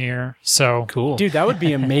the premiere. So Cool. Dude, that would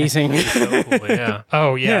be amazing. So cool, yeah.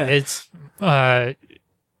 Oh yeah, Yeah. it's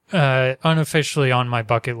unofficially on my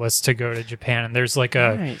bucket list to go to Japan. And there's like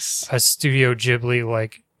Nice. a Studio Ghibli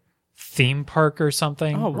like theme park or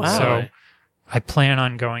something. Oh, wow. So I plan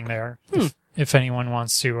on going there if anyone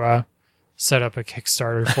wants to set up a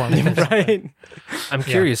Kickstarter for me. Right. I'm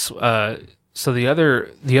curious. So the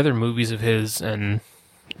other movies of his and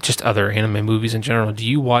just other anime movies in general, do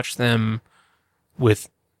you watch them with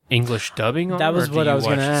English dubbing on? That was or do what I you was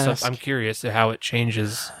gonna watch ask. I'm curious to how it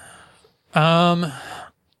changes.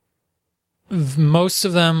 Most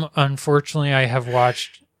of them, unfortunately, I have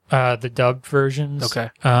watched the dubbed versions. Okay.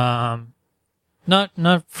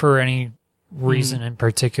 Not for any reason in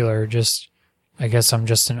particular. Just, I guess I'm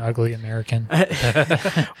just an ugly American.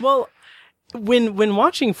 Well, when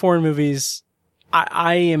watching foreign movies,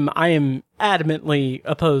 I am adamantly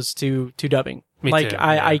opposed to dubbing. Me like too,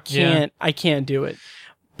 I yeah. I can't do it.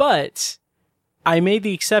 But I made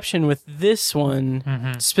the exception with this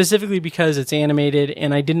one specifically because it's animated,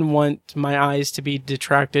 and I didn't want my eyes to be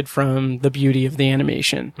detracted from the beauty of the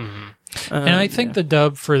animation. And I think the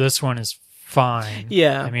dub for this one is fine.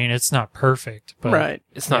 Yeah. I mean, it's not perfect, but right.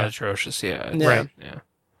 It's not atrocious, yeah. Yeah. Right. Yeah.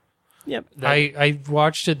 Yep. I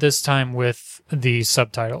watched it this time with the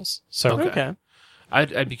subtitles. So Okay.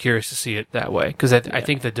 I'd be curious to see it that way because I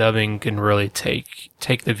think the dubbing can really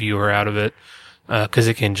take the viewer out of it because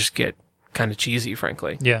it can just get kind of cheesy,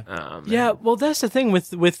 frankly. yeah. Yeah, well, that's the thing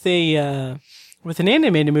with an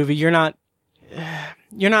animated movie. You're not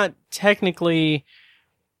technically.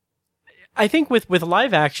 I think with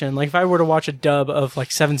live action, like if I were to watch a dub of like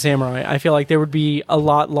Seven Samurai, I feel like there would be a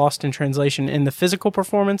lot lost in translation in the physical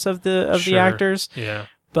performance of the Sure. actors. Yeah.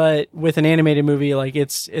 But with an animated movie, like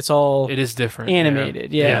it's all It is different.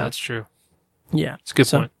 animated. Yeah, that's true. yeah. It's a good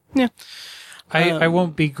So, point. Yeah. I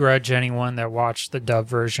won't begrudge anyone that watched the dub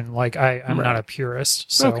version. Like I'm Right. not a purist,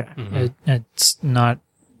 so Okay. it's not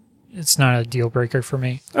a deal breaker for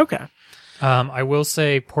me. Okay. I will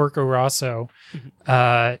say Porco Rosso.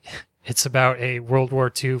 It's about a World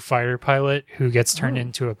War II fighter pilot who gets turned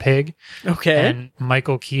into a pig, Okay. and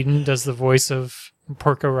Michael Keaton does the voice of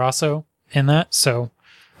Porco Rosso in that. So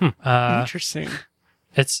Interesting.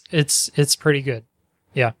 it's pretty good.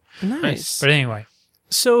 Yeah. Nice. But anyway,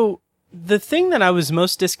 So the thing that I was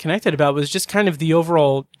most disconnected about was just kind of the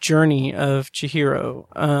overall journey of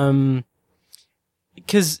Chihiro.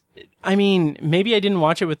 Because, I mean, maybe I didn't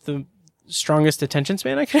watch it with the strongest attention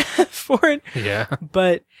span I could have for it. Yeah.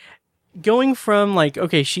 But going from like,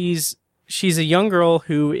 okay, she's a young girl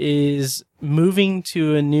who is moving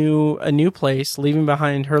to a new place, leaving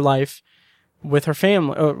behind her life with her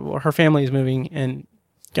family, or her family is moving and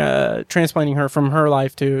transplanting her from her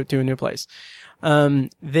life to a new place.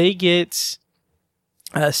 They get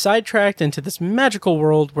sidetracked into this magical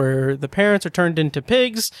world where the parents are turned into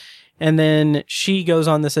pigs, and then she goes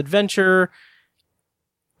on this adventure.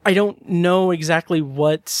 I don't know exactly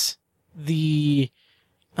what the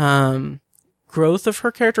growth of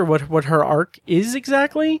her character, what her arc is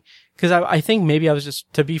exactly, because I think maybe I was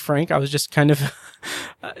just, to be frank, I was just kind of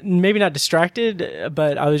maybe not distracted,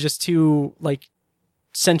 but I was just too like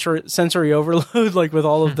sensory overload, like with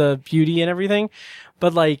all of the beauty and everything.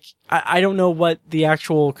 But like, I don't know what the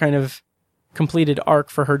actual kind of completed arc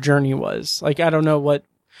for her journey was. Like, I don't want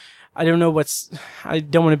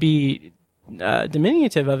to be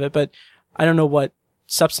diminutive of it, but I don't know what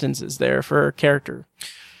substance is there for her character.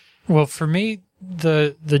 well, for me,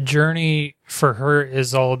 the journey for her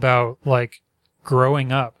is all about like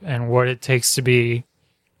growing up and what it takes to be,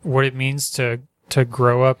 what it means to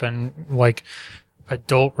grow up and like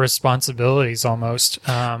adult responsibilities almost.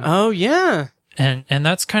 Oh yeah. And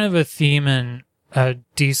that's kind of a theme in a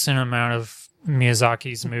decent amount of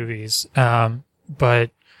Miyazaki's movies.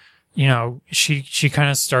 But you know, she kind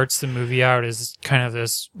of starts the movie out as kind of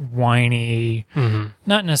this whiny,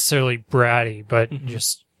 not necessarily bratty, but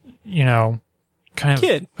just, you know, kind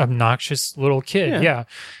of obnoxious little kid. Yeah.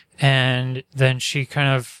 And then she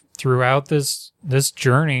kind of, throughout this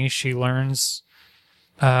journey, she learns,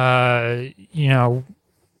 you know,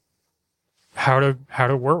 how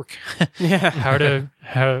to work.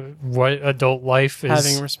 What adult life is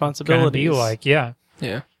having responsibilities gonna be like. Yeah.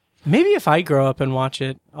 Maybe if I grow up and watch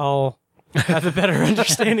it, I'll have a better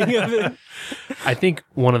understanding of it. I think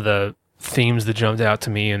one of the themes that jumped out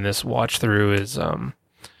to me in this watch through is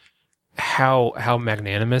how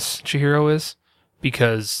magnanimous Chihiro is,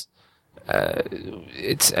 because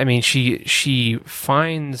she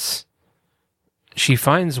finds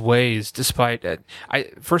ways despite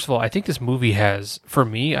first of all, I think this movie has, for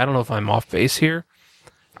me, I don't know if I'm off base here,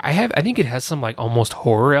 I think it has some like almost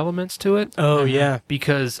horror elements to it. Oh yeah.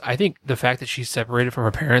 Because I think the fact that she's separated from her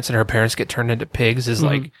parents and her parents get turned into pigs is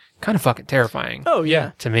like kind of fucking terrifying. Oh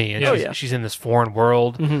yeah. To me. And she's in this foreign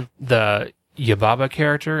world. The Yababa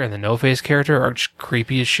character and the No Face character are just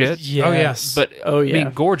creepy as shit. Yes. Oh yes. But I mean,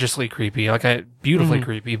 gorgeously creepy, like beautifully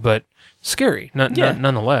creepy, but scary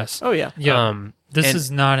nonetheless. Oh yeah. This is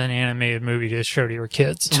not an animated movie to show to your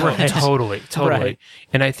kids. Totally. Right.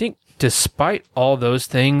 And I think despite all those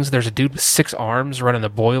things, there's a dude with 6 arms running the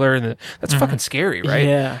boiler, and that's fucking scary, right?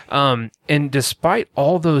 Yeah. And despite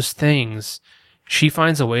all those things, she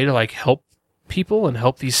finds a way to like help people and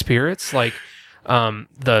help these spirits, like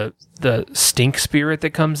the stink spirit that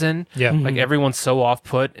comes in. Yeah. Like everyone's so off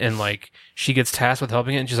put, and like she gets tasked with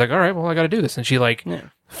helping it, and she's like, all right, well, I got to do this, and she like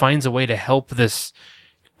finds a way to help this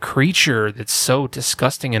creature that's so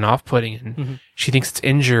disgusting and off-putting, and she thinks it's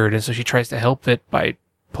injured, and so she tries to help it by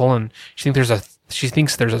pulling. She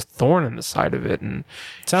thinks there's a thorn in the side of it, and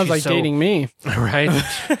sounds like dating me, right?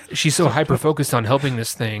 She's so hyper focused on helping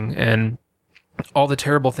this thing, and all the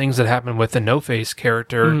terrible things that happen with the No Face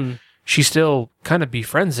character. She still kind of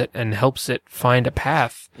befriends it and helps it find a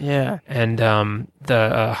path. Yeah, and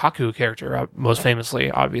the Haku character, most famously,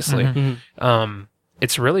 obviously,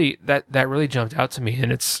 it's really that really jumped out to me,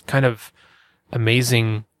 and it's kind of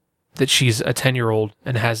amazing that she's a 10-year-old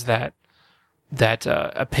and has that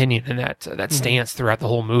opinion and that stance throughout the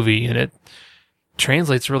whole movie, and it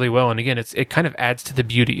translates really well. And again, it kind of adds to the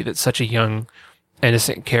beauty that such a young,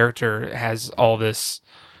 innocent character has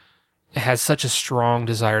such a strong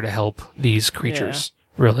desire to help these creatures.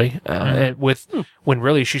 Really, when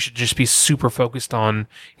really she should just be super focused on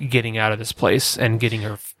getting out of this place and getting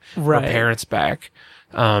her parents back.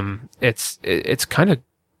 It's kind of,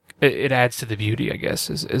 it adds to the beauty, I guess,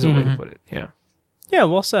 is a way to put it. Yeah. Yeah,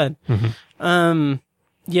 well said.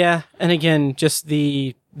 Yeah, and again, just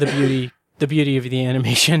the beauty of the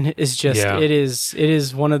animation is just it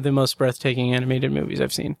is one of the most breathtaking animated movies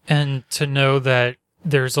I've seen. And to know that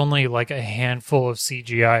there's only like a handful of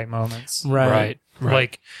CGI moments. Right.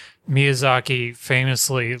 Like Miyazaki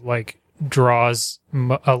famously like draws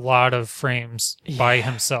a lot of frames by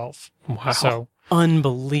himself. Wow. So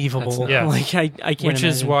unbelievable. Like I can't Which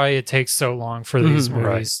is imagine. why it takes so long for these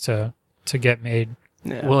movies to get made.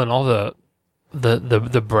 Yeah. Well, and all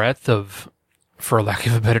the breadth of, for lack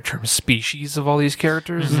of a better term, species of all these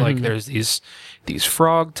characters. Like there's these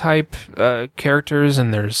frog type characters,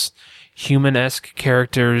 and there's human-esque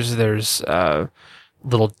characters. There's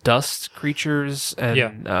little dust creatures,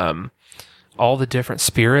 and all the different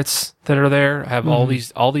spirits that are there have all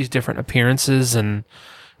these different appearances, and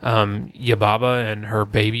Yababa and her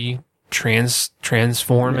baby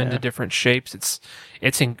transform into different shapes.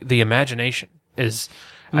 It's in the imagination is,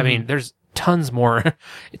 I mean, there's tons more,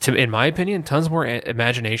 in my opinion, tons more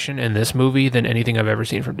imagination in this movie than anything I've ever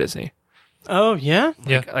seen from Disney. Oh yeah,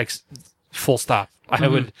 like full stop. I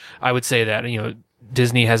would say that, you know,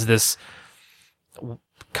 Disney has this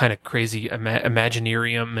kind of crazy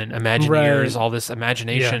Imaginarium and Imagineers, all this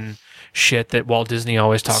imagination shit that Walt Disney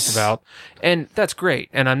always talked about, and that's great.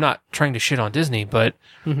 And I'm not trying to shit on Disney, but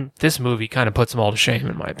this movie kind of puts them all to shame,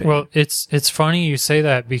 in my opinion. Well, it's funny you say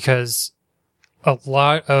that, because a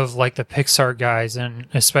lot of like the Pixar guys, and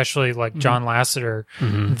especially like John Lasseter,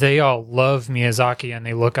 they all love Miyazaki and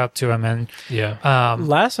they look up to him. And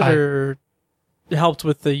Lasseter helped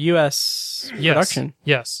with the U.S. production.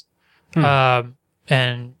 Yes.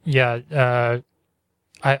 And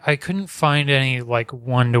I couldn't find any like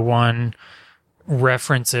one-to-one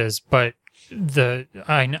references, but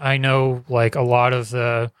I know like a lot of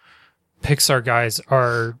the Pixar guys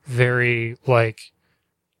are very like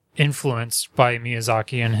influenced by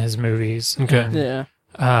Miyazaki and his movies. Okay. And, Yeah.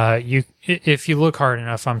 if you look hard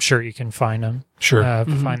enough, I'm sure you can find them. Sure.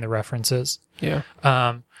 Find the references. Yeah.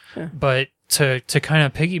 But to kind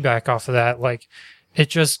of piggyback off of that, like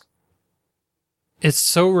it's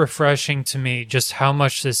so refreshing to me just how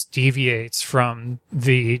much this deviates from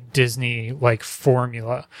the Disney like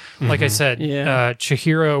formula. Like I said,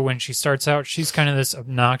 Chihiro, when she starts out, she's kind of this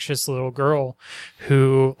obnoxious little girl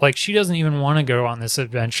who like, she doesn't even want to go on this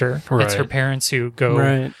adventure. Right. It's her parents who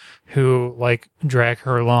go, who like drag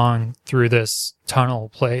her along through this tunnel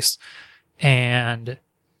place. And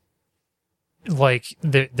like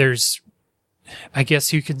there's, I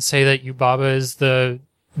guess you can say that Yubaba is the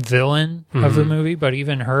villain of the movie, but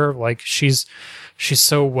even her, like she's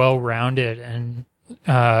so well rounded and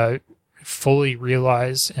fully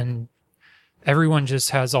realized, and everyone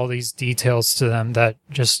just has all these details to them that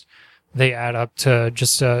just they add up to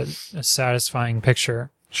just a satisfying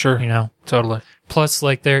picture. Sure. You know, Totally. plus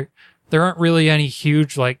like there aren't really any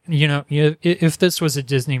huge like, you know, if this was a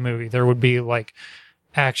Disney movie, there would be like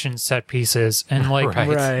action set pieces and like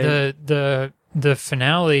the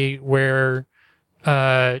finale where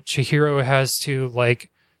Chihiro has to like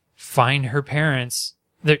find her parents.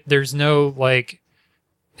 There's no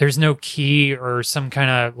key or some kind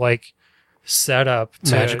of like setup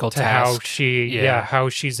to magical task. how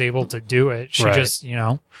she's able to do it. She just, you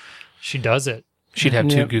know, she does it. She'd have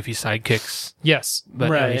two goofy sidekicks. Yes,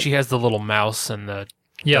 but I mean, she has the little mouse and the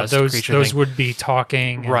dust those thing. would be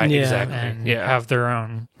talking, exactly, and have their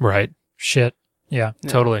own shit. Yeah,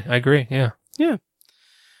 totally. I agree. Yeah.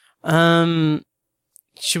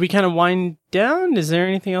 Should we kind of wind down? Is there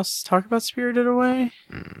anything else to talk about Spirited Away?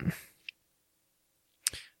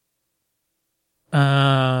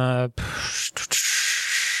 I'm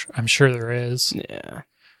sure there is. Yeah.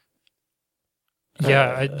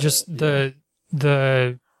 Yeah,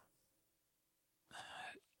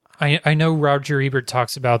 I know Roger Ebert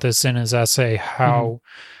talks about this in his essay, how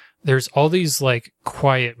there's all these like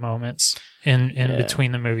quiet moments in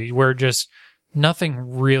between the movie where just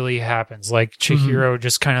nothing really happens. Like Chihiro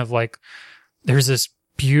just kind of like, there's this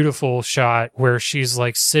beautiful shot where she's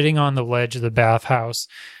like sitting on the ledge of the bathhouse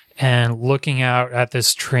and looking out at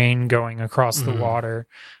this train going across the water.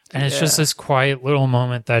 And it's just this quiet little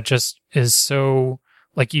moment that just is so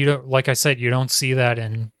like, you don't, like I said, you don't see that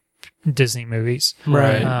in Disney movies.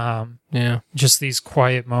 Right. Just these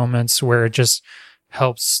quiet moments where it just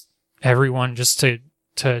helps everyone just to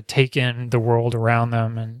take in the world around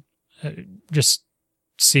them and just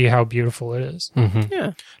see how beautiful it is.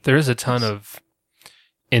 Yeah. There is a ton of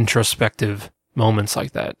introspective moments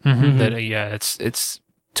like that. That it's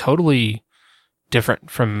totally different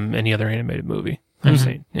from any other animated movie I've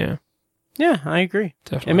seen. Yeah, I agree.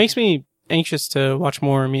 Definitely. It makes me anxious to watch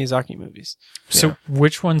more Miyazaki movies. So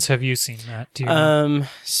which ones have you seen, Matt? Do you know?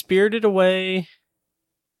 Spirited Away.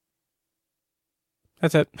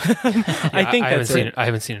 That's it. I think that's it. I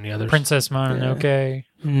haven't seen any others. Princess Mononoke.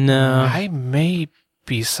 No. I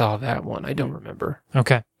maybe saw that one. I don't remember.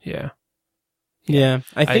 Okay. Yeah.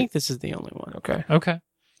 I think this is the only one. Okay.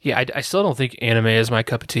 Yeah, I still don't think anime is my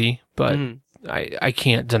cup of tea, but I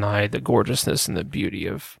can't deny the gorgeousness and the beauty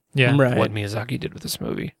of what Miyazaki did with this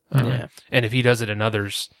movie. And if he does it in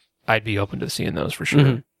others, I'd be open to seeing those for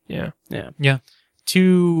sure. Yeah.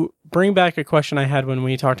 To bring back a question I had when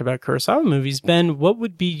we talked about Kurosawa movies, Ben, what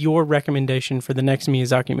would be your recommendation for the next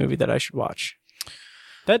Miyazaki movie that I should watch?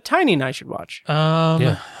 That Tiny and I should watch.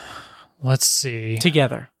 Let's see.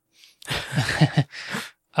 Together.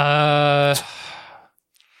 I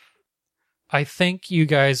think you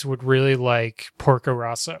guys would really like Porco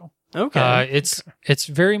Rosso. Okay. It's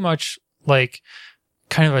very much like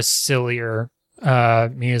kind of a sillier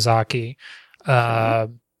Miyazaki.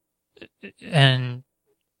 And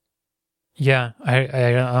yeah,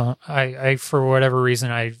 I for whatever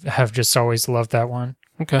reason I have just always loved that one.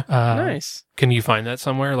 Okay. Nice. Can you find that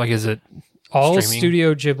somewhere? Like, is it all streaming?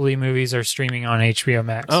 Studio Ghibli movies are streaming on HBO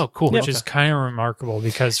Max. Oh, cool. Which is kind of remarkable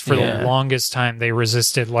because for the longest time they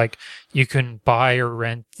resisted, like, you couldn't buy or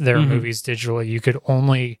rent their movies digitally. You could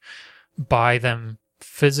only buy them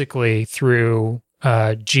physically through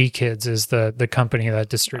G Kids is the company that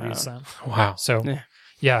distributes them. Wow. So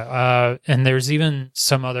and there's even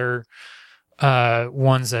some other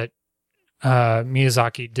ones that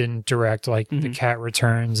Miyazaki didn't direct, like The Cat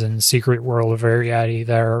Returns and Secret World of Ariadne,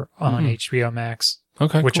 that are on HBO Max.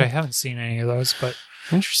 Okay, which cool. I haven't seen any of those, but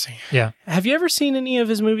interesting. Yeah. Have you ever seen any of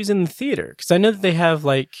his movies in the theater? Because I know that they have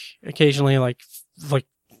like occasionally like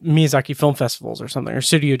Miyazaki film festivals or something, or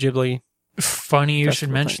Studio Ghibli Funny you should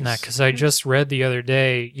mention that, because I just read the other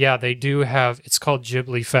day, they do have, it's called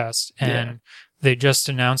Ghibli Fest, and they just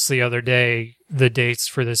announced the other day the dates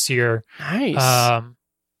for this year. Nice.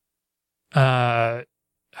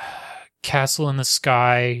 Castle in the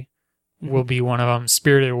Sky will be one of them.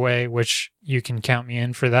 Spirited Away, which you can count me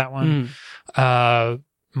in for that one.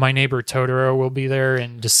 My Neighbor Totoro will be there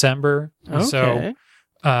in December. Okay. So,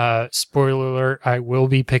 spoiler alert, I will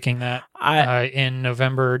be picking that in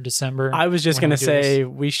November, December. I was just going to say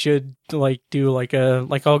we should do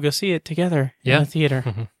I'll go see it together in the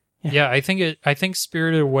theater. Yeah, I think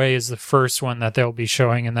Spirited Away is the first one that they'll be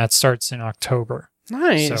showing, and that starts in October.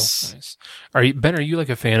 Nice. So, nice. Are you like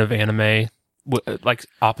a fan of anime, like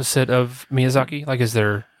opposite of Miyazaki? Like, is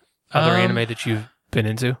there other anime that you've been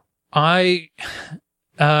into?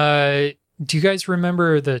 Do you guys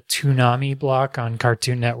remember the Toonami block on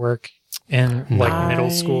Cartoon Network in middle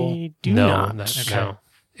school? I do not. No.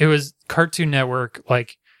 It was Cartoon Network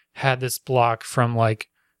had this block from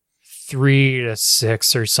 3 to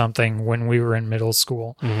 6 or something when we were in middle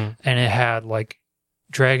school, and it had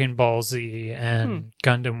Dragon Ball Z and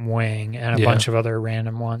Gundam Wing and a bunch of other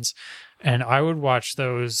random ones, and I would watch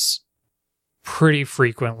those pretty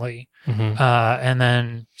frequently, and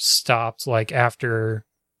then stopped after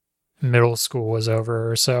middle school was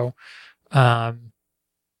over or so.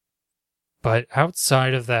 But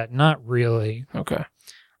outside of that, not really. Okay.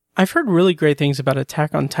 I've heard really great things about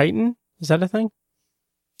Attack on Titan. Is that a thing?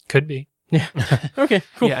 Could be. Yeah. Okay,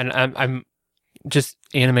 cool. Yeah, and I'm just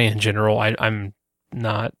anime in general. I'm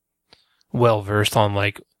not well versed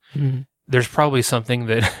on there's probably something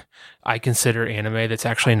that I consider anime that's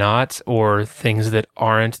actually not, or things that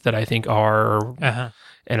aren't that I think are.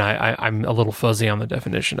 And I'm a little fuzzy on the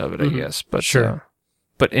definition of it, I guess. But sure.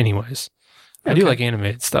 But anyways, I do like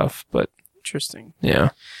animated stuff. But interesting.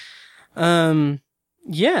 Yeah.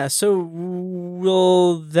 Yeah. So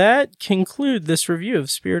will that conclude this review of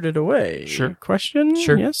Spirited Away? Sure. Question?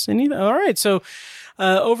 Sure. Yes. All right. So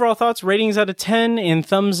overall thoughts, ratings out of 10, and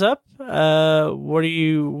thumbs up.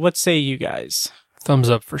 What say you guys? Thumbs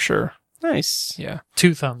up for sure. Nice. Yeah.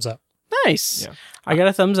 2 thumbs up. Nice. Yeah. I got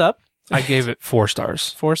a thumbs up. I gave it 4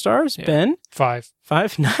 stars. 4 stars. Yeah. Ben? 5.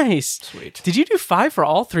 5. Nice. Sweet. Did you do 5 for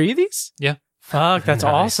all 3 of these? Yeah. Fuck, that's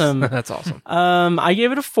Nice. awesome. That's awesome. I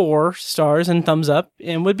gave it a 4 stars and thumbs up,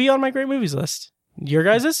 and would be on my great movies list. Your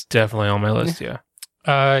guys's? Definitely on my list, yeah.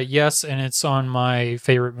 Yes, and it's on my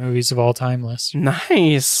favorite movies of all time list.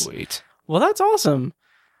 Nice. Sweet. Well, that's awesome.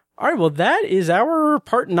 All right, well, that is our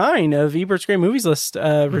part 9 of Ebert's Great Movies List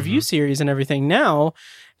review series and everything. Now,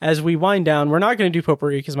 as we wind down, we're not going to do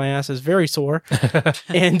potpourri because my ass is very sore.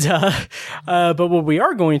 And but what we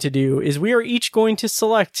are going to do is we are each going to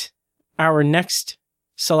select our next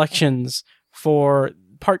selections for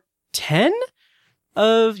part 10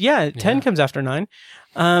 of 10 comes after 9.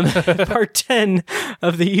 Part 10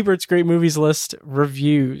 of the Ebert's Great Movies List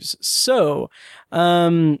reviews. So,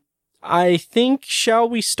 I think, shall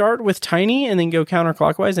we start with Tiny and then go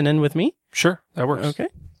counterclockwise and end with me? Sure, that works. Okay.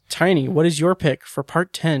 Tiny, what is your pick for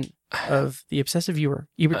part 10 of the Obsessive Viewer,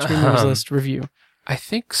 Ebert's Great Movies List review? I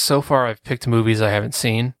think so far I've picked movies I haven't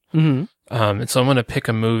seen. Mm-hmm. And so I'm going to pick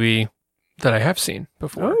a movie that I have seen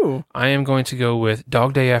before. Oh. I am going to go with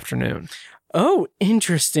Dog Day Afternoon. Oh,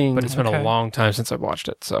 interesting. But it's been a long time since I've watched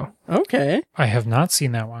it, so. Okay. I have not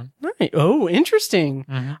seen that one. Right. Oh, interesting.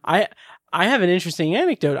 Mm-hmm. I have an interesting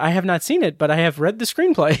anecdote. I have not seen it, but I have read the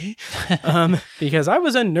screenplay because I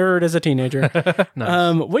was a nerd as a teenager.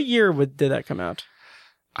 Nice. What year did that come out?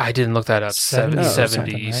 I didn't look that up. 70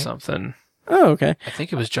 something, something. Oh, okay. I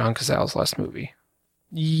think it was John Cazale's last movie.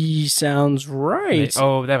 Sounds right.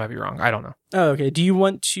 Oh, that might be wrong. I don't know. Oh, okay. Do you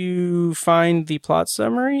want to find the plot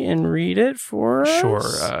summary and read it for us? Sure.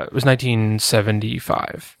 It was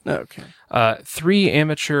 1975. Okay. 3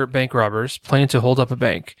 amateur bank robbers plan to hold up a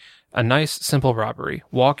bank. A nice, simple robbery.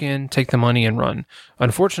 Walk in, take the money, and run.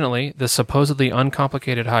 Unfortunately, the supposedly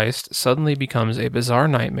uncomplicated heist suddenly becomes a bizarre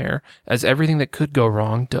nightmare, as everything that could go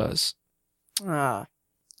wrong does. Ah.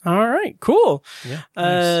 All right. Cool. Yeah.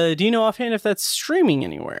 Nice. Do you know offhand if that's streaming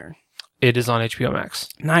anywhere? It is on HBO Max.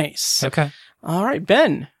 Nice. Okay. All right,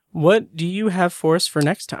 Ben, what do you have for us for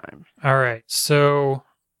next time? All right. So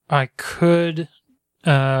I could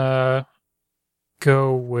go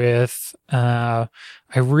with I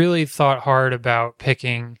really thought hard about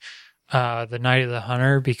picking The Night of the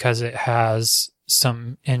Hunter because it has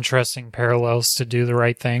some interesting parallels to Do the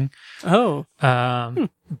Right Thing. Oh.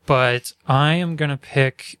 But I am going to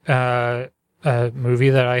pick a movie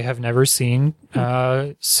that I have never seen,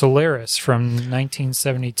 Solaris from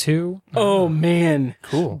 1972. Oh, man.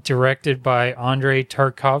 Cool. Directed by Andrei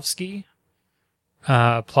Tarkovsky.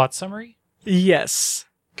 Plot summary? Yes.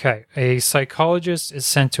 Okay. A psychologist is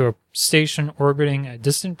sent to a station orbiting a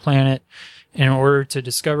distant planet in order to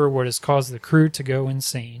discover what has caused the crew to go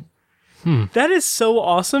insane. That is so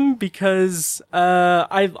awesome because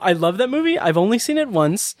I love that movie. I've only seen it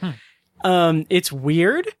once. It's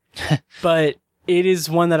weird, but it is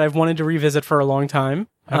one that I've wanted to revisit for a long time.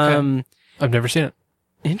 Okay. I've never seen it.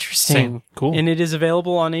 Interesting. Same. Cool. And it is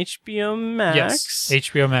available on HBO Max. Yes,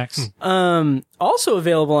 HBO Max. Also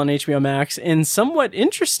available on HBO Max, and somewhat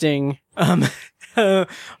interesting.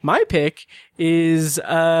 My pick is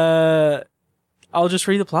I'll just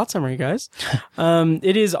read the plot summary, guys.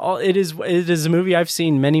 It is a movie I've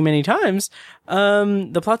seen many, many times.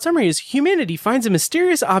 The plot summary is humanity finds a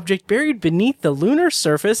mysterious object buried beneath the lunar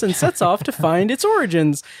surface and sets off to find its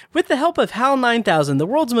origins with the help of HAL 9000, the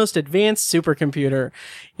world's most advanced supercomputer.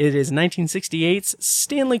 It is 1968's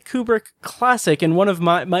Stanley Kubrick classic and one of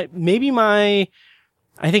my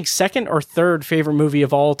I think second or third favorite movie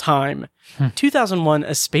of all time. 2001: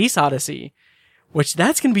 A Space Odyssey. Which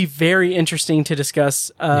that's going to be very interesting to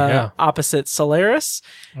discuss opposite Solaris.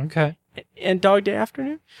 Okay. And Dog Day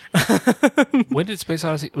Afternoon. When did Space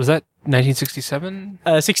Odyssey? Was that 1967?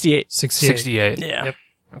 68. 68. Yeah. Yep.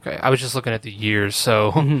 Okay. I was just looking at the years.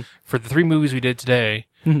 So for the 3 movies we did today,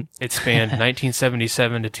 it spanned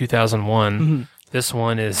 1977 to 2001. This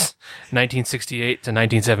one is 1968 to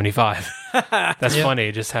 1975. That's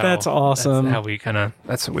funny. Just how that's awesome. That's how we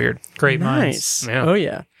that's weird. Great nice. minds. Yeah. Oh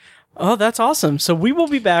yeah. Oh, that's awesome. So we will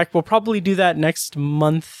be back. We'll probably do that next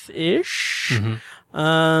month-ish.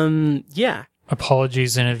 Yeah.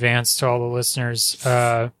 Apologies in advance to all the listeners.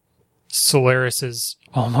 Solaris is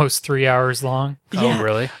almost 3 hours long. Yeah. Oh,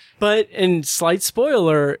 really? But, and slight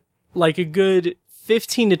spoiler, like a good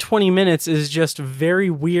 15 to 20 minutes is just very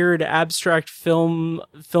weird, abstract film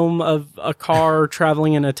of a car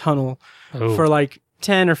traveling in a tunnel for like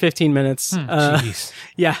 10 or 15 minutes. Jeez.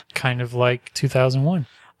 Yeah. Kind of like 2001.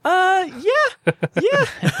 Yeah.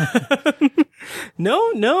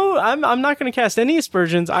 No, I'm not going to cast any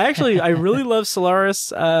aspersions. I really love Solaris,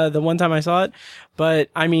 the one time I saw it, but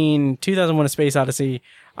I mean, 2001: A Space Odyssey,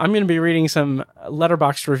 I'm going to be reading some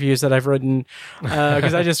Letterboxd reviews that I've written,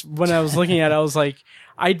 cause when I was looking at it, I was like,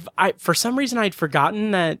 for some reason I'd forgotten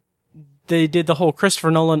that they did the whole Christopher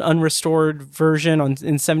Nolan unrestored version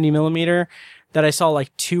in 70 millimeter that I saw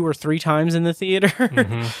like 2 or 3 times in the theater.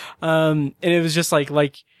 And it was just like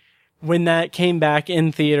when that came back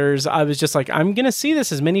in theaters, I was just like, I'm going to see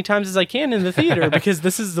this as many times as I can in the theater because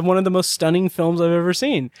this is one of the most stunning films I've ever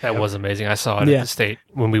seen. That was amazing. I saw it at the State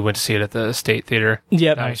when we went to see it at the State Theater.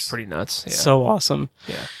 Yep. That was pretty nuts. Yeah. So awesome.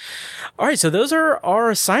 Yeah. All right, so those are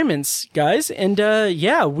our assignments, guys. And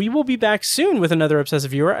we will be back soon with another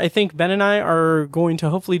Obsessive Viewer. I think Ben and I are going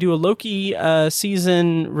to hopefully do a Loki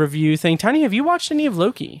season review thing. Tiny, have you watched any of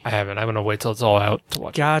Loki? I haven't. I'm going to wait till it's all out to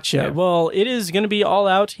watch Gotcha. it. Yeah. Well, it is going to be all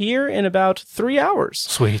out here in about 3 hours.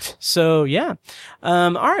 Sweet. So, yeah.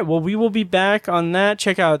 All right, well, we will be back on that.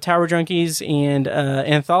 Check out Tower Junkies and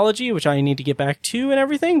Anthology, which I need to get back to and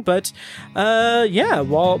everything. But,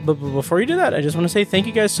 but before you do that, I just want to say thank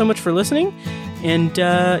you guys so much for listening. And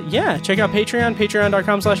check out Patreon,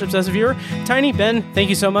 patreon.com/obsessiveviewer. Tiny, Ben, thank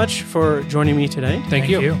you so much for joining me today. Thank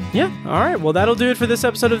you. Yeah, all right. Well, that'll do it for this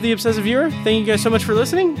episode of The Obsessive Viewer. Thank you guys so much for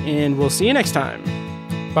listening, and we'll see you next time.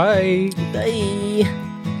 Bye. Bye.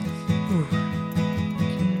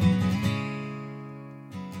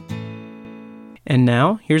 And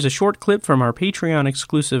now, here's a short clip from our Patreon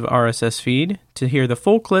exclusive RSS feed. To hear the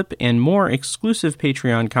full clip and more exclusive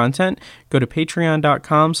Patreon content, go to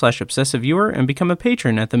patreon.com/obsessiveviewer and become a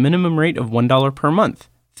patron at the minimum rate of $1 per month.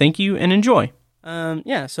 Thank you and enjoy.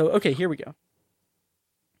 Okay, here we go.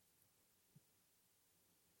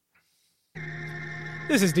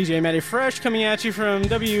 This is DJ Matty Fresh coming at you from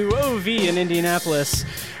WOV in Indianapolis,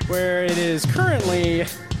 where it is currently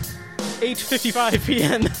 8:55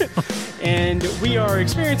 p.m. and we're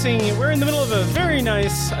in the middle of a very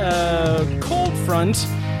nice cold front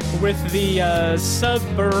with the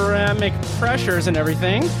subaramic pressures and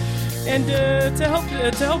everything. And to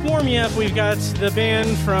help warm you up, we've got the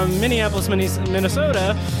band from Minneapolis,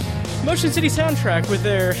 Minnesota, Motion City Soundtrack, with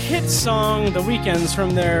their hit song "The Weekends"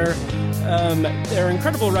 from their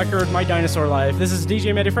incredible record "My Dinosaur Life." This is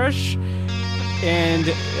DJ Matty Fresh. And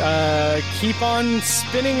keep on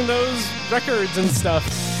spinning those records and stuff.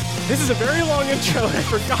 This is a very long intro. I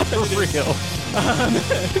forgot that it is real.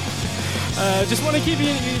 Just want to give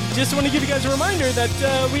you guys a reminder that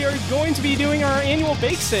we are going to be doing our annual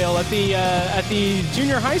bake sale at the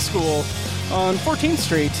junior high school on 14th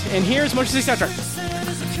Street. And here's Motion City Soundtrack.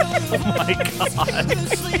 Oh my god.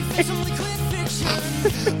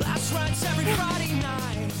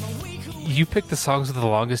 You pick the songs with the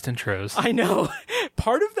longest intros. I know.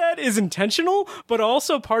 Part of that is intentional, but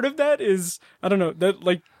also part of that is, I don't know, that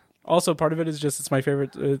like, also part of it is just, it's my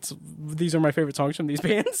favorite, these are my favorite songs from these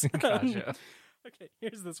bands. Gotcha. Okay,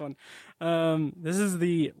 here's this one. This is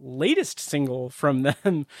the latest single from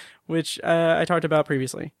them, which I talked about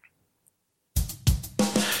previously.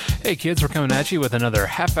 Hey kids, we're coming at you with another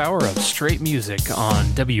half hour of straight music on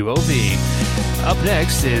WOV. Up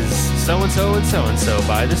next is So-and-So and So-and-So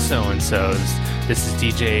by the So-and-Sos. This is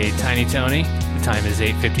DJ Tiny Tony. The time is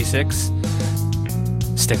 8:56.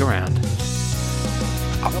 Stick around.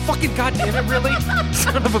 Oh, fucking goddammit, really?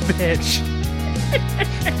 Son of a bitch.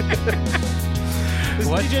 This is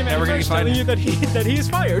DJ Manfresh telling you that he is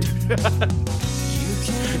fired.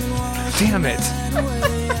 Damn it.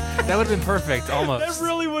 That would have been perfect, almost. That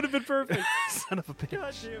really would have been perfect. Son of a bitch.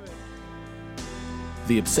 God damn it.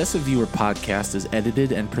 The Obsessive Viewer podcast is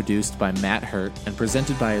edited and produced by Matt Hurt and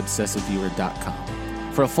presented by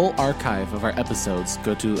ObsessiveViewer.com. For a full archive of our episodes,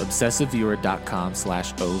 go to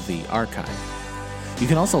ObsessiveViewer.com/OV archive. You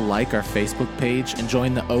can also like our Facebook page and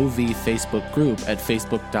join the OV Facebook group at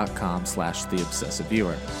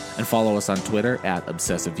Facebook.com/TheObsessiveViewer. And follow us on Twitter at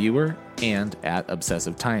ObsessiveViewer and at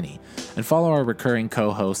ObsessiveTiny. And follow our recurring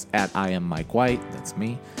co-hosts at I Am Mike White, that's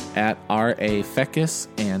me, at R.A. Feckus,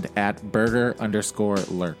 and at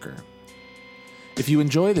Burger_Lurker. If you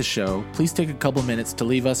enjoy the show, please take a couple minutes to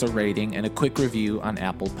leave us a rating and a quick review on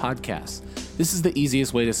Apple Podcasts. This is the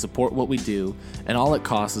easiest way to support what we do, and all it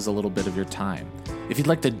costs is a little bit of your time. If you'd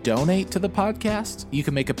like to donate to the podcast, you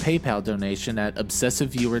can make a PayPal donation at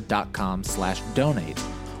obsessiveviewer.com/donate,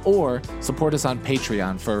 or support us on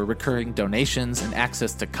Patreon for recurring donations and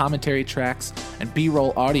access to commentary tracks and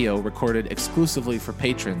B-roll audio recorded exclusively for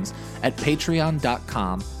patrons at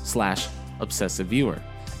patreon.com/obsessiveviewer.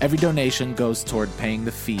 Every donation goes toward paying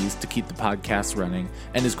the fees to keep the podcast running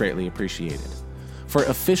and is greatly appreciated. For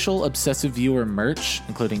official Obsessive Viewer merch,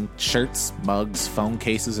 including shirts, mugs, phone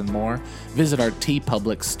cases, and more, visit our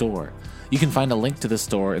TeePublic store. You can find a link to the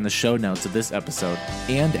store in the show notes of this episode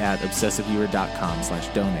and at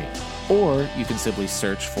obsessiveviewer.com/donate. Or you can simply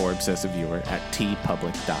search for Obsessive Viewer at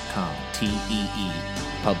teepublic.com, T-E-E,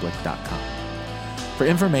 public.com. For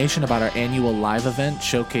information about our annual live event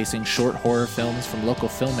showcasing short horror films from local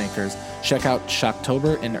filmmakers, check out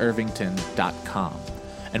shocktoberInIrvington.com.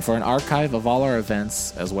 And for an archive of all our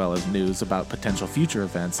events, as well as news about potential future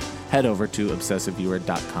events, head over to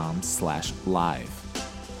obsessiveviewer.com/live.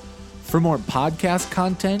 For more podcast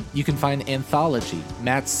content, you can find Anthology,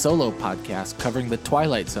 Matt's solo podcast covering The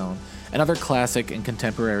Twilight Zone and other classic and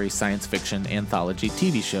contemporary science fiction anthology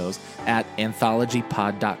TV shows at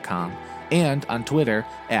anthologypod.com and on Twitter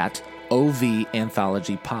at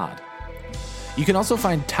OVAnthologyPod. You can also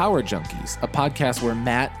find Tower Junkies, a podcast where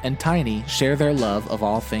Matt and Tiny share their love of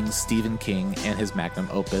all things Stephen King and his magnum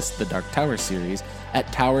opus, The Dark Tower series, at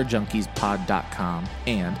towerjunkiespod.com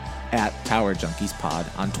and at towerjunkiespod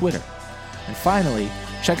on Twitter. And finally,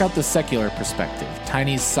 check out The Secular Perspective,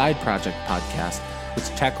 Tiny's side project podcast, which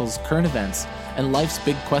tackles current events and life's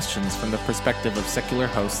big questions from the perspective of secular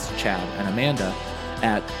hosts Chad and Amanda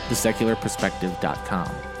at thesecularperspective.com.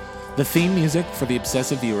 The theme music for The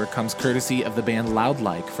Obsessive Viewer comes courtesy of the band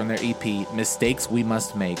Loudlike from their EP Mistakes We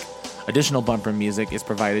Must Make. Additional bumper music is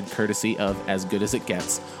provided courtesy of As Good As It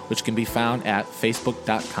Gets, which can be found at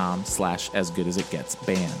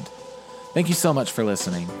facebook.com/asgoodasitgetsband. Thank you so much for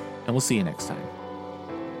listening, and we'll see you next time.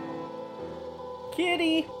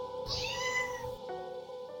 Kitty!